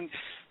 and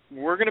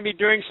we're going to be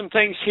doing some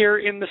things here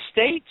in the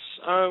States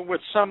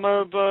with some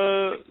of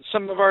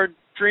our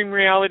Dream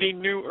Reality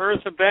New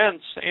Earth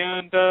events.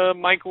 And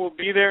Michael will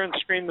be there and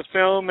screen the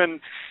film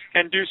and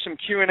do some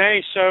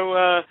Q&A.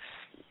 So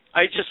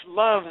I just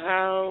love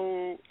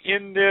how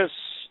in this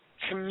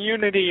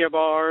community of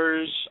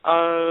ours,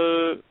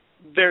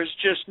 there's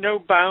just no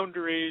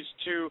boundaries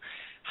to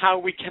how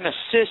we can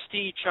assist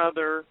each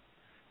other,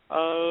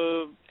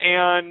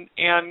 and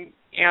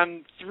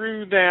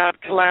through that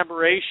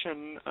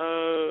collaboration,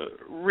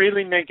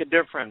 really make a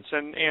difference.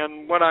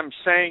 And what I'm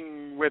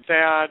saying with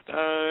that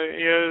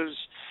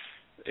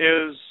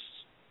is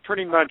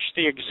pretty much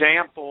the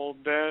example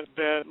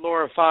that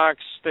Laura Fox,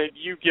 that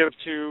you give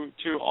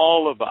to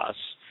all of us.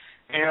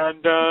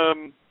 And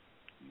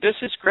this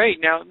is great.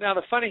 Now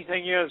the funny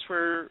thing is,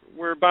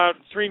 we're about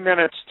 3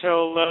 minutes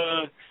till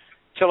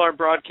our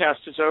broadcast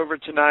is over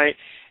tonight,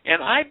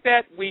 and I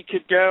bet we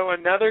could go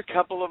another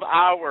couple of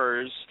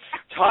hours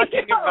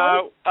talking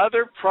about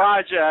other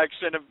projects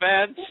and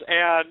events,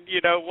 and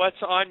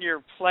what's on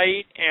your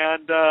plate.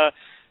 And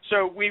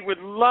so we would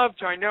love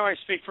to. I know I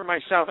speak for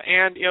myself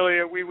and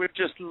Ilya. We would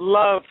just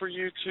love for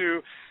you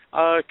to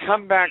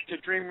come back to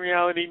Dream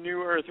Reality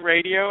New Earth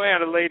Radio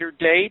at a later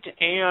date,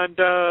 and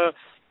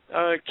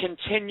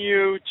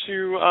continue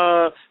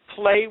to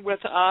play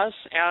with us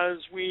as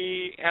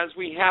we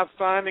have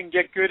fun and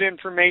get good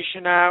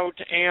information out,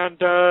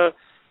 and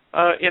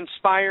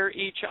inspire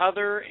each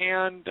other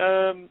and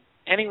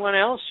anyone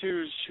else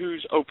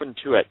who's open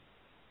to it.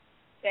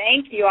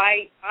 Thank you.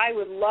 I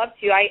would love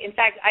to. In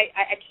fact,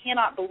 I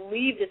cannot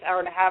believe this hour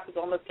and a half is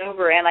almost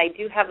over, and I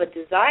do have a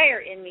desire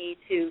in me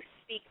to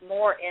speak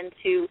more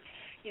into,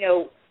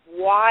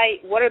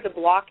 what are the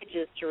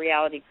blockages to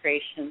reality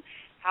creation?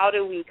 How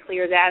do we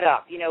clear that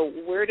up?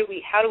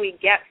 How do we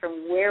get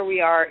from where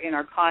we are in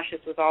our conscious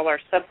with all our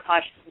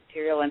subconscious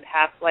material and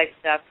past life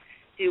stuff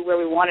to where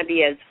we want to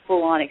be as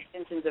full-on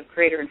extensions of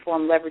Creator and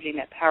Form, leveraging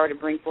that power to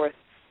bring forth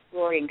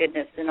glory and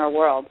goodness in our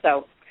world?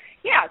 So,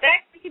 yeah,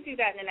 we could do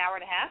that in an hour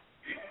and a half.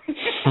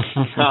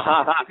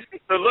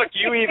 So look,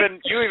 you even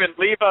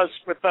leave us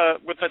with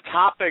a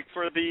topic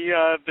for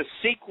the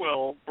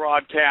sequel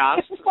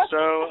broadcast.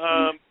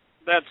 So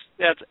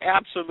that's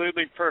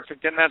absolutely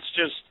perfect, and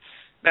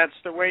that's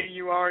the way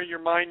you are. Your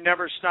mind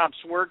never stops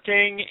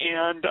working,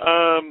 and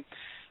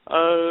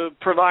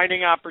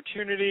providing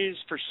opportunities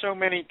for so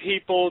many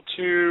people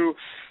to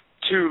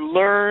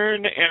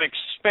learn and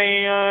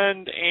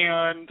expand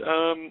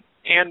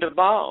and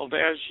evolve,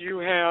 as you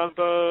have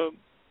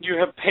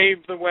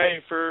paved the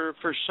way for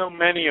so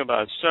many of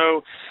us.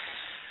 So,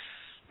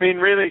 I mean,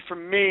 really, for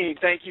me,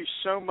 thank you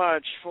so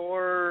much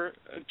for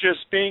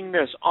just being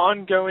this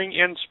ongoing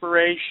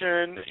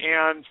inspiration,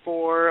 and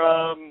for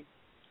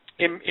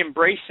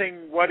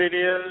embracing what it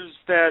is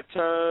that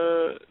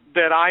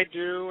I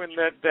do and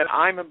that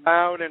I'm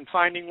about, and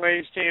finding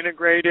ways to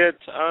integrate it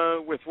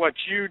with what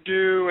you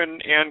do,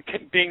 and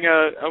being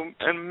an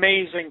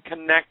amazing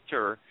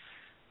connector.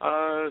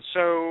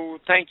 So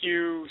thank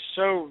you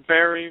so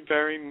very,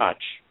 very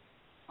much.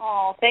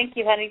 Oh, thank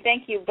you, honey.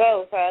 Thank you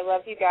both. I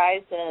love you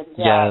guys, and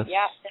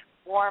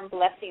warm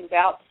blessings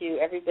out to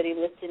everybody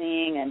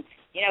listening. And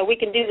we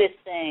can do this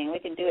thing. We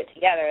can do it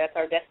together. That's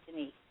our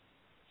destiny.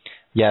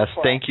 Yes,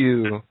 thank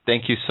you.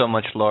 Thank you so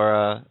much,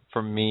 Laura.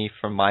 From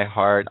my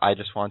heart, I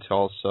just want to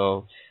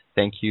also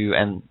thank you,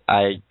 and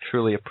I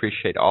truly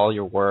appreciate all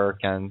your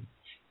work and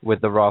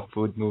with the raw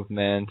food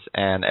movement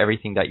and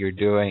everything that you're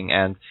doing.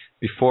 And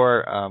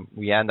before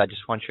we end, I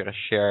just want you to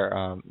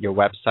share your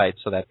website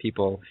so that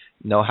people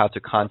know how to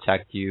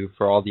contact you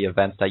for all the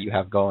events that you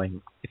have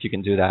going, if you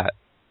can do that.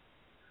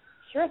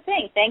 Sure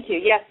thing. Thank you.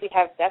 Yes, we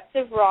have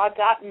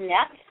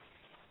bestofraw.net.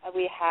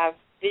 We have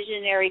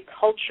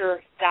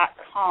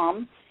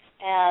visionaryculture.com,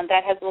 and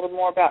that has a little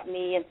more about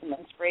me and some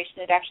inspiration.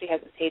 It actually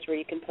has a page where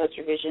you can post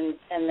your visions,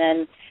 and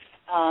then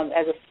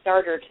as a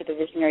starter to the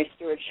Visionary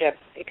Stewardship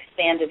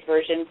expanded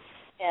version.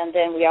 And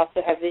then we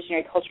also have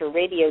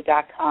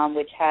visionarycultureradio.com,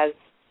 which has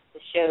the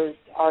shows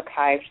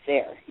archived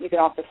there. You can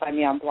also find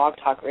me on Blog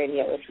Talk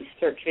Radio if you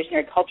search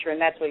Visionary Culture,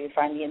 and that's where you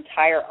find the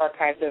entire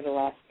archives over the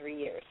last 3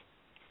 years.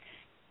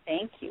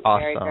 Thank you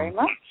very, very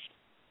much.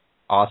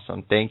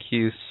 Awesome. Thank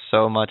you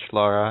so much,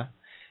 Laura.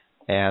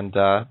 And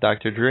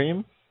Dr.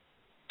 Dream?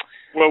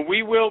 Well,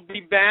 we will be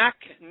back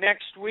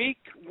next week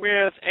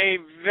with a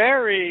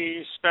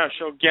very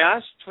special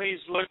guest. Please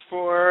look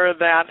for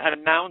that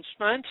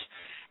announcement.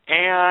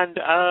 And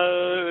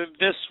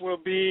this will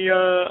be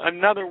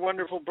another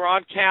wonderful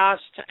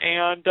broadcast.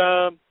 And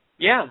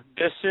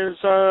this is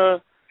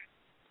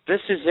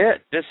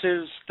it. This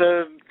is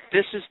the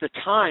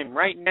time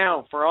right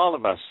now for all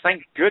of us.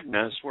 Thank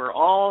goodness we're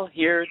all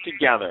here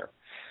together.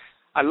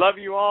 I love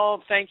you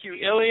all. Thank you,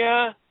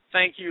 Ilya.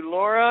 Thank you,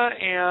 Laura.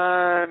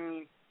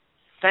 And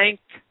thank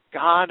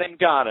God and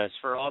Goddess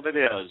for all that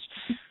is.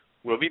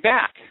 We'll be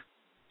back.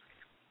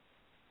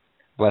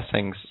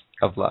 Blessings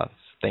of love.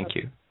 Thank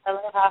you.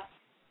 Aloha.